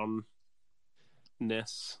townness?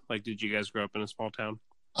 Like, did you guys grow up in a small town?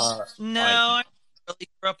 No, I really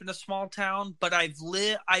grew up in a small town, but I've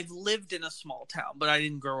lived in a small town, but I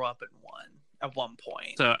didn't grow up in one at one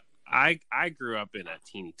point. So I grew up in a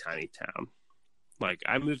teeny tiny town. Like,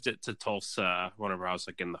 I moved it to Tulsa whenever I was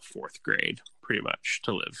like in the 4th grade, pretty much,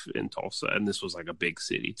 to live in Tulsa, and this was like a big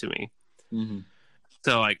city to me. Mm-hmm.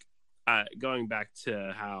 So like, going back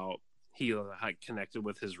to how he like connected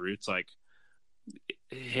with his roots, like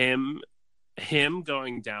him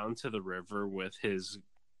going down to the river with his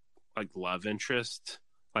like love interest,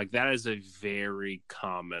 like that is a very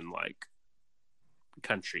common like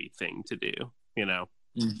country thing to do, you know.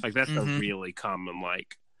 Like that's a really common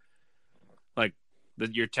like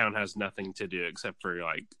that your town has nothing to do except for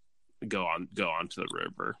like go on to the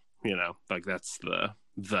river, you know, like that's the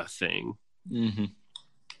thing.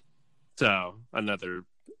 So another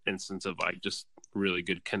instance of like just really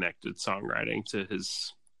good connected songwriting to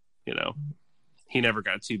his, you know, he never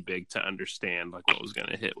got too big to understand like what was going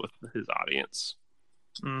to hit with his audience.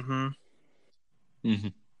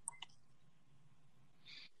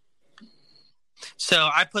 So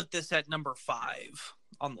I put this at number 5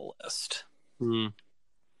 on the list.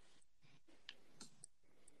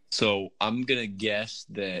 So I'm gonna guess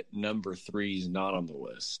that number 3 is not on the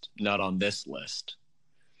list, not on this list,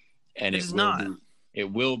 and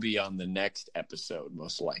it will be on the next episode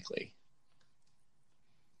most likely.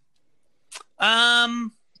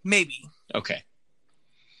 Maybe. Okay.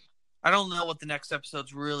 I don't know what the next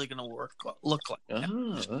episode's really going to look like.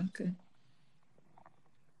 Oh, okay.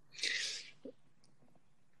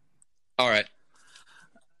 All right.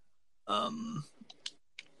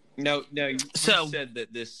 No, you said that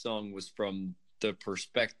this song was from the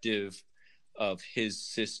perspective of his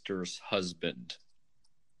sister's husband.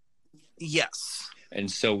 Yes.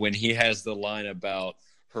 And so when he has the line about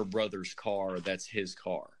her brother's car, that's his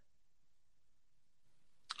car.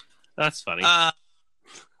 That's funny.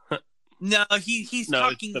 No, he's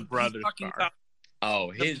talking. It's the brother's car.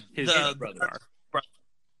 His brother's car.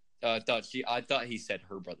 I thought he said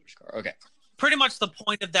her brother's car. Okay. Pretty much the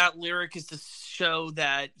point of that lyric is to show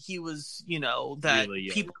that he was, you know, that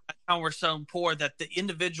really people in that town were so poor that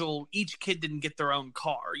each kid didn't get their own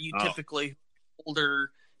car. Typically,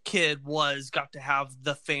 older kid got to have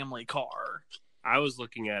the family car. I was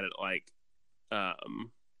looking at it like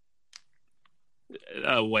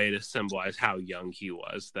a way to symbolize how young he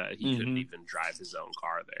was, that he couldn't even drive his own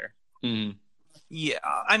car there. Yeah,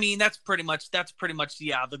 I mean that's pretty much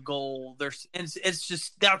the goal. It's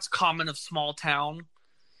just that's common of small town.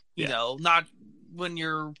 You know, not when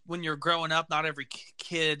you're growing up, not every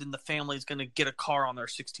kid in the family is going to get a car on their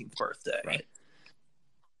 16th birthday. Right.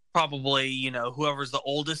 Probably, you know, whoever's the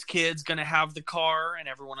oldest kid's going to have the car, and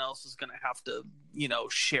everyone else is going to have to, you know,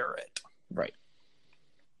 share it. Right.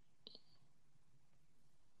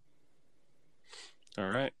 All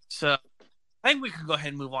right. So I think we can go ahead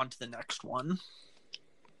and move on to the next one.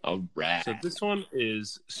 All right. So this one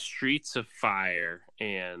is Streets of Fire,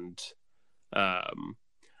 and I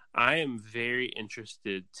am very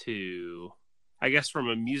interested to, I guess from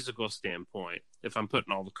a musical standpoint, if I'm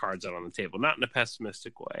putting all the cards out on the table, not in a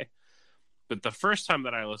pessimistic way, but the first time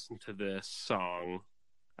that I listened to this song,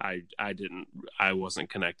 I wasn't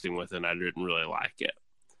connecting with it, and I didn't really like it.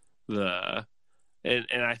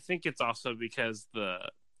 And I think it's also because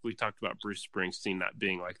we talked about Bruce Springsteen not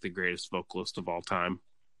being like the greatest vocalist of all time.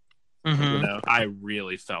 You know, I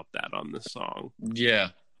really felt that on this song. Yeah.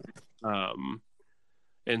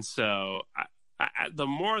 And so I, the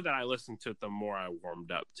more that I listened to it, the more I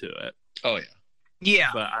warmed up to it. Oh yeah. Yeah.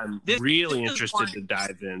 But I'm really interested to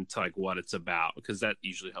dive into like what it's about, because that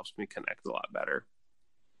usually helps me connect a lot better.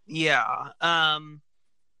 Yeah.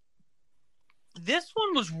 This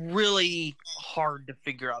one was really hard to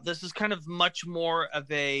figure out. This is kind of much more of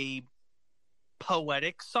a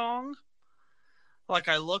poetic song. Like,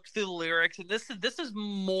 I looked through the lyrics, and this is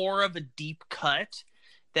more of a deep cut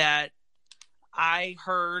that I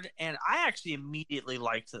heard, and I actually immediately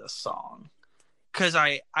liked this song because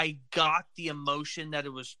I got the emotion that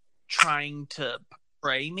it was trying to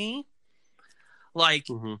portray me. Like,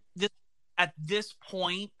 at this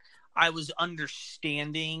point, I was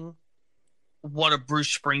understanding what a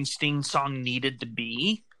Bruce Springsteen song needed to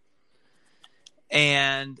be.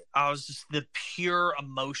 And I was just, the pure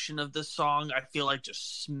emotion of this song, I feel like,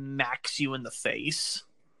 just smacks you in the face.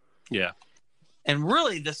 Yeah. And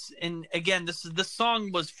really, this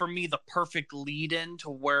song was for me the perfect lead in to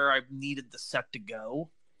where I needed the set to go.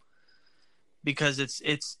 Because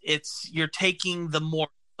it's you're taking the more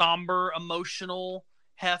somber emotional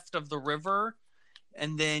heft of the river,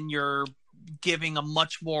 and then you're giving a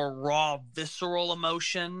much more raw, visceral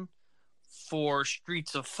emotion for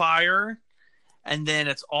Streets of Fire. And then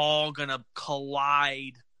it's all going to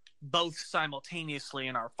collide both simultaneously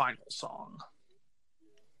in our final song.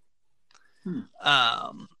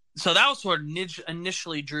 So that was what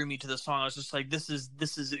initially drew me to the song. I was just like, this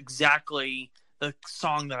is exactly the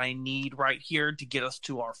song that I need right here to get us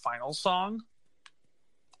to our final song.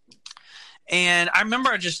 And I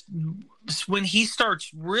remember when he starts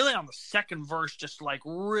really on the second verse, just like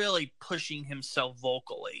really pushing himself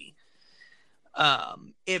vocally,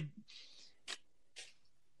 it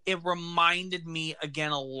reminded me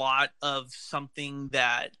again a lot of something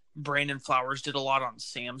that Brandon Flowers did a lot on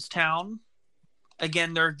Sam's Town.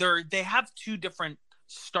 Again, they have two different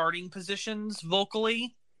starting positions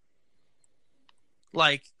vocally.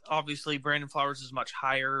 Like, obviously, Brandon Flowers is much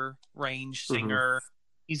higher range singer. Mm-hmm.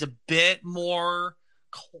 He's a bit more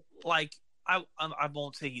like, I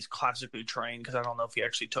won't say he's classically trained because I don't know if he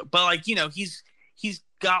actually took, but like, you know, he's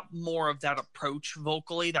got more of that approach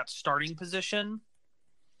vocally, that starting position,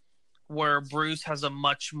 where Bruce has a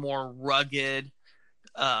much more rugged,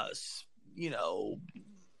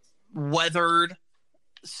 weathered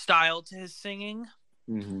style to his singing.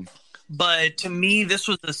 Mm-hmm. But to me, this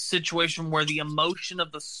was a situation where the emotion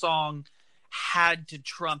of the song had to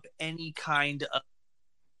trump any kind of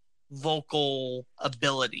vocal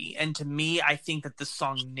ability. And to me, I think that this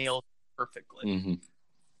song nailed it perfectly. Mm-hmm.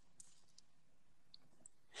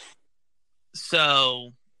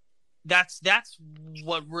 So that's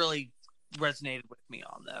what really resonated with me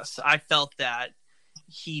on this. I felt that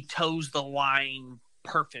he toes the line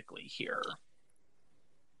perfectly here.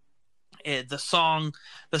 The song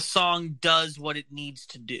does what it needs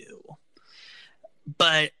to do.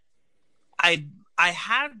 But I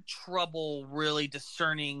had trouble really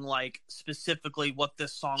discerning, like, specifically what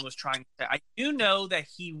this song was trying to say. I do know that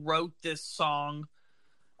he wrote this song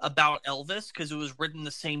about Elvis because it was written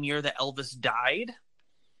the same year that Elvis died.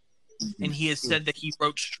 Mm-hmm. And he has said that he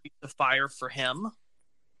wrote Streets of Fire for him.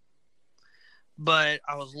 But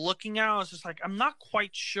I was looking at it, I was just like, I'm not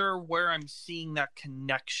quite sure where I'm seeing that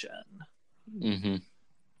connection. Mm-hmm.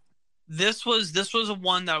 This was a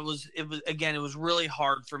one that it was really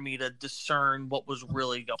hard for me to discern what was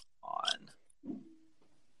really going on.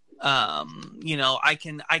 I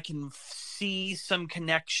can see some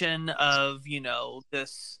connection of,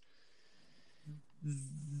 this,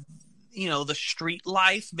 the street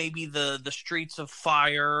life. Maybe the Streets of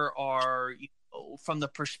Fire are, from the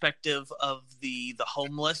perspective of the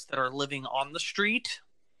homeless that are living on the street.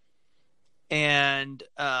 And,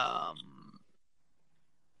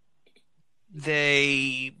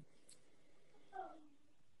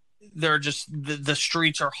 they're just the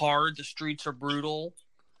streets are hard, the streets are brutal,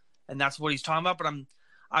 and that's what he's talking about. But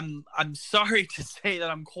I'm sorry to say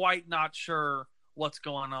that I'm quite not sure what's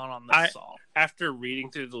going on this song. After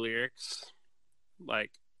reading through the lyrics,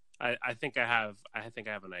 like I think I have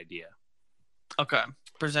an idea. Okay,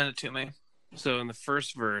 present it to me. So in the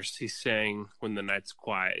first verse, he's saying, "When the night's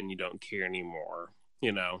quiet and you don't care anymore,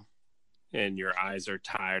 and your eyes are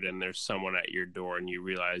tired and there's someone at your door and you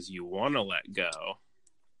realize you want to let go.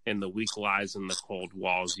 And the weak lies in the cold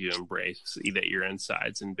walls you embrace, eat at your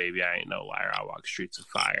insides, and baby, I ain't no liar, I walk streets of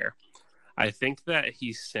fire." I think that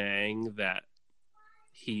he's saying that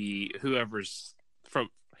whoever is from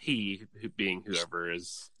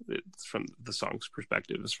the song's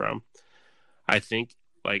perspective is from. I think,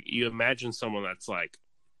 like, you imagine someone that's like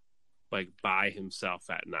by himself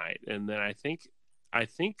at night. And then I think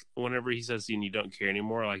whenever he says you don't care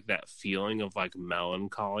anymore, like that feeling of like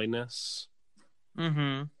melancholiness.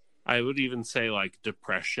 Mm-hmm. I would even say like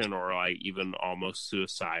depression or like even almost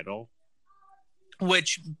suicidal.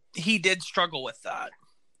 Which he did struggle with that.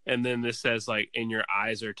 And then this says, like, and your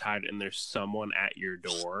eyes are tied and there's someone at your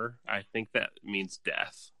door. I think that means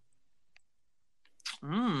death.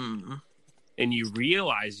 Mm. And you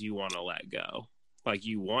realize you want to let go. Like,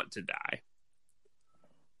 you want to die.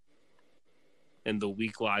 And the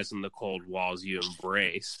weak lies in the cold walls you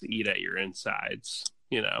embrace, eat at your insides,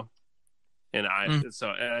 you know? And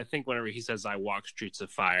I think whenever he says, I walk streets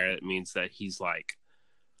of fire, it means that he's like,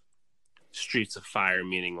 streets of fire,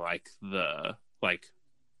 meaning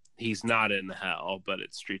he's not in hell, but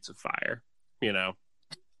it's streets of fire, you know?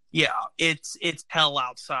 Yeah, it's hell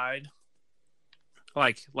outside.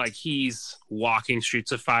 Like he's walking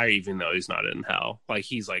streets of fire, even though he's not in hell. Like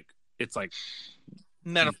he's like, it's like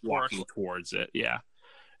he's walking towards it. Yeah.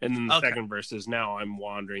 And then the second verse is, now I'm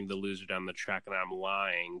wandering the loser down the track and I'm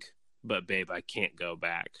lying, but babe, I can't go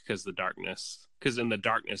back because in the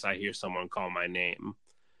darkness, I hear someone call my name,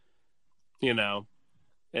 you know?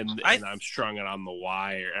 And I'm strung it on the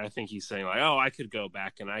wire. And I think he's saying like, oh, I could go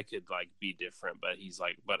back and I could like be different, but he's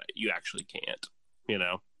like, but you actually can't, you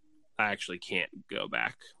know? I actually can't go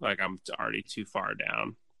back. Like I'm already too far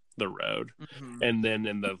down the road. Mm-hmm. And then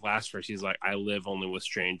in the last verse, he's like, I live only with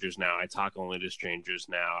strangers now. I talk only to strangers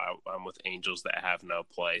now. I'm with angels that have no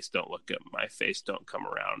place. Don't look at my face. Don't come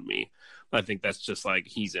around me. I think that's just like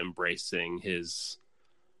he's embracing his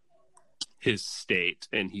state,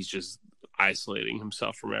 and he's just isolating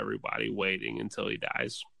himself from everybody, waiting until he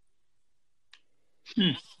dies.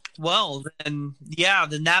 Well, then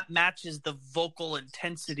that matches the vocal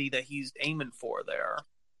intensity that he's aiming for there.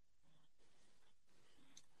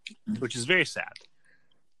 Which is very sad.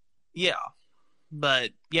 Yeah.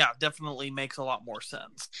 But, yeah, definitely makes a lot more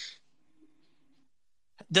sense.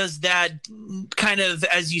 Does that kind of,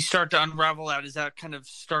 as you start to unravel out, is that kind of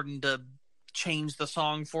starting to change the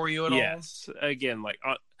song for you at all? Yes. Again, like,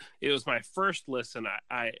 it was my first listen.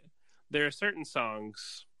 There are certain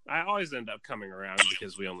songs... I always end up coming around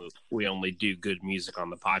because we only do good music on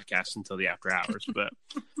the podcast until the after hours. But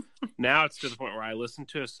now it's to the point where I listen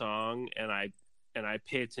to a song and I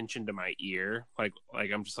pay attention to my ear. Like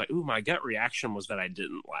I'm just like, ooh, my gut reaction was that I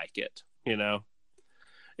didn't like it, you know?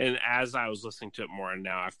 And as I was listening to it more, and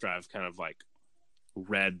now after I've kind of like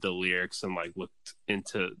read the lyrics and like looked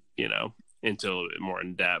into a little bit more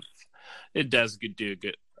in depth, it does do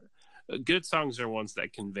good. Good songs are ones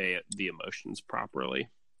that convey the emotions properly.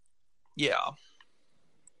 Yeah.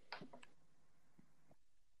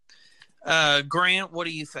 Grant, what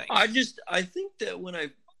do you think? I think that when I,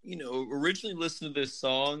 originally listened to this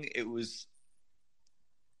song, it was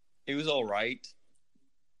all right.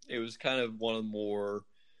 It was kind of one of the more,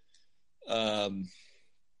 I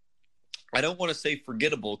don't want to say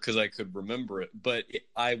forgettable because I could remember it, but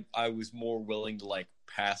I was more willing to like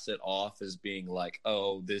pass it off as being like,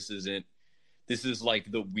 oh, this is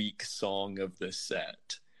like the weak song of the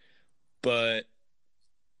set. But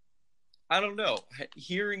I don't know.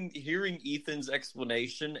 Hearing Ethan's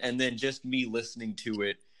explanation and then just me listening to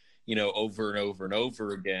it, over and over and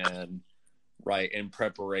over again, right, in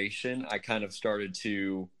preparation, I kind of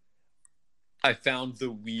I found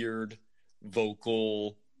the weird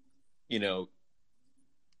vocal,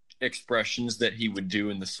 expressions that he would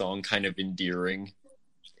do in the song kind of endearing.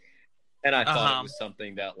 And I thought it was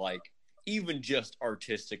something that, like, even just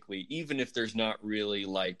artistically, even if there's not really,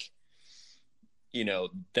 like,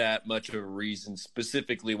 that much of a reason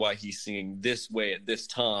specifically why he's singing this way at this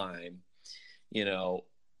time,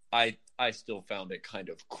 I still found it kind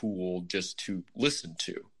of cool just to listen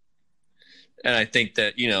to. And I think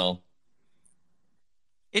that,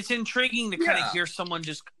 it's intriguing to kind of hear someone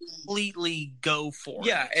just completely go for it.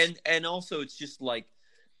 Yeah, and also it's just like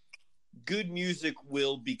good music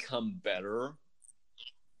will become better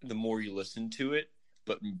the more you listen to it.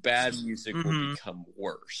 But bad music will become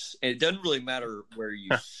worse. And it doesn't really matter where you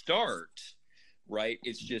start, right?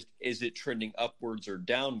 It's just, is it trending upwards or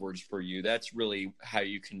downwards for you? That's really how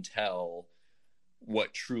you can tell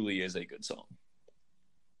what truly is a good song.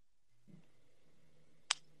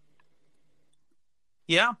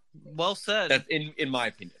 Yeah, well said. That's in my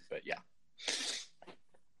opinion, but yeah.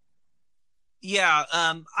 Yeah,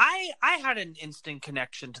 I had an instant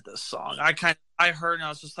connection to this song. I heard and I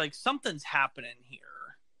was just like, something's happening here.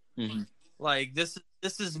 Mm-hmm. Like this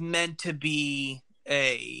is meant to be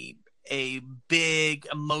a big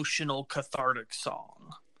emotional cathartic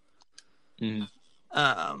song.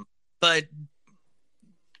 Mm-hmm. But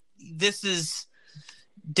this is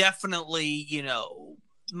definitely,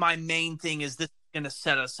 my main thing is this is going to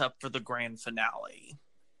set us up for the grand finale.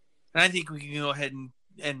 And I think we can go ahead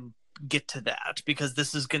and get to that because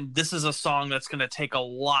this is a song that's going to take a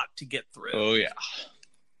lot to get through. Oh yeah.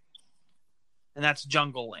 And that's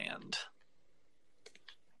Jungle Land.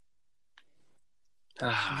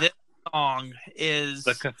 This song is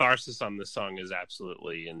the catharsis on this song is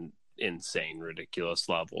absolutely insane, ridiculous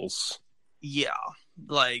levels. Yeah,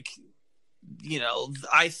 like, you know,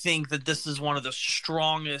 I think that this is one of the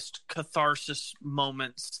strongest catharsis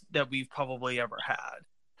moments that we've probably ever had.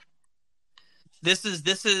 This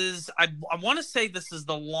is I want to say this is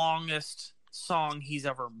the longest song he's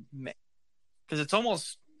ever made, because it's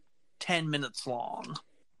almost 10 minutes long.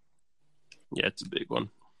 Yeah, it's a big one.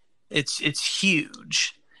 It's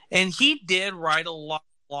huge. And he did write a lot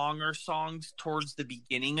longer songs towards the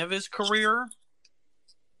beginning of his career,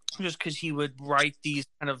 just because he would write these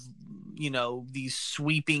kind of, you know, these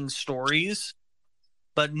sweeping stories,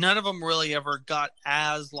 but none of them really ever got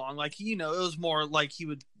as long. Like, you know, it was more like he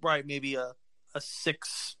would write maybe a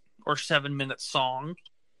 6 or 7 minute song,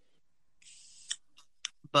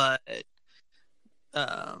 but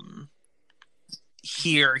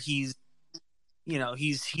here he's, you know,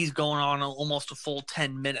 he's going on almost a full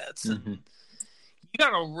 10 minutes. And you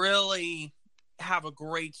gotta really have a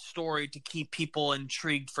great story to keep people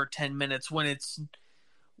intrigued for 10 minutes when it's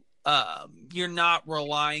you're not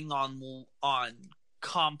relying on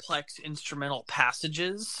complex instrumental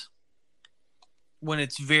passages, when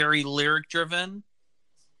it's very lyric driven.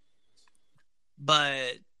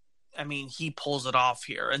 But I mean, he pulls it off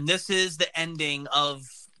here, and this is the ending of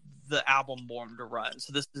the album Born to Run.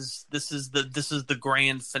 So this is the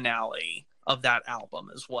grand finale of that album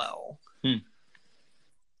as well.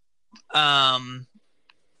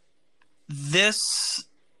 This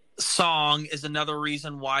song is another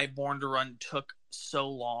reason why Born to Run took so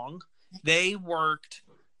long. They worked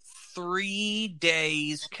 3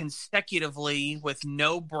 days consecutively with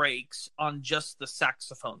no breaks on just the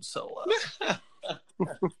saxophone solo.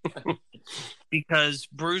 Because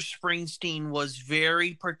Bruce Springsteen was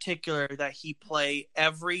very particular that he play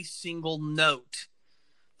every single note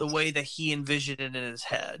the way that he envisioned it in his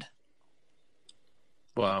head.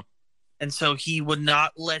 Wow. And so he would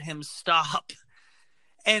not let him stop.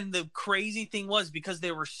 And the crazy thing was, because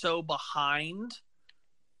they were so behind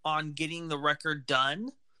on getting the record done,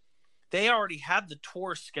 they already had the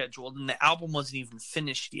tour scheduled and the album wasn't even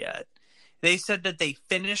finished yet. They said that they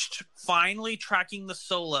finished finally tracking the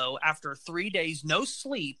solo after 3 days, no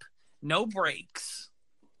sleep, no breaks.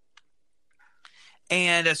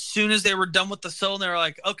 And as soon as they were done with the solo, they were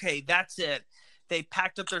like, okay, that's it. They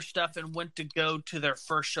packed up their stuff and went to go to their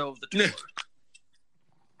first show of the tour.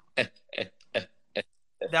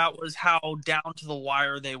 That was how down to the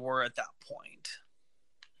wire they were at that point.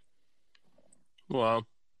 Wow.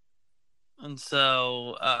 And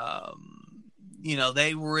so, you know,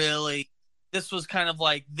 they really, this was kind of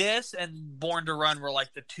like this and Born to Run were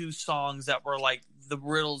like the two songs that were like the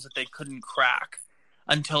riddles that they couldn't crack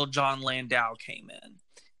until Jon Landau came in.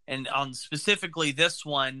 And on specifically this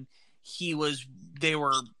one, they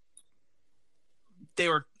were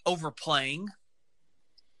overplaying,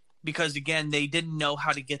 because again, they didn't know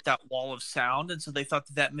how to get that wall of sound. And so they thought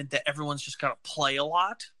that meant that everyone's just got to play a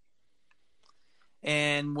lot.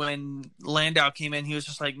 And when Landau came in, he was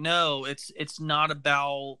just like, no, it's not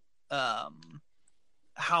about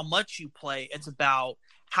how much you play. It's about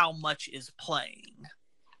how much is playing.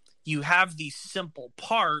 You have these simple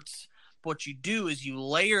parts. What you do is you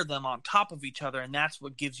layer them on top of each other, and that's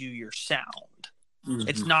what gives you your sound. Mm-hmm.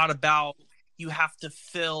 It's not about you have to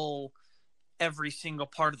fill every single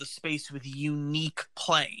part of the space with unique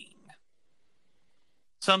playing.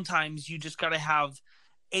 Sometimes you just got to have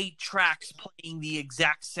 8 tracks playing the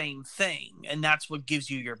exact same thing, and that's what gives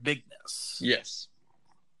you your bigness. Yes.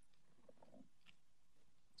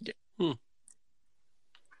 Yeah.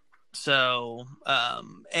 So,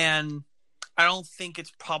 and I don't think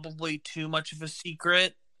it's probably too much of a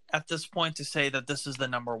secret at this point to say that this is the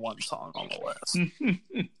number 1 song on the list.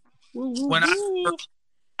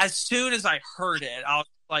 As soon as I heard it, I was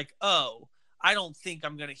like, oh, I don't think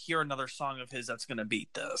I'm going to hear another song of his that's going to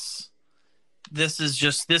beat this. This is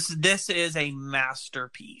just this is a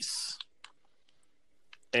masterpiece.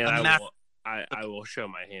 And I will show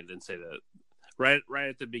my hand and say that right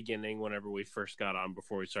at the beginning, whenever we first got on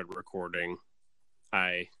before we started recording,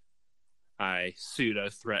 I pseudo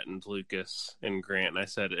threatened Lucas and Grant, and I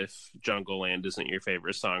said, if Jungle Land isn't your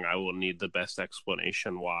favorite song, I will need the best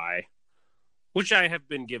explanation why. Which I have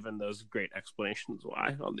been given those great explanations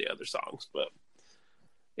why on the other songs, but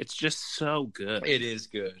it's just so good. It is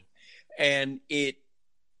good. And it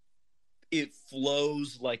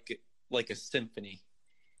flows like a symphony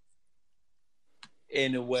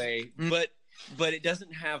in a way, but it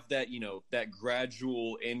doesn't have that, you know, that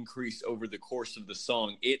gradual increase over the course of the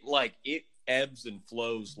song. It ebbs and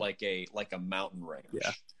flows like a mountain range.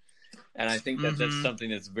 Yeah. And I think that that's something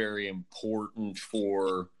that's very important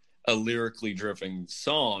for a lyrically driven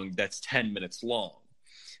song that's 10 minutes long.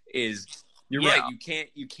 Is you're right,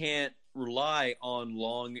 you can't rely on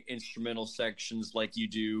long instrumental sections like you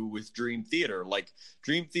do with Dream Theater. Like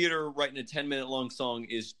Dream Theater writing a 10-minute long song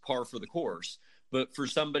is par for the course. But for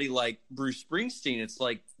somebody like Bruce Springsteen, it's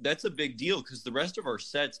like that's a big deal because the rest of our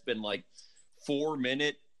set's been like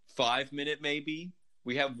 4-minute, 5-minute maybe.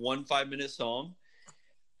 We have one 5-minute song.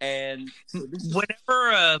 And so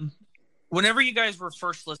whenever you guys were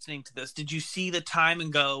first listening to this, did you see the time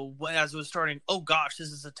and go, as it was starting, oh gosh, this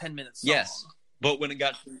is a 10-minute song? Yes. But when it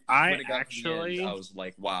got to the end, I was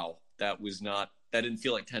like, wow, that didn't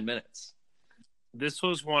feel like 10 minutes. This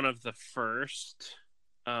was one of the first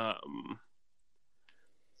times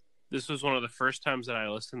that I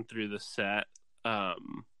listened through the set, I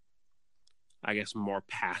guess more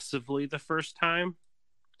passively the first time.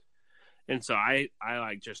 And so I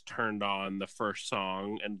like just turned on the first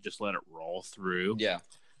song and just let it roll through. Yeah.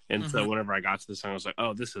 And so whenever I got to the song, I was like,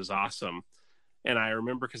 oh, this is awesome. And I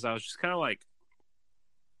remember because I was just kind of like,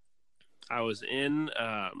 I was in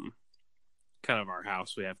kind of our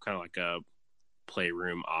house. We have kind of like a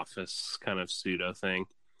playroom office kind of pseudo thing.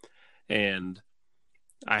 And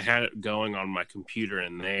I had it going on my computer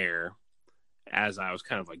in there as I was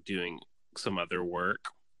kind of like doing some other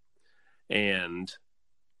work. And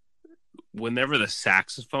whenever the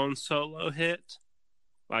saxophone solo hit,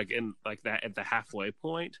 like in like that at the halfway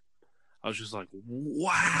point, I was just like,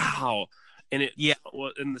 wow. And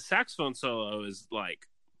and the saxophone solo is like,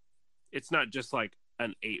 it's not just like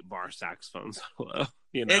an 8-bar saxophone solo,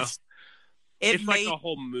 you know? It's like a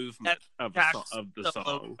whole movement of the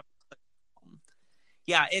song.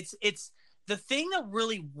 Yeah, it's the thing that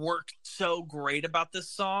really worked so great about this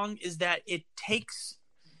song is that it takes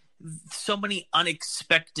so many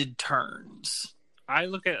unexpected turns. I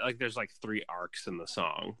look at like there's like 3 arcs in the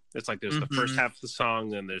song. It's like there's the first half of the song,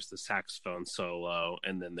 then there's the saxophone solo,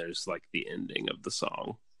 and then there's like the ending of the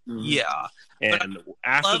song. Yeah. And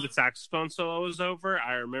after the saxophone solo was over,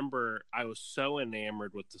 I remember I was so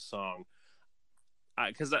enamored with the song.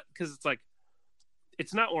 Because it's like,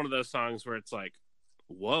 it's not one of those songs where it's like,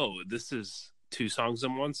 whoa, this is 2 songs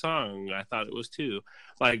in one song. I thought it was 2.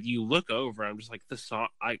 Like, you look over, I'm just like, the song,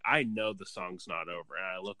 I know the song's not over. And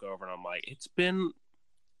I look over and I'm like, it's been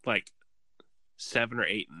like 7 or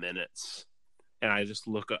 8 minutes. And I just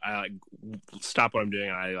I like stop what I'm doing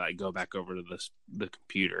and I like go back over to the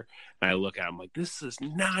computer and I look at it, I'm like, this is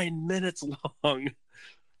 9 minutes long.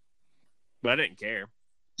 But I didn't care.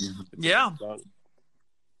 Yeah.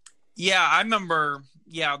 Yeah, I remember,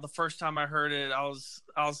 the first time I heard it, I was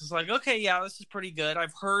just like, okay, yeah, this is pretty good.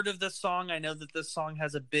 I've heard of this song. I know that this song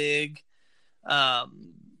has a big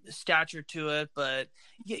stature to it, but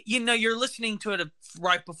you know, you're listening to it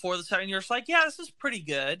right before the song and you're just like, yeah, this is pretty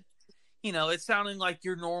good. You know, it's sounding like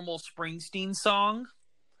your normal Springsteen song.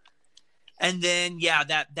 And then,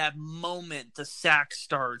 that moment the sax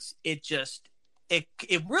starts, it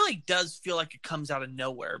really does feel like it comes out of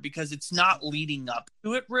nowhere because it's not leading up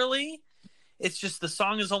to it, really. It's just the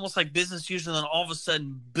song is almost like business usual, and then all of a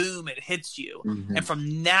sudden, boom, it hits you. And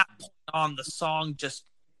from that point on, the song just,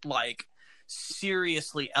 like,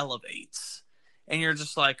 seriously elevates. And you're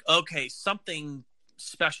just like, okay, something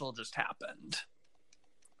special just happened.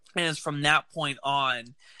 And it's from that point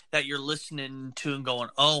on that you're listening to and going,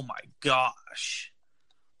 oh my gosh,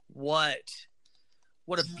 what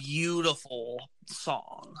a beautiful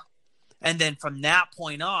song. And then from that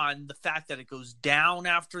point on, the fact that it goes down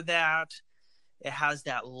after that, it has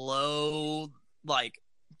that low, like,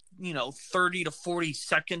 30 to 40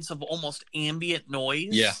 seconds of almost ambient noise.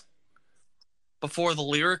 Yeah. Before the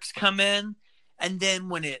lyrics come in. And then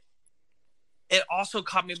when it also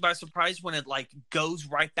caught me by surprise when it like goes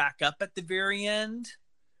right back up at the very end.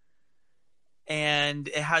 And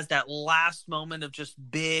it has that last moment of just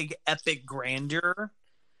big epic grandeur.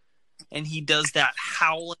 And he does that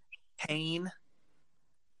howling pain.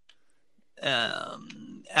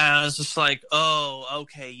 And I was just like, oh,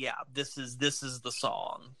 okay, yeah, this is the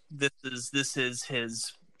song. This is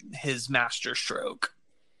his master stroke.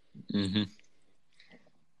 Mm-hmm.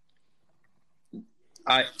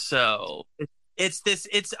 I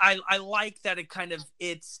like that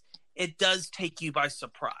it does take you by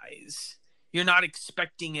surprise. You're not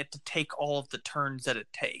expecting it to take all of the turns that it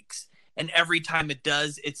takes. And every time it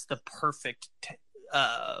does, it's the perfect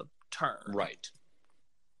turn. Right.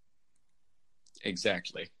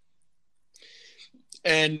 Exactly.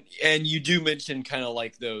 And you do mention kind of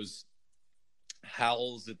like those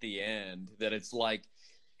howls at the end, that it's like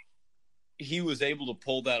he was able to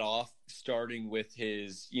pull that off starting with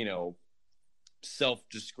his,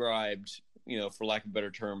 self-described, for lack of a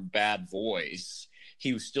better term, bad voice,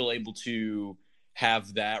 he was still able to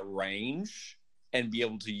have that range and be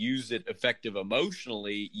able to use it effective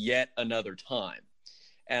emotionally yet another time.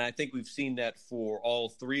 And I think we've seen that for all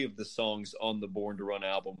three of the songs on the Born to Run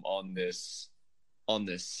album on this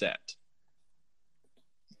set.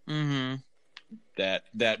 Mm-hmm.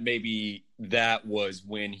 That maybe that was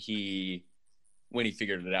when he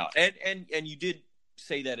figured it out. And you did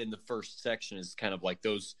say that in the first section is kind of like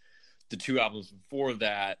the two albums before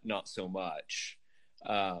that, not so much.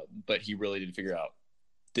 But he really did figure out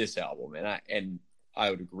this album, and I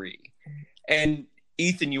would agree. And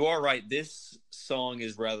Ethan, you are right. This song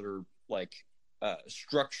is rather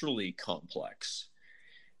structurally complex.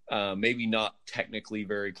 Maybe not technically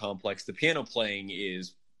very complex. The piano playing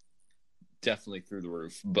is definitely through the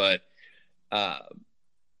roof, but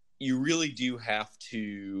you really do have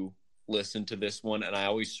to listen to this one. And I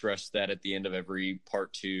always stress that at the end of every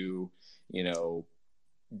part two,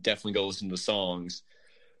 definitely go listen to the songs.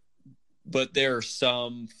 But there are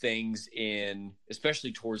some things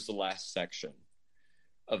especially towards the last section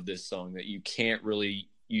of this song, that you can't really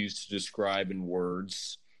use to describe in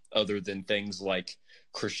words other than things like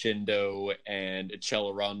crescendo and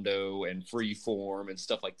accelerando and freeform and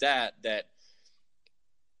stuff like that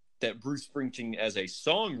Bruce Springsteen as a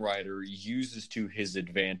songwriter uses to his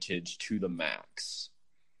advantage to the max.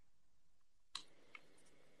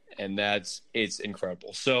 And it's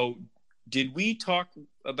incredible. So did we talk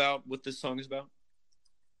about what this song is about?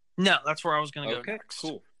 No, that's where I was going to go Okay, next.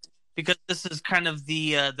 cool. Because this is kind of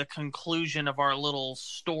the conclusion of our little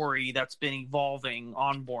story that's been evolving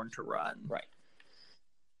on Born to Run. Right.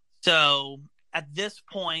 So at this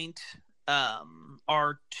point,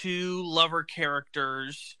 our two lover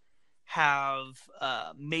characters have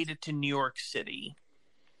made it to New York City,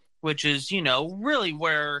 which is, really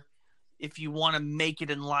where, if you want to make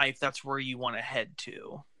it in life, that's where you want to head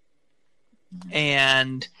to.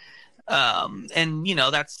 And that's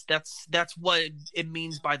what it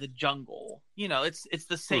means by the jungle. It's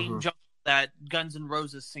the same jungle that Guns N'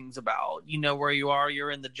 Roses sings about. You know where you are,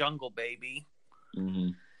 you're in the jungle, baby. Mm-hmm.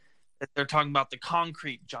 They're talking about the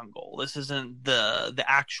concrete jungle. This isn't the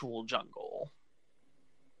actual jungle.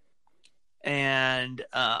 And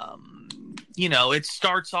it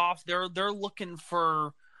starts off, they're looking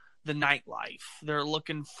for the nightlife. They're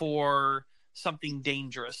looking for something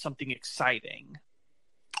dangerous, something exciting.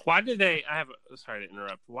 Why did they? Sorry to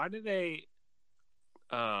interrupt. Why did they?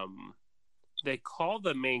 They call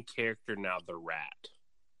the main character now the Rat.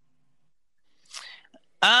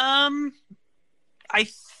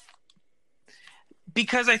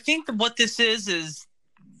 Because I think that what this is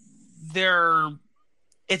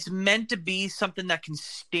it's meant to be something that can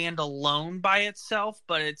stand alone by itself,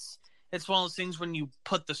 but it's one of those things when you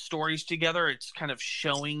put the stories together, it's kind of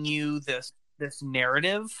showing you this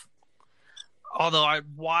narrative. Although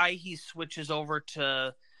why he switches over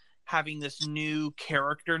to having this new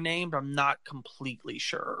character named, I'm not completely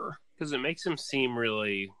sure. Because it makes him seem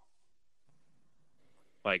really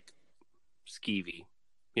skeevy,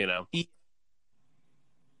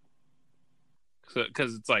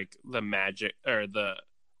 Because it's like the magic or the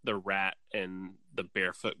rat and the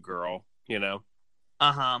barefoot girl,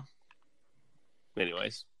 Uh-huh.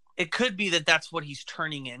 Anyways, it could be that that's what he's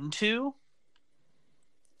turning into.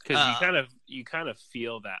 Because you kind of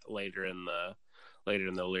feel that later in the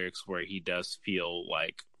lyrics, where he does feel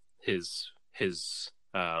like his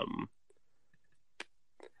I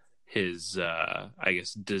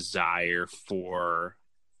guess desire for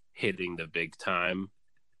hitting the big time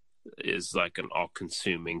is like an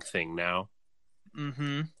all-consuming thing now.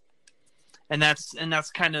 Mm-hmm. And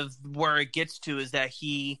that's kind of where it gets to, is that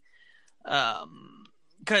he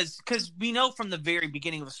because we know from the very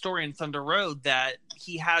beginning of the story in Thunder Road that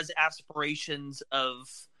he has aspirations of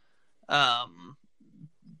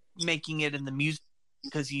making it in the music,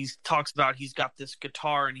 because he talks about he's got this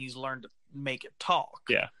guitar and he's learned to make it talk.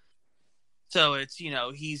 Yeah. So it's,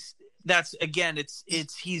 he's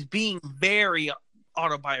being very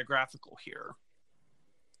autobiographical here.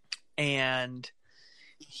 And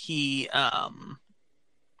he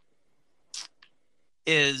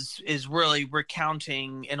is really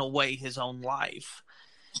recounting in a way his own life.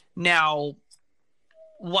 Now,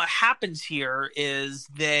 what happens here is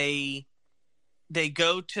they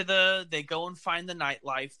go and find the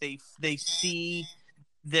nightlife. They see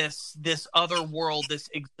this other world, this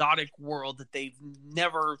exotic world that they've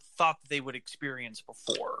never thought that they would experience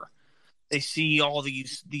before. They see all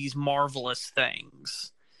these marvelous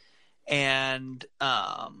things. And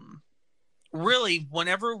really,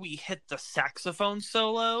 whenever we hit the saxophone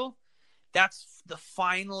solo, that's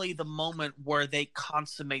finally the moment where they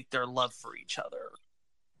consummate their love for each other.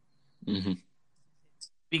 Mm-hmm.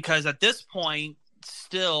 Because at this point,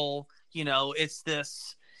 still, it's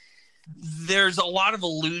this. There's a lot of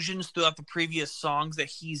allusions throughout the previous songs that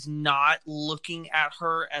he's not looking at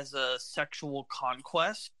her as a sexual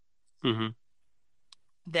conquest. Mm-hmm.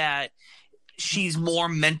 That she's more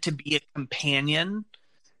meant to be a companion,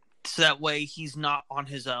 so that way he's not on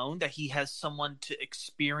his own, that he has someone to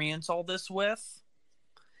experience all this with.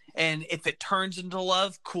 And if it turns into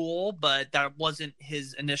love, cool, but that wasn't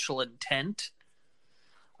his initial intent.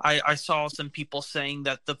 I saw some people saying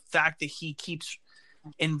that the fact that he keeps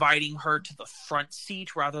inviting her to the front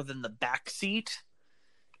seat rather than the back seat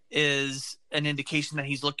is an indication that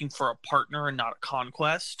he's looking for a partner and not a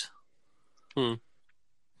conquest.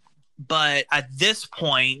 But at this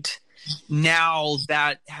point, now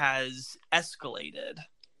that has escalated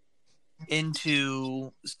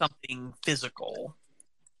into something physical.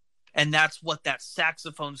 And that's what that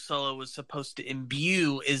saxophone solo is supposed to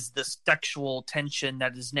imbue, is the sexual tension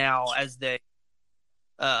that is now as they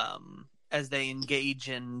engage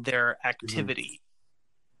in their activity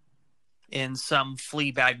in some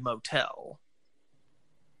Fleabag motel.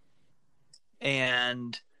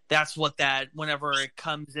 And that's what whenever it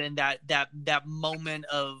comes in, that moment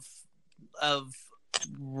of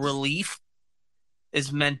relief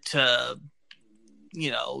is meant to,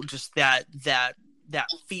 just that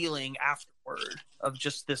feeling afterward of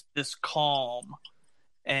just this calm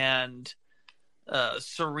and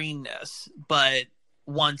sereneness. But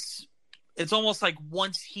it's almost like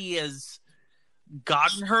once he has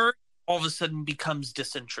gotten her, all of a sudden becomes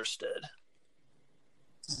disinterested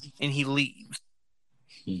and he leaves.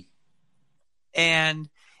 And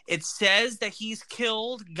it says that he's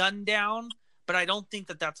killed, gunned down, but I don't think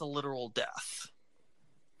that that's a literal death.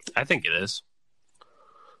 I think it is.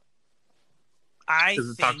 Because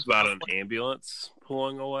it talks about an ambulance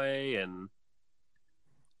pulling away, and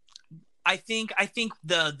I think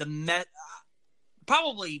the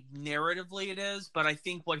probably narratively it is, but I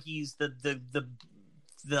think what he's the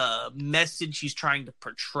message he's trying to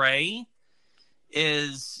portray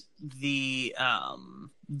is the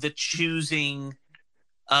choosing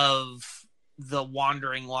of the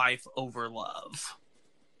wandering life over love.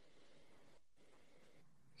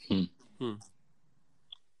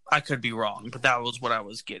 I could be wrong, but that was what I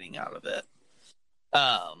was getting out of it.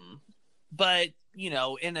 But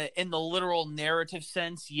in the literal narrative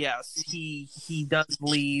sense, yes, he does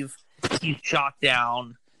leave. He's shot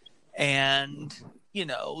down, and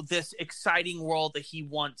this exciting world that he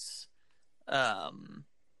once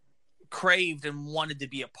craved and wanted to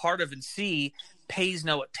be a part of and see pays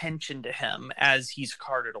no attention to him as he's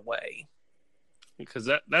carted away. Because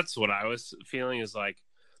that's what I was feeling, is like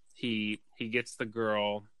he gets the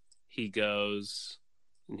girl, he goes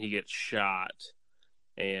and he gets shot,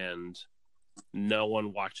 and no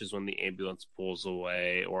one watches when the ambulance pulls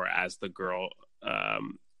away or as the girl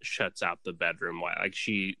shuts out the bedroom. Like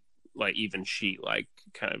she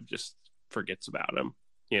kind of just forgets about him,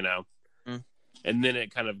 And then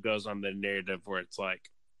it kind of goes on the narrative where it's like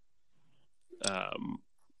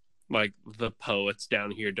the poets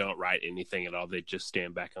down here don't write anything at all. They just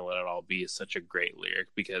stand back and let it all be, is such a great lyric,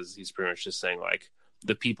 because he's pretty much just saying like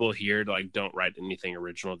the people here don't write anything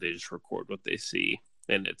original. They just record what they see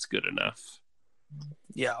and it's good enough.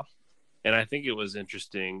 Yeah. And I think it was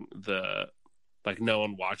interesting, no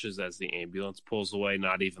one watches as the ambulance pulls away,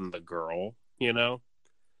 not even the girl,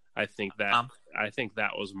 I think that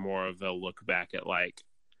was more of a look back at like,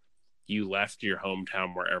 you left your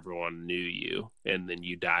hometown where everyone knew you, and then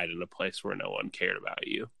you died in a place where no one cared about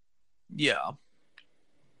you. Yeah.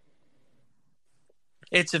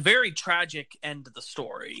 It's a very tragic end to the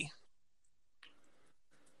story.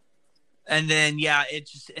 And then,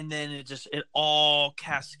 it all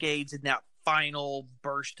cascades in that final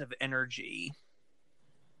burst of energy.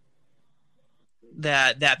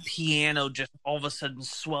 That piano just all of a sudden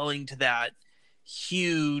swelling to that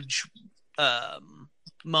huge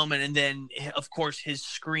moment, and then of course his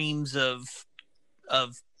screams of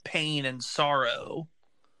pain and sorrow.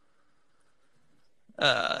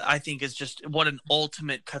 I think is just what an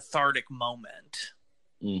ultimate cathartic moment.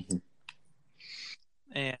 Mm-hmm.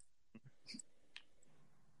 And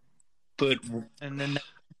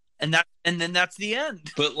then that's the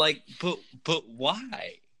end. But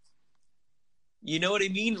why? You know what I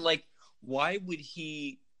mean? Like, why would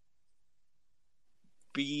he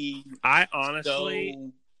be? I honestly,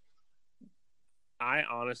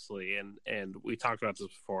 and we talked about this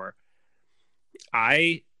before,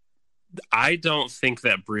 I I don't think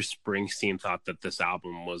that Bruce Springsteen thought that this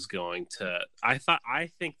album was going to. I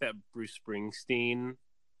think that Bruce Springsteen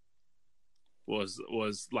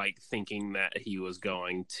was like thinking that he was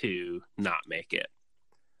going to not make it.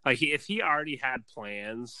 Like if he already had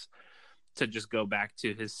plans to just go back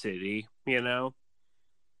to his city,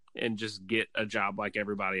 and just get a job like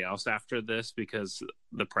everybody else after this because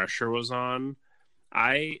the pressure was on.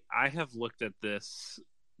 I have looked at this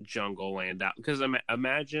Jungle Land out because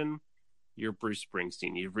imagine you're Bruce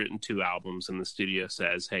Springsteen. You've written 2 albums and the studio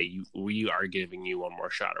says, hey, we are giving you one more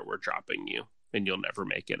shot or we're dropping you and you'll never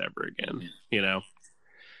make it ever again.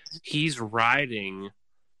 He's writing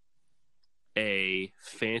a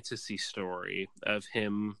fantasy story of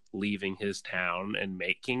him leaving his town and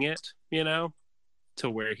making it, to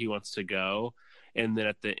where he wants to go. And then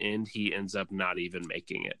at the end, he ends up not even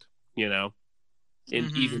making it,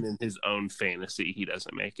 and even in his own fantasy, he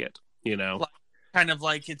doesn't make it, kind of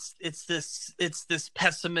like it's this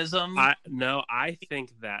pessimism. I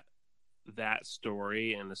think that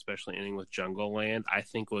story, and especially ending with Jungle Land, I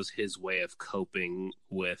think was his way of coping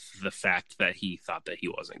with the fact that he thought that he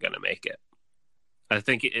wasn't going to make it. I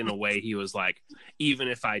think in a way he was like, even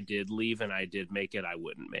if I did leave and I did make it, I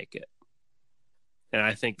wouldn't make it. And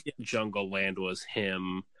I think Jungle Land was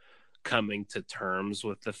him coming to terms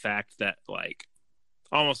with the fact that, like,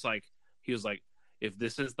 almost like he was like, if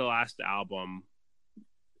this is the last album,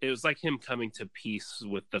 it was like him coming to peace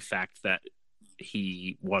with the fact that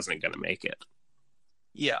he wasn't going to make it.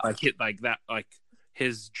 Yeah. Like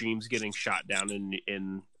his dreams getting shot down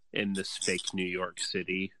in this fake New York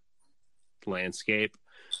City landscape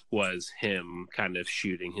was him kind of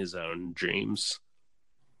shooting his own dreams.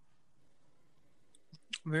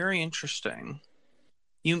 Very interesting.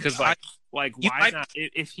 Because why not?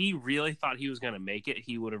 If he really thought he was going to make it,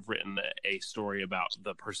 he would have written a story about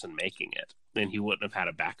the person making it, and he wouldn't have had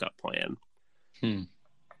a backup plan.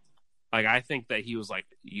 Like, I think that he was like,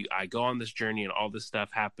 I go on this journey and all this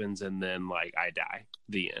stuff happens, and then, like, I die.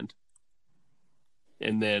 The end.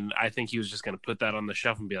 And then I think he was just going to put that on the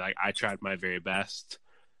shelf and be like, I tried my very best.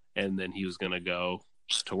 And then he was going to go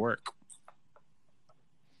to work.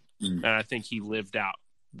 And I think he lived out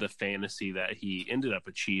the fantasy that he ended up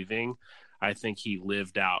achieving. I think he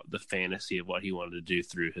lived out the fantasy of what he wanted to do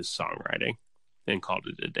through his songwriting and called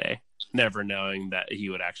it a day, never knowing that he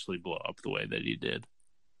would actually blow up the way that he did.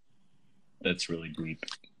 That's really deep.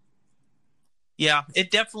 Yeah, it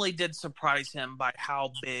definitely did surprise him by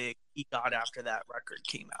how big he got after that record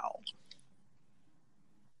came out.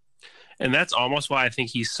 And that's almost why I think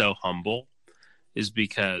he's so humble, is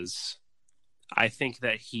because I think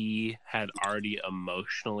that he had already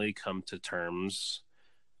emotionally come to terms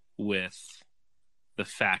with the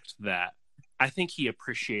fact that I think he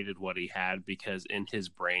appreciated what he had because in his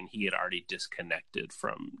brain he had already disconnected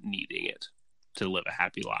from needing it to live a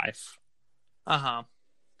happy life. Uh-huh.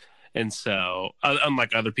 And so,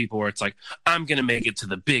 unlike other people where it's like, I'm going to make it to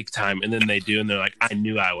the big time, and then they do, and they're like, I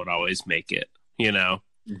knew I would always make it,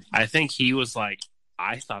 I think he was like,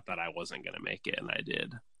 I thought that I wasn't going to make it, and I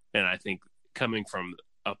did. And I think coming from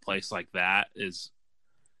a place like that is,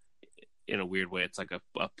 in a weird way, it's like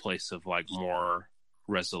a place of, like, more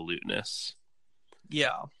resoluteness.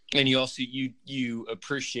 Yeah. And you also, you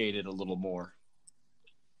appreciate it a little more.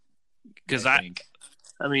 Because I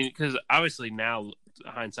mean, because obviously now,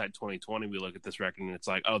 hindsight 2020, we look at this record and it's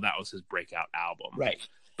like, oh, that was his breakout album. Right.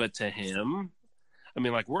 But to him, I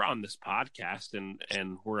mean, like, we're on this podcast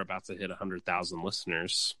and we're about to hit 100,000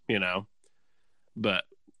 listeners, but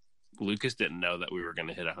Lucas didn't know that we were going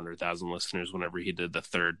to hit 100,000 listeners whenever he did the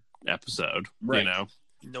 3rd episode, right.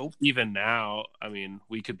 Nope. Even now, I mean,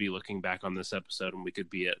 we could be looking back on this episode and we could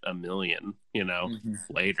be at 1 million,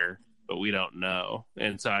 later, but we don't know.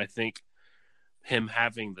 And so I think him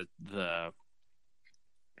having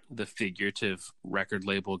the figurative record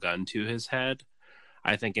label gun to his head,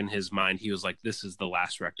 I think in his mind he was like, this is the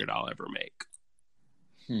last record I'll ever make.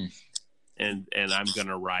 And I'm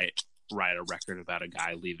gonna write a record about a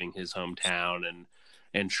guy leaving his hometown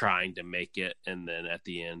and trying to make it, and then at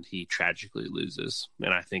the end he tragically loses.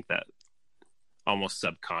 And I think that almost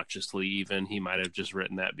subconsciously even he might have just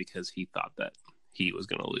written that because he thought that he was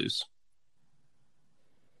gonna lose.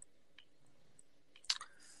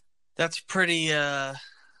 That's pretty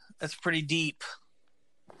deep.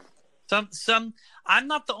 I'm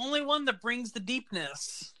not the only one that brings the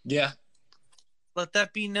deepness. Yeah. Let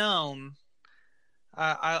that be known.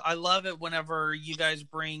 I love it whenever you guys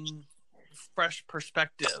bring fresh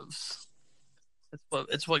perspectives.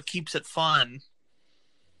 It's what keeps it fun.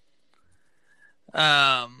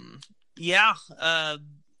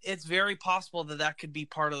 It's very possible that could be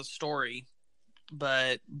part of the story.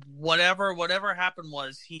 But whatever happened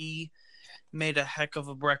was he made a heck of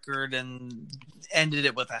a record and ended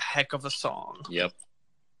it with a heck of a song. Yep.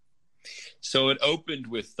 So it opened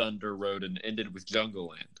with Thunder Road and ended with Jungle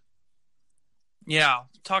Land. Yeah,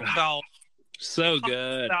 talk about so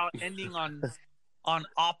good. About ending on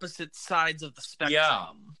opposite sides of the spectrum. Yeah.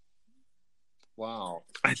 Wow.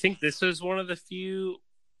 I think this is one of the few,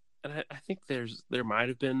 and I think there might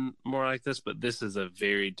have been more like this, but this is a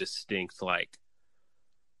very distinct, like,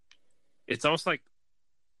 it's almost like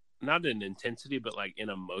not in intensity, but like in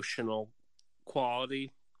emotional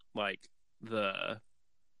quality. Like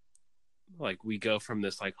we go from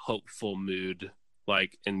this like hopeful mood,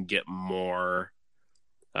 like, and get more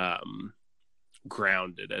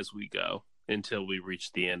grounded as we go until we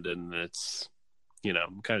reach the end, and it's, you know,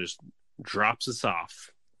 kind of just drops us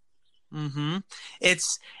off. Mm-hmm.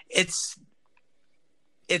 It's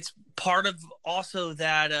part of also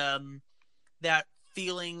that that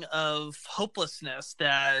feeling of hopelessness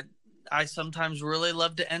that I sometimes really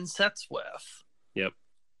love to end sets with. Yep.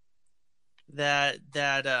 That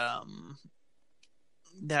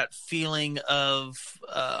feeling of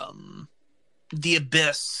the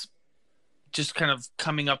abyss just kind of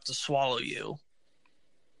coming up to swallow you.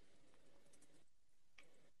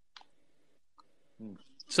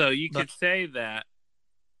 So you could say that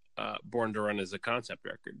Born to Run is a concept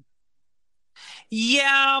record.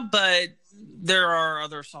 Yeah, but there are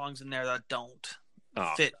other songs in there that don't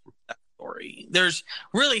fit that story. There's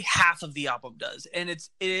really half of the album does. And it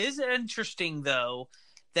is interesting, though,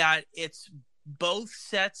 that it's both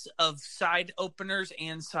sets of side openers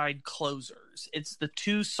and side closers. It's the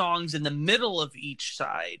two songs in the middle of each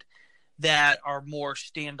side that are more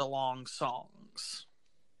standalone songs.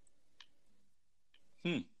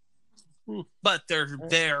 But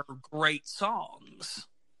they're great songs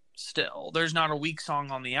still. There's not a weak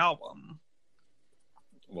song on the album.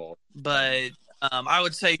 Well, but I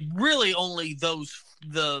would say really only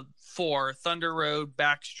the four: Thunder Road,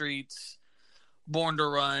 Backstreets, Born to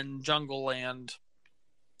Run, Jungle Land,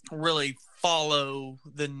 really follow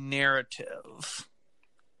the narrative.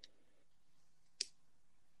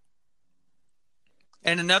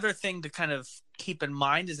 And another thing to kind of keep in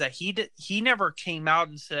mind is that he never came out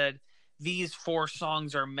and said these four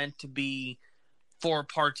songs are meant to be four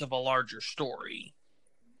parts of a larger story.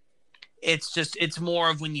 It's more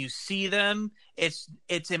of when you see them, it's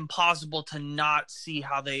impossible to not see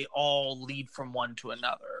how they all lead from one to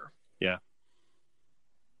another. Yeah.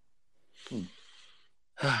 This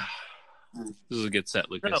is a good set,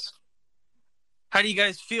 Lucas. So, how do you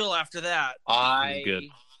guys feel after that? I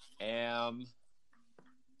am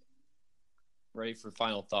ready for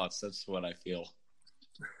final thoughts. That's what I feel.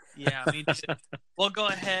 Yeah, me too. We'll go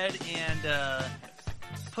ahead and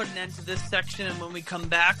put an end to this section, and when we come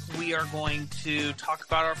back, we are going to talk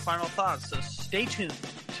about our final thoughts. So stay tuned.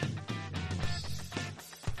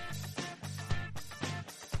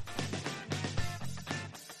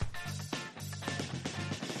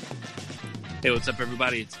 Hey, what's up,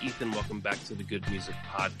 everybody? It's Ethan. Welcome back to the Good Music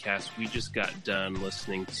Podcast. We just got done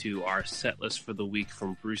listening to our set list for the week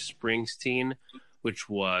from Bruce Springsteen, which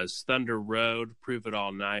was Thunder Road, Prove It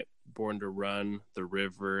All Night, Born to Run, The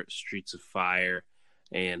River, Streets of Fire,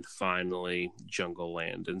 and finally Jungle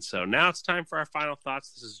Land. And so now it's time for our final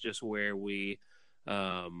thoughts. This is just where we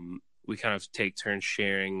kind of take turns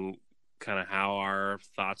sharing kind of how our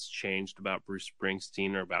thoughts changed about Bruce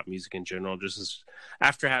Springsteen or about music in general, just as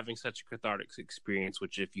after having such a cathartic experience,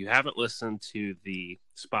 which if you haven't listened to the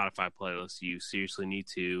Spotify playlist, you seriously need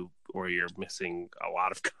to, or you're missing a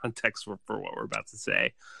lot of context for what we're about to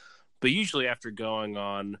say. But usually after going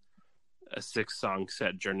on a 6-song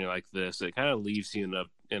set journey like this, it kind of leaves you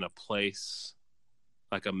in a place,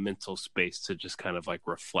 like a mental space to just kind of like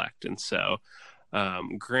reflect. And so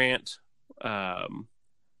Grant,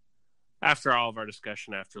 after all of our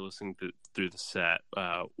discussion, after listening through the set,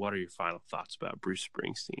 what are your final thoughts about Bruce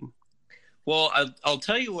Springsteen? Well, I'll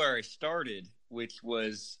tell you where I started, which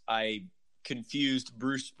was I confused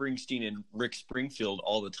Bruce Springsteen and Rick Springfield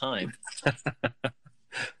all the time.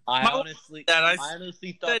 I honestly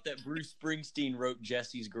thought that Bruce Springsteen wrote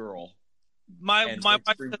Jesse's Girl. My wife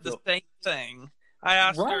said the same thing. I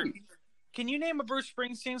asked her, "Can you name a Bruce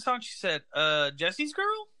Springsteen song?" She said, "Jesse's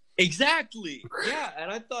Girl." Exactly. Yeah,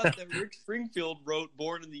 and I thought that Rick Springfield wrote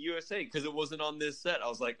Born in the USA because it wasn't on this set. I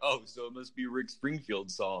was like, oh, so it must be a Rick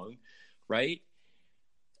Springfield song, right?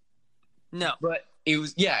 No. But it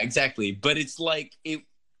was, yeah, exactly. But it's like,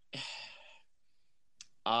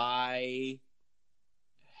 I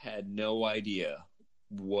had no idea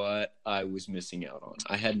what I was missing out on.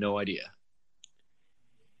 I had no idea.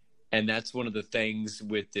 And that's one of the things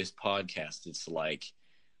with this podcast. It's like,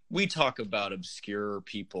 we talk about obscure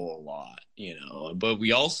people a lot, you know, but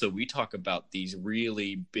we talk about these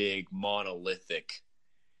really big monolithic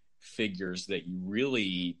figures that you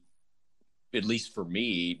really, at least for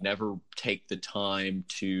me, never take the time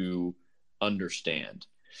to understand.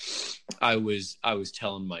 I was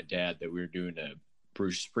telling my dad that we were doing a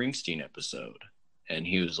Bruce Springsteen episode, and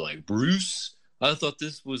he was like, "Bruce, I thought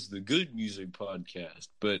this was the good music podcast,"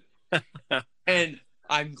 but and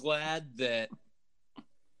I'm glad that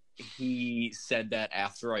he said that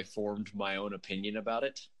after I formed my own opinion about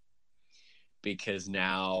it, because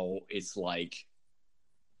now it's like,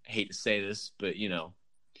 I hate to say this, but you know,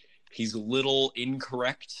 he's a little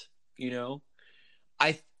incorrect. You know,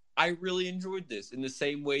 I really enjoyed this in the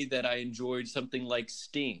same way that I enjoyed something like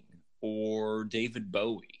Sting or David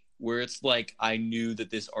Bowie, where it's like I knew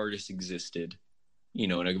that this artist existed, you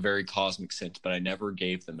know, in a very cosmic sense, but I never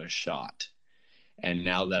gave them a shot. And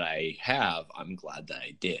now that I have, I'm glad that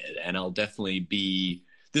I did. And this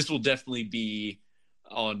will definitely be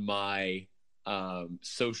on my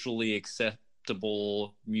socially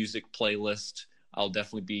acceptable music playlist. I'll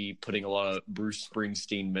definitely be putting a lot of Bruce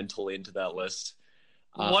Springsteen mentally into that list.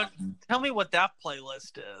 Tell me what that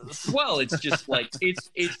playlist is. Well, it's just like,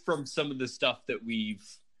 it's from some of the stuff that we've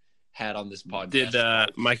had on this podcast.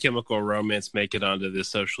 Did My Chemical Romance make it onto the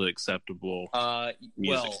socially acceptable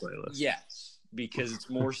music playlist? Yes. Because it's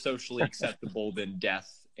more socially acceptable than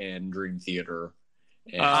Death and Dream Theater.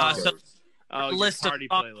 And list party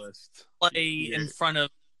of playlist play in front of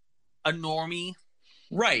a normie,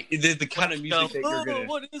 right? The kind of music that you're gonna.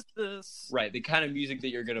 What is this? Right, the kind of music that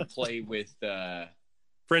you're gonna play with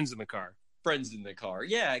friends in the car. Friends in the car,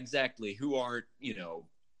 yeah, exactly. Who aren't, you know,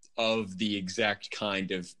 of the exact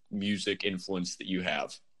kind of music influence that you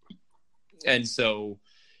have, and so,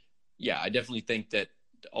 yeah, I definitely think that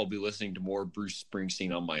I'll be listening to more Bruce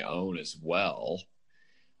Springsteen on my own as well.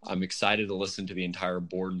 I'm excited to listen to the entire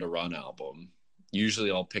Born to Run album.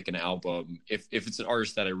 Usually I'll pick an album. If it's an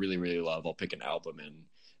artist that I really, really love, I'll pick an album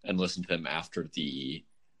and listen to them after the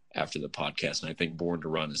podcast. And I think Born to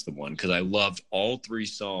Run is the one, because I loved all 3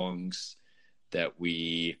 songs that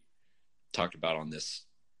we talked about on this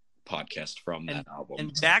podcast from that album.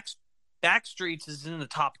 And Backstreets is in the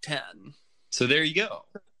top 10. So there you go.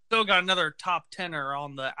 Still got another top 10er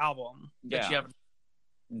on the album that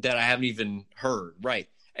I haven't even heard. Right.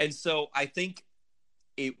 And so I think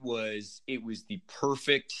it was the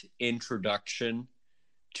perfect introduction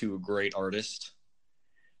to a great artist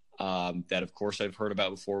that, of course, I've heard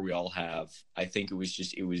about before. We all have. I think it was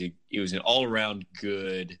an all around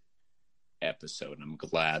good episode, and I'm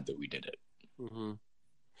glad that we did it. Mm-hmm.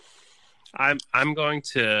 I'm going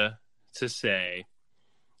to say,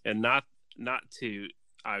 and not to.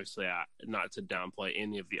 Obviously, not to downplay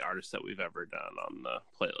any of the artists that we've ever done on the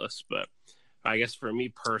playlist, but I guess for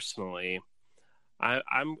me personally,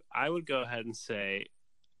 I would go ahead and say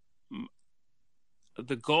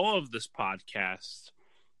the goal of this podcast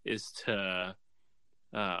is to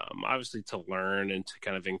obviously to learn and to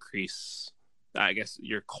kind of increase, I guess,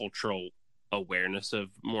 your cultural awareness of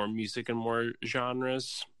more music and more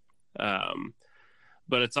genres.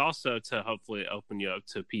 But it's also to hopefully open you up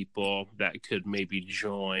to people that could maybe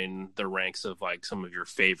join the ranks of like some of your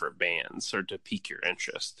favorite bands, or to pique your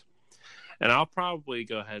interest. And I'll probably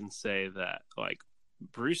go ahead and say that like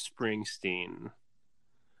Bruce Springsteen,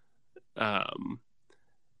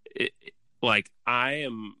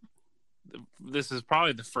 this is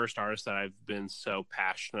probably the first artist that I've been so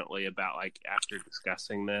passionately about. Like after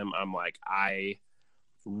discussing them, I'm like, I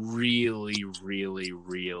really, really,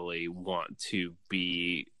 really want to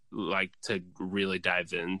be like to really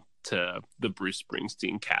dive into the Bruce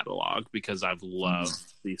Springsteen catalog, because I've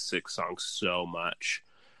loved these 6 songs so much.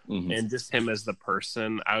 And just him as the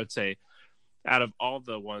person, I would say out of all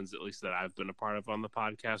the ones, at least that I've been a part of on the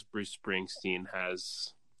podcast, Bruce Springsteen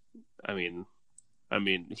has, I mean,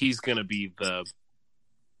 he's going to be the,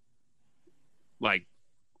 like,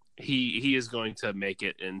 he is going to make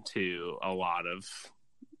it into a lot of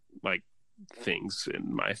like things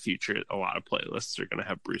in my future. A lot of playlists are going to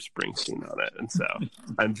have Bruce Springsteen on it, and so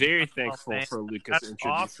I'm very thankful for Lucas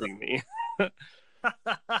introducing me.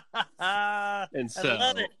 And so, I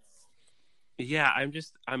love it. Yeah,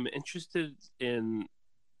 I'm interested in.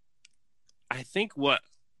 I think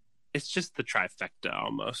it's just the trifecta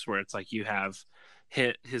almost, where it's like you have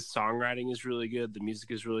his songwriting is really good, the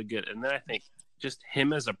music is really good, and then I think just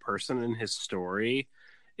him as a person and his story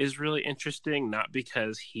is really interesting, not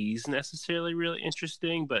because he's necessarily really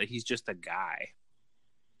interesting, but he's just a guy.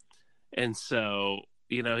 And so,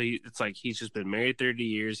 you know, it's like he's just been married 30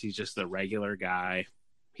 years. He's just a regular guy.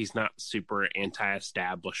 he's not super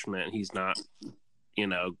anti-establishment. He's not,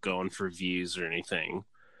 going for views or anything.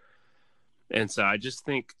 And so I just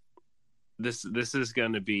think this is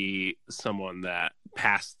going to be someone that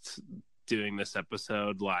past doing this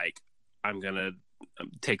episode, like I'm going to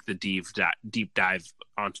take the deep dive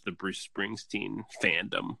onto the Bruce Springsteen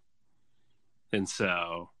fandom. And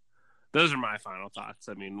so those are my final thoughts.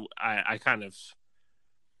 I mean, I kind of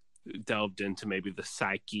delved into maybe the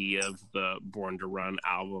psyche of the Born to Run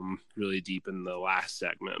album really deep in the last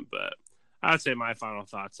segment, but I would say my final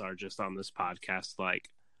thoughts are just on this podcast. Like,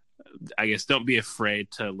 I guess don't be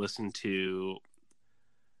afraid to listen to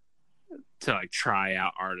like try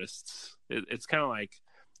out artists. It's kind of like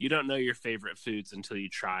you don't know your favorite foods until you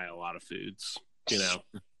try a lot of foods,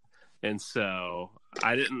 And so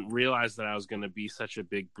I didn't realize that I was going to be such a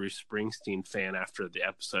big Bruce Springsteen fan after the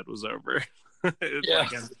episode was over.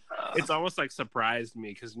 It's almost like surprised me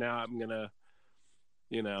because now I'm going to,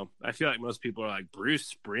 I feel like most people are like,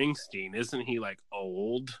 Bruce Springsteen, isn't he like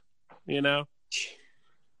old,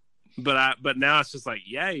 But now it's just like,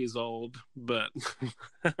 yeah, he's old, but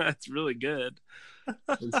that's really good.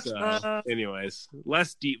 And so, anyways,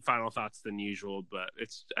 less deep final thoughts than usual, but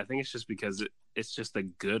I think it's just because it's just a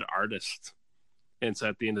good artist. And so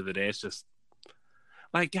at the end of the day, it's just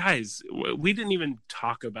like, guys, we didn't even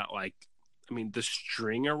talk about the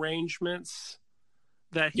string arrangements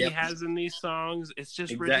that he has in these songs. It's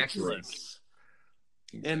just ridiculous.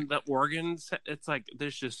 Exactly. And the organs, it's like,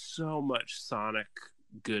 there's just so much sonic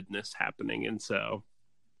goodness happening. And so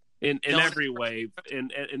in every way,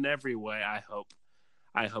 I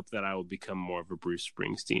hope that I will become more of a Bruce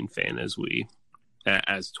Springsteen fan as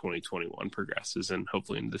 2021 progresses and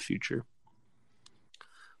hopefully into the future.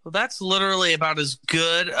 Well, that's literally about as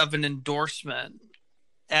good of an endorsement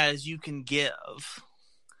as you can give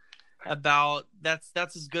about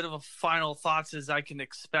that's as good of a final thoughts as I can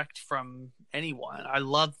expect from anyone. I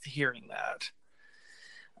love hearing that.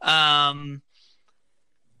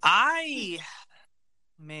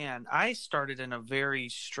 I started in a very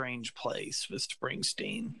strange place with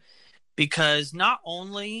Springsteen because not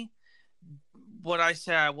only would I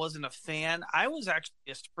say I wasn't a fan, I was actually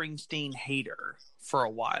a Springsteen hater for a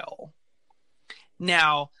while.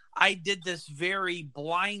 Now, I did this very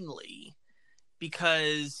blindly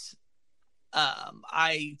because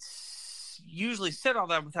I usually said all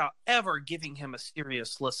that without ever giving him a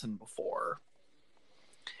serious listen before.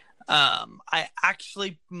 I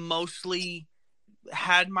actually mostly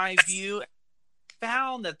had my view,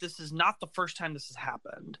 found that this is not the first time this has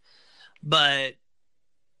happened, but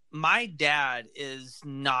my dad is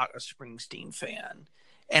not a Springsteen fan.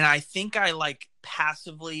 And I think I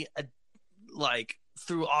passively,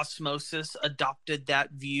 through osmosis, adopted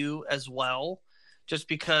that view as well, just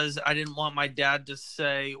because I didn't want my dad to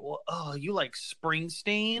say, well, oh, you like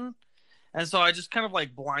Springsteen? And so I just kind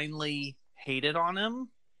of blindly hated on him.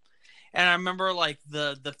 And I remember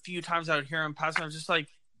the few times I would hear him pass, I was just like,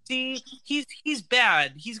 see, he's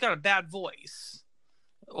bad. He's got a bad voice.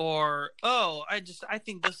 Or, oh, I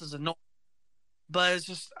think this is annoying. But it's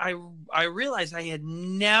just, I realized I had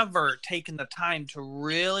never taken the time to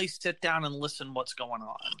really sit down and listen what's going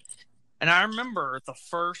on. And I remember the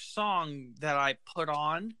first song that I put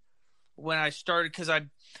on when I started, because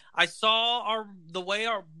I saw the way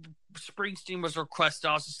our Springsteen was requested.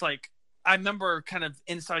 I was just like, I remember kind of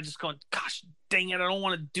inside just going, gosh, dang it, I don't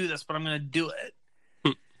want to do this, but I'm going to do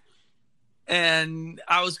it. And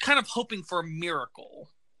I was kind of hoping for a miracle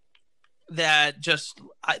that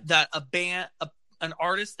an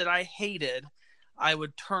artist that I hated, I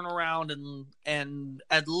would turn around and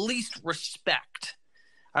at least respect.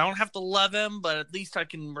 I don't have to love him, but at least I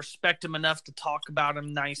can respect him enough to talk about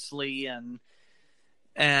him nicely. And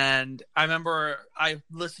I remember I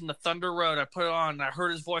listened to Thunder Road. I put it on and I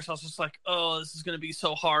heard his voice. I was just like, oh, this is going to be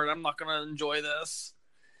so hard. I'm not going to enjoy this.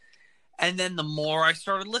 And then the more I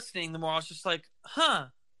started listening, the more I was just like, huh,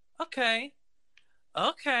 okay.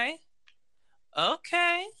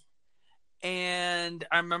 And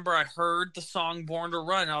I remember I heard the song Born to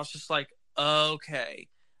Run. And I was just like, okay,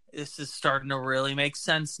 this is starting to really make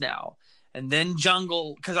sense now. And then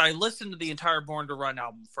Jungle, because I listened to the entire Born to Run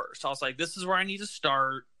album first. I was like, this is where I need to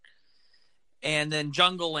start. And then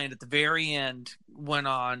Jungle Land at the very end went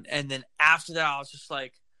on. And then after that, I was just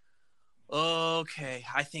like, okay,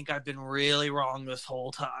 I think I've been really wrong this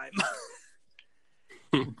whole time.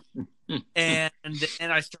 And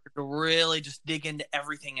then I started to really just dig into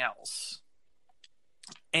everything else.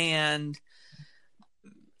 And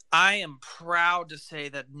I am proud to say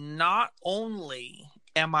that not only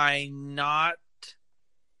am I not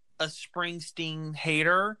a Springsteen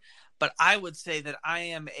hater, but I would say that I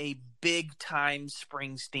am a big time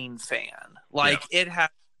Springsteen fan. Like it has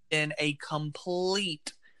been a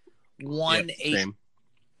complete 180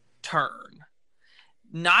 turn.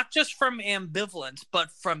 Not just from ambivalence, but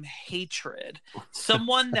from hatred.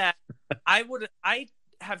 Someone that I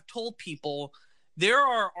have told people there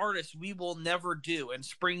are artists we will never do, and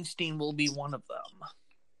Springsteen will be one of them.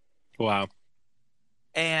 Wow.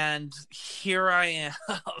 And here I am.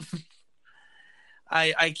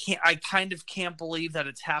 I kind of can't believe that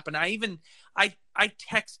it's happened. I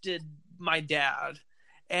texted my dad,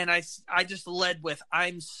 and I just led with,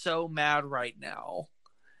 "I'm so mad right now."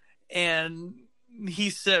 And he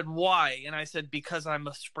said, "Why?" And I said, "Because I'm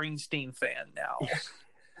a Springsteen fan now."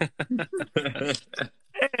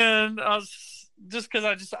 And I was just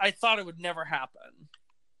because I thought it would never happen.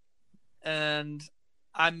 And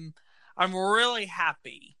I'm really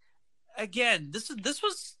happy. Again,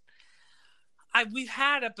 we've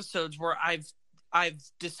had episodes where I've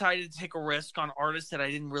decided to take a risk on artists that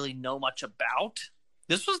I didn't really know much about.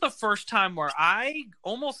 This was the first time where I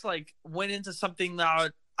almost like went into something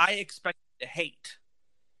that I expected to hate.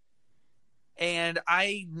 And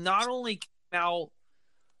I not only came out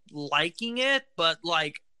liking it, but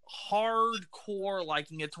like hardcore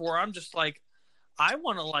liking it, to where I'm just like, I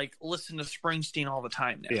want to like listen to Springsteen all the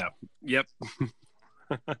time now. Yeah.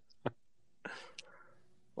 Yep.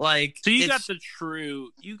 Like, so you got the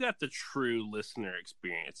true listener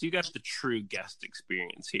experience. You got the true guest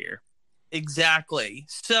experience here. Exactly.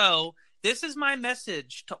 So this is my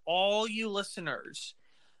message to all you listeners.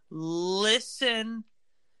 Listen,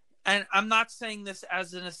 and I'm not saying this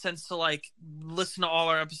as in a sense to like listen to all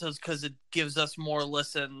our episodes because it gives us more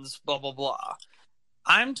listens, blah, blah, blah.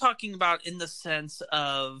 I'm talking about in the sense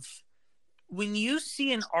of when you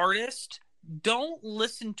see an artist, don't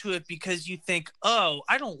listen to it because you think, "Oh,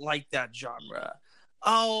 I don't like that genre.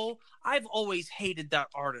 Oh, I've always hated that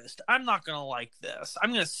artist. I'm not going to like this.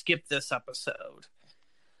 I'm going to skip this episode."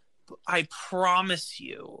 I promise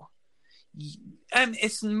you, and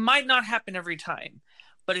it might not happen every time,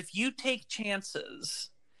 but if you take chances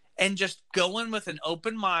and just go in with an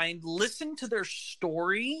open mind, listen to their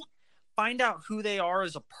story, find out who they are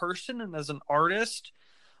as a person and as an artist,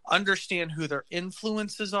 understand who their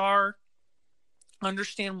influences are,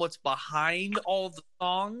 understand what's behind all the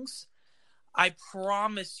songs, I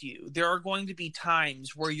promise you there are going to be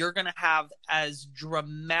times where you're going to have as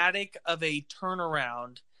dramatic of a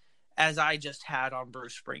turnaround as I just had on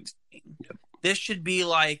Bruce Springsteen. Yep. This should be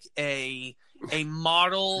like a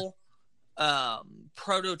model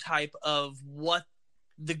prototype of what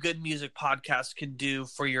the Good Music Podcast can do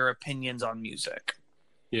for your opinions on music.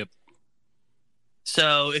 Yep.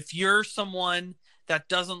 So if you're someone that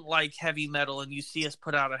doesn't like heavy metal and you see us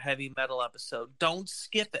put out a heavy metal episode, don't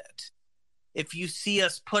skip it. If you see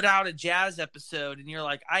us put out a jazz episode and you're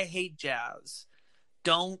like, "I hate jazz,"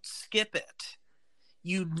 don't skip it.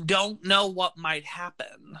 You don't know what might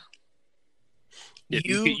happen.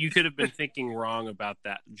 You could have been thinking wrong about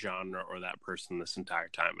that genre or that person this entire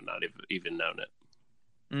time and not even known it.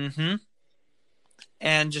 Mm-hmm.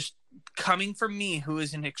 And just coming from me, who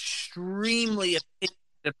is an extremely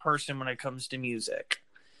opinionated person when it comes to music,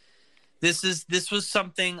 this was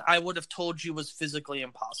something I would have told you was physically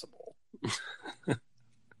impossible.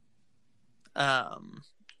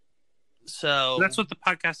 So that's what the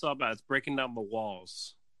podcast is all about. It's breaking down the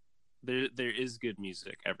walls. There is good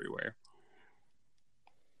music everywhere.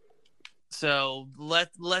 So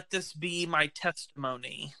let this be my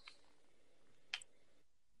testimony.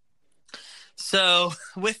 So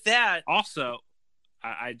with that, also,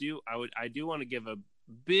 I do want to give a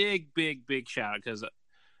big shout out because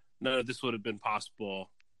none of this would have been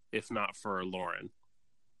possible if not for Lauren.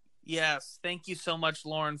 Yes, thank you so much,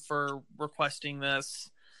 Lauren, for requesting this.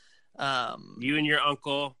 You and your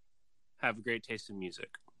uncle have a great taste in music.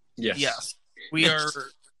 Yes, we are.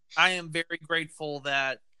 I am very grateful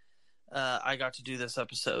that I got to do this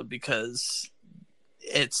episode because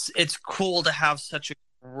it's cool to have such a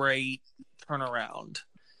great turnaround.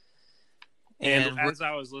 And as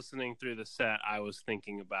I was listening through the set, I was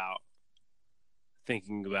thinking about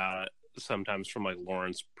it sometimes from like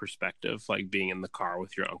Lauren's perspective, like being in the car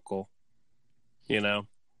with your uncle, you know?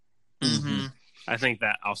 Mm-hmm. I think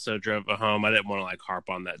that also drove it home. I didn't want to like harp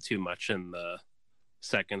on that too much in the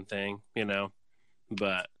second thing, you know,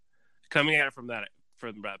 but coming at it from that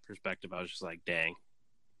perspective, I was just like, dang,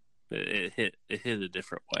 it hit a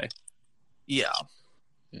different way. Yeah.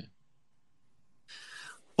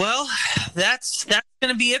 Well, that's going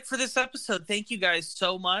to be it for this episode. Thank you guys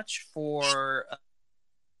so much for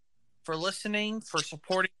listening, for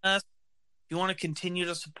supporting us. If you want to continue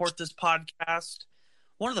to support this podcast,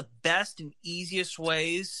 one of the best and easiest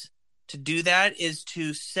ways to do that is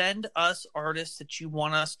to send us artists that you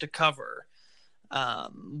want us to cover.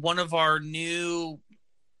 One of our new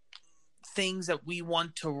things that we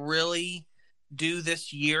want to really do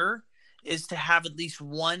this year is to have at least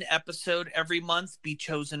one episode every month be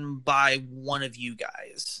chosen by one of you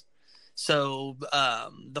guys. So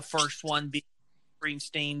the first one being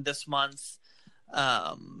Springsteen this month.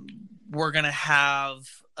 We're going to have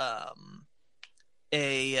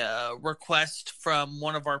a request from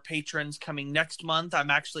one of our patrons coming next month. I'm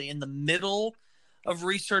actually in the middle of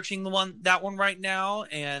researching that one right now,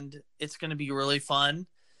 and it's going to be really fun.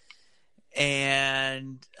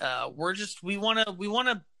 And we want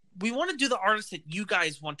to do the artists that you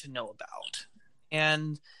guys want to know about.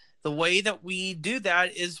 And the way that we do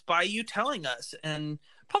that is by you telling us. And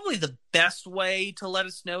probably the best way to let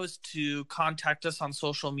us know is to contact us on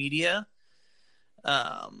social media.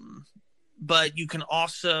 But you can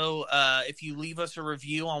also, if you leave us a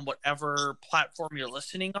review on whatever platform you're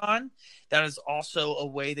listening on, that is also a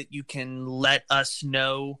way that you can let us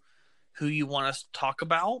know who you want us to talk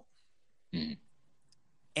about.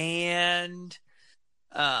 And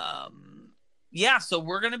so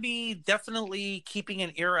we're going to be definitely keeping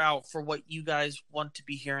an ear out for what you guys want to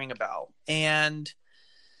be hearing about. And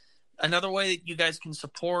another way that you guys can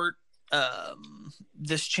support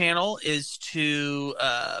this channel is to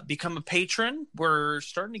become a patron. We're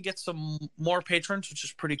starting to get some more patrons, which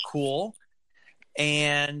is pretty cool.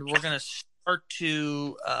 And we're going to start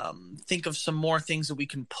to think of some more things that we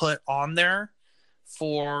can put on there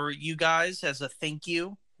for you guys as a thank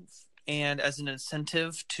you and as an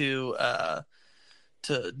incentive to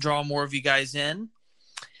draw more of you guys in.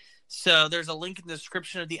 So there's a link in the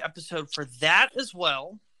description of the episode for that as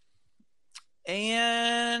well.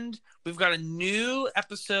 And we've got a new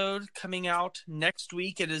episode coming out next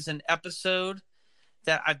week. It is an episode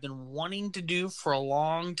that I've been wanting to do for a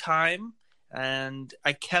long time, and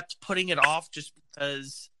I kept putting it off just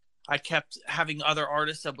because I kept having other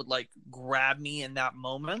artists that would like grab me in that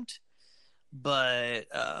moment. But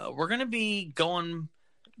we're going to be going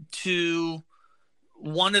to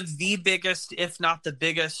one of the biggest, if not the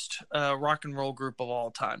biggest, rock and roll group of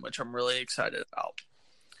all time, which I'm really excited about.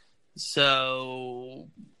 So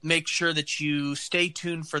make sure that you stay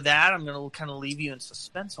tuned for that. I'm going to kind of leave you in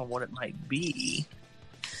suspense on what it might be.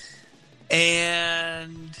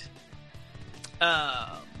 And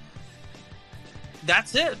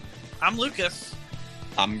that's it. I'm Lucas.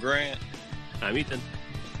 I'm Grant. I'm Ethan.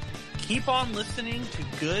 Keep on listening to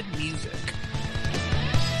good music.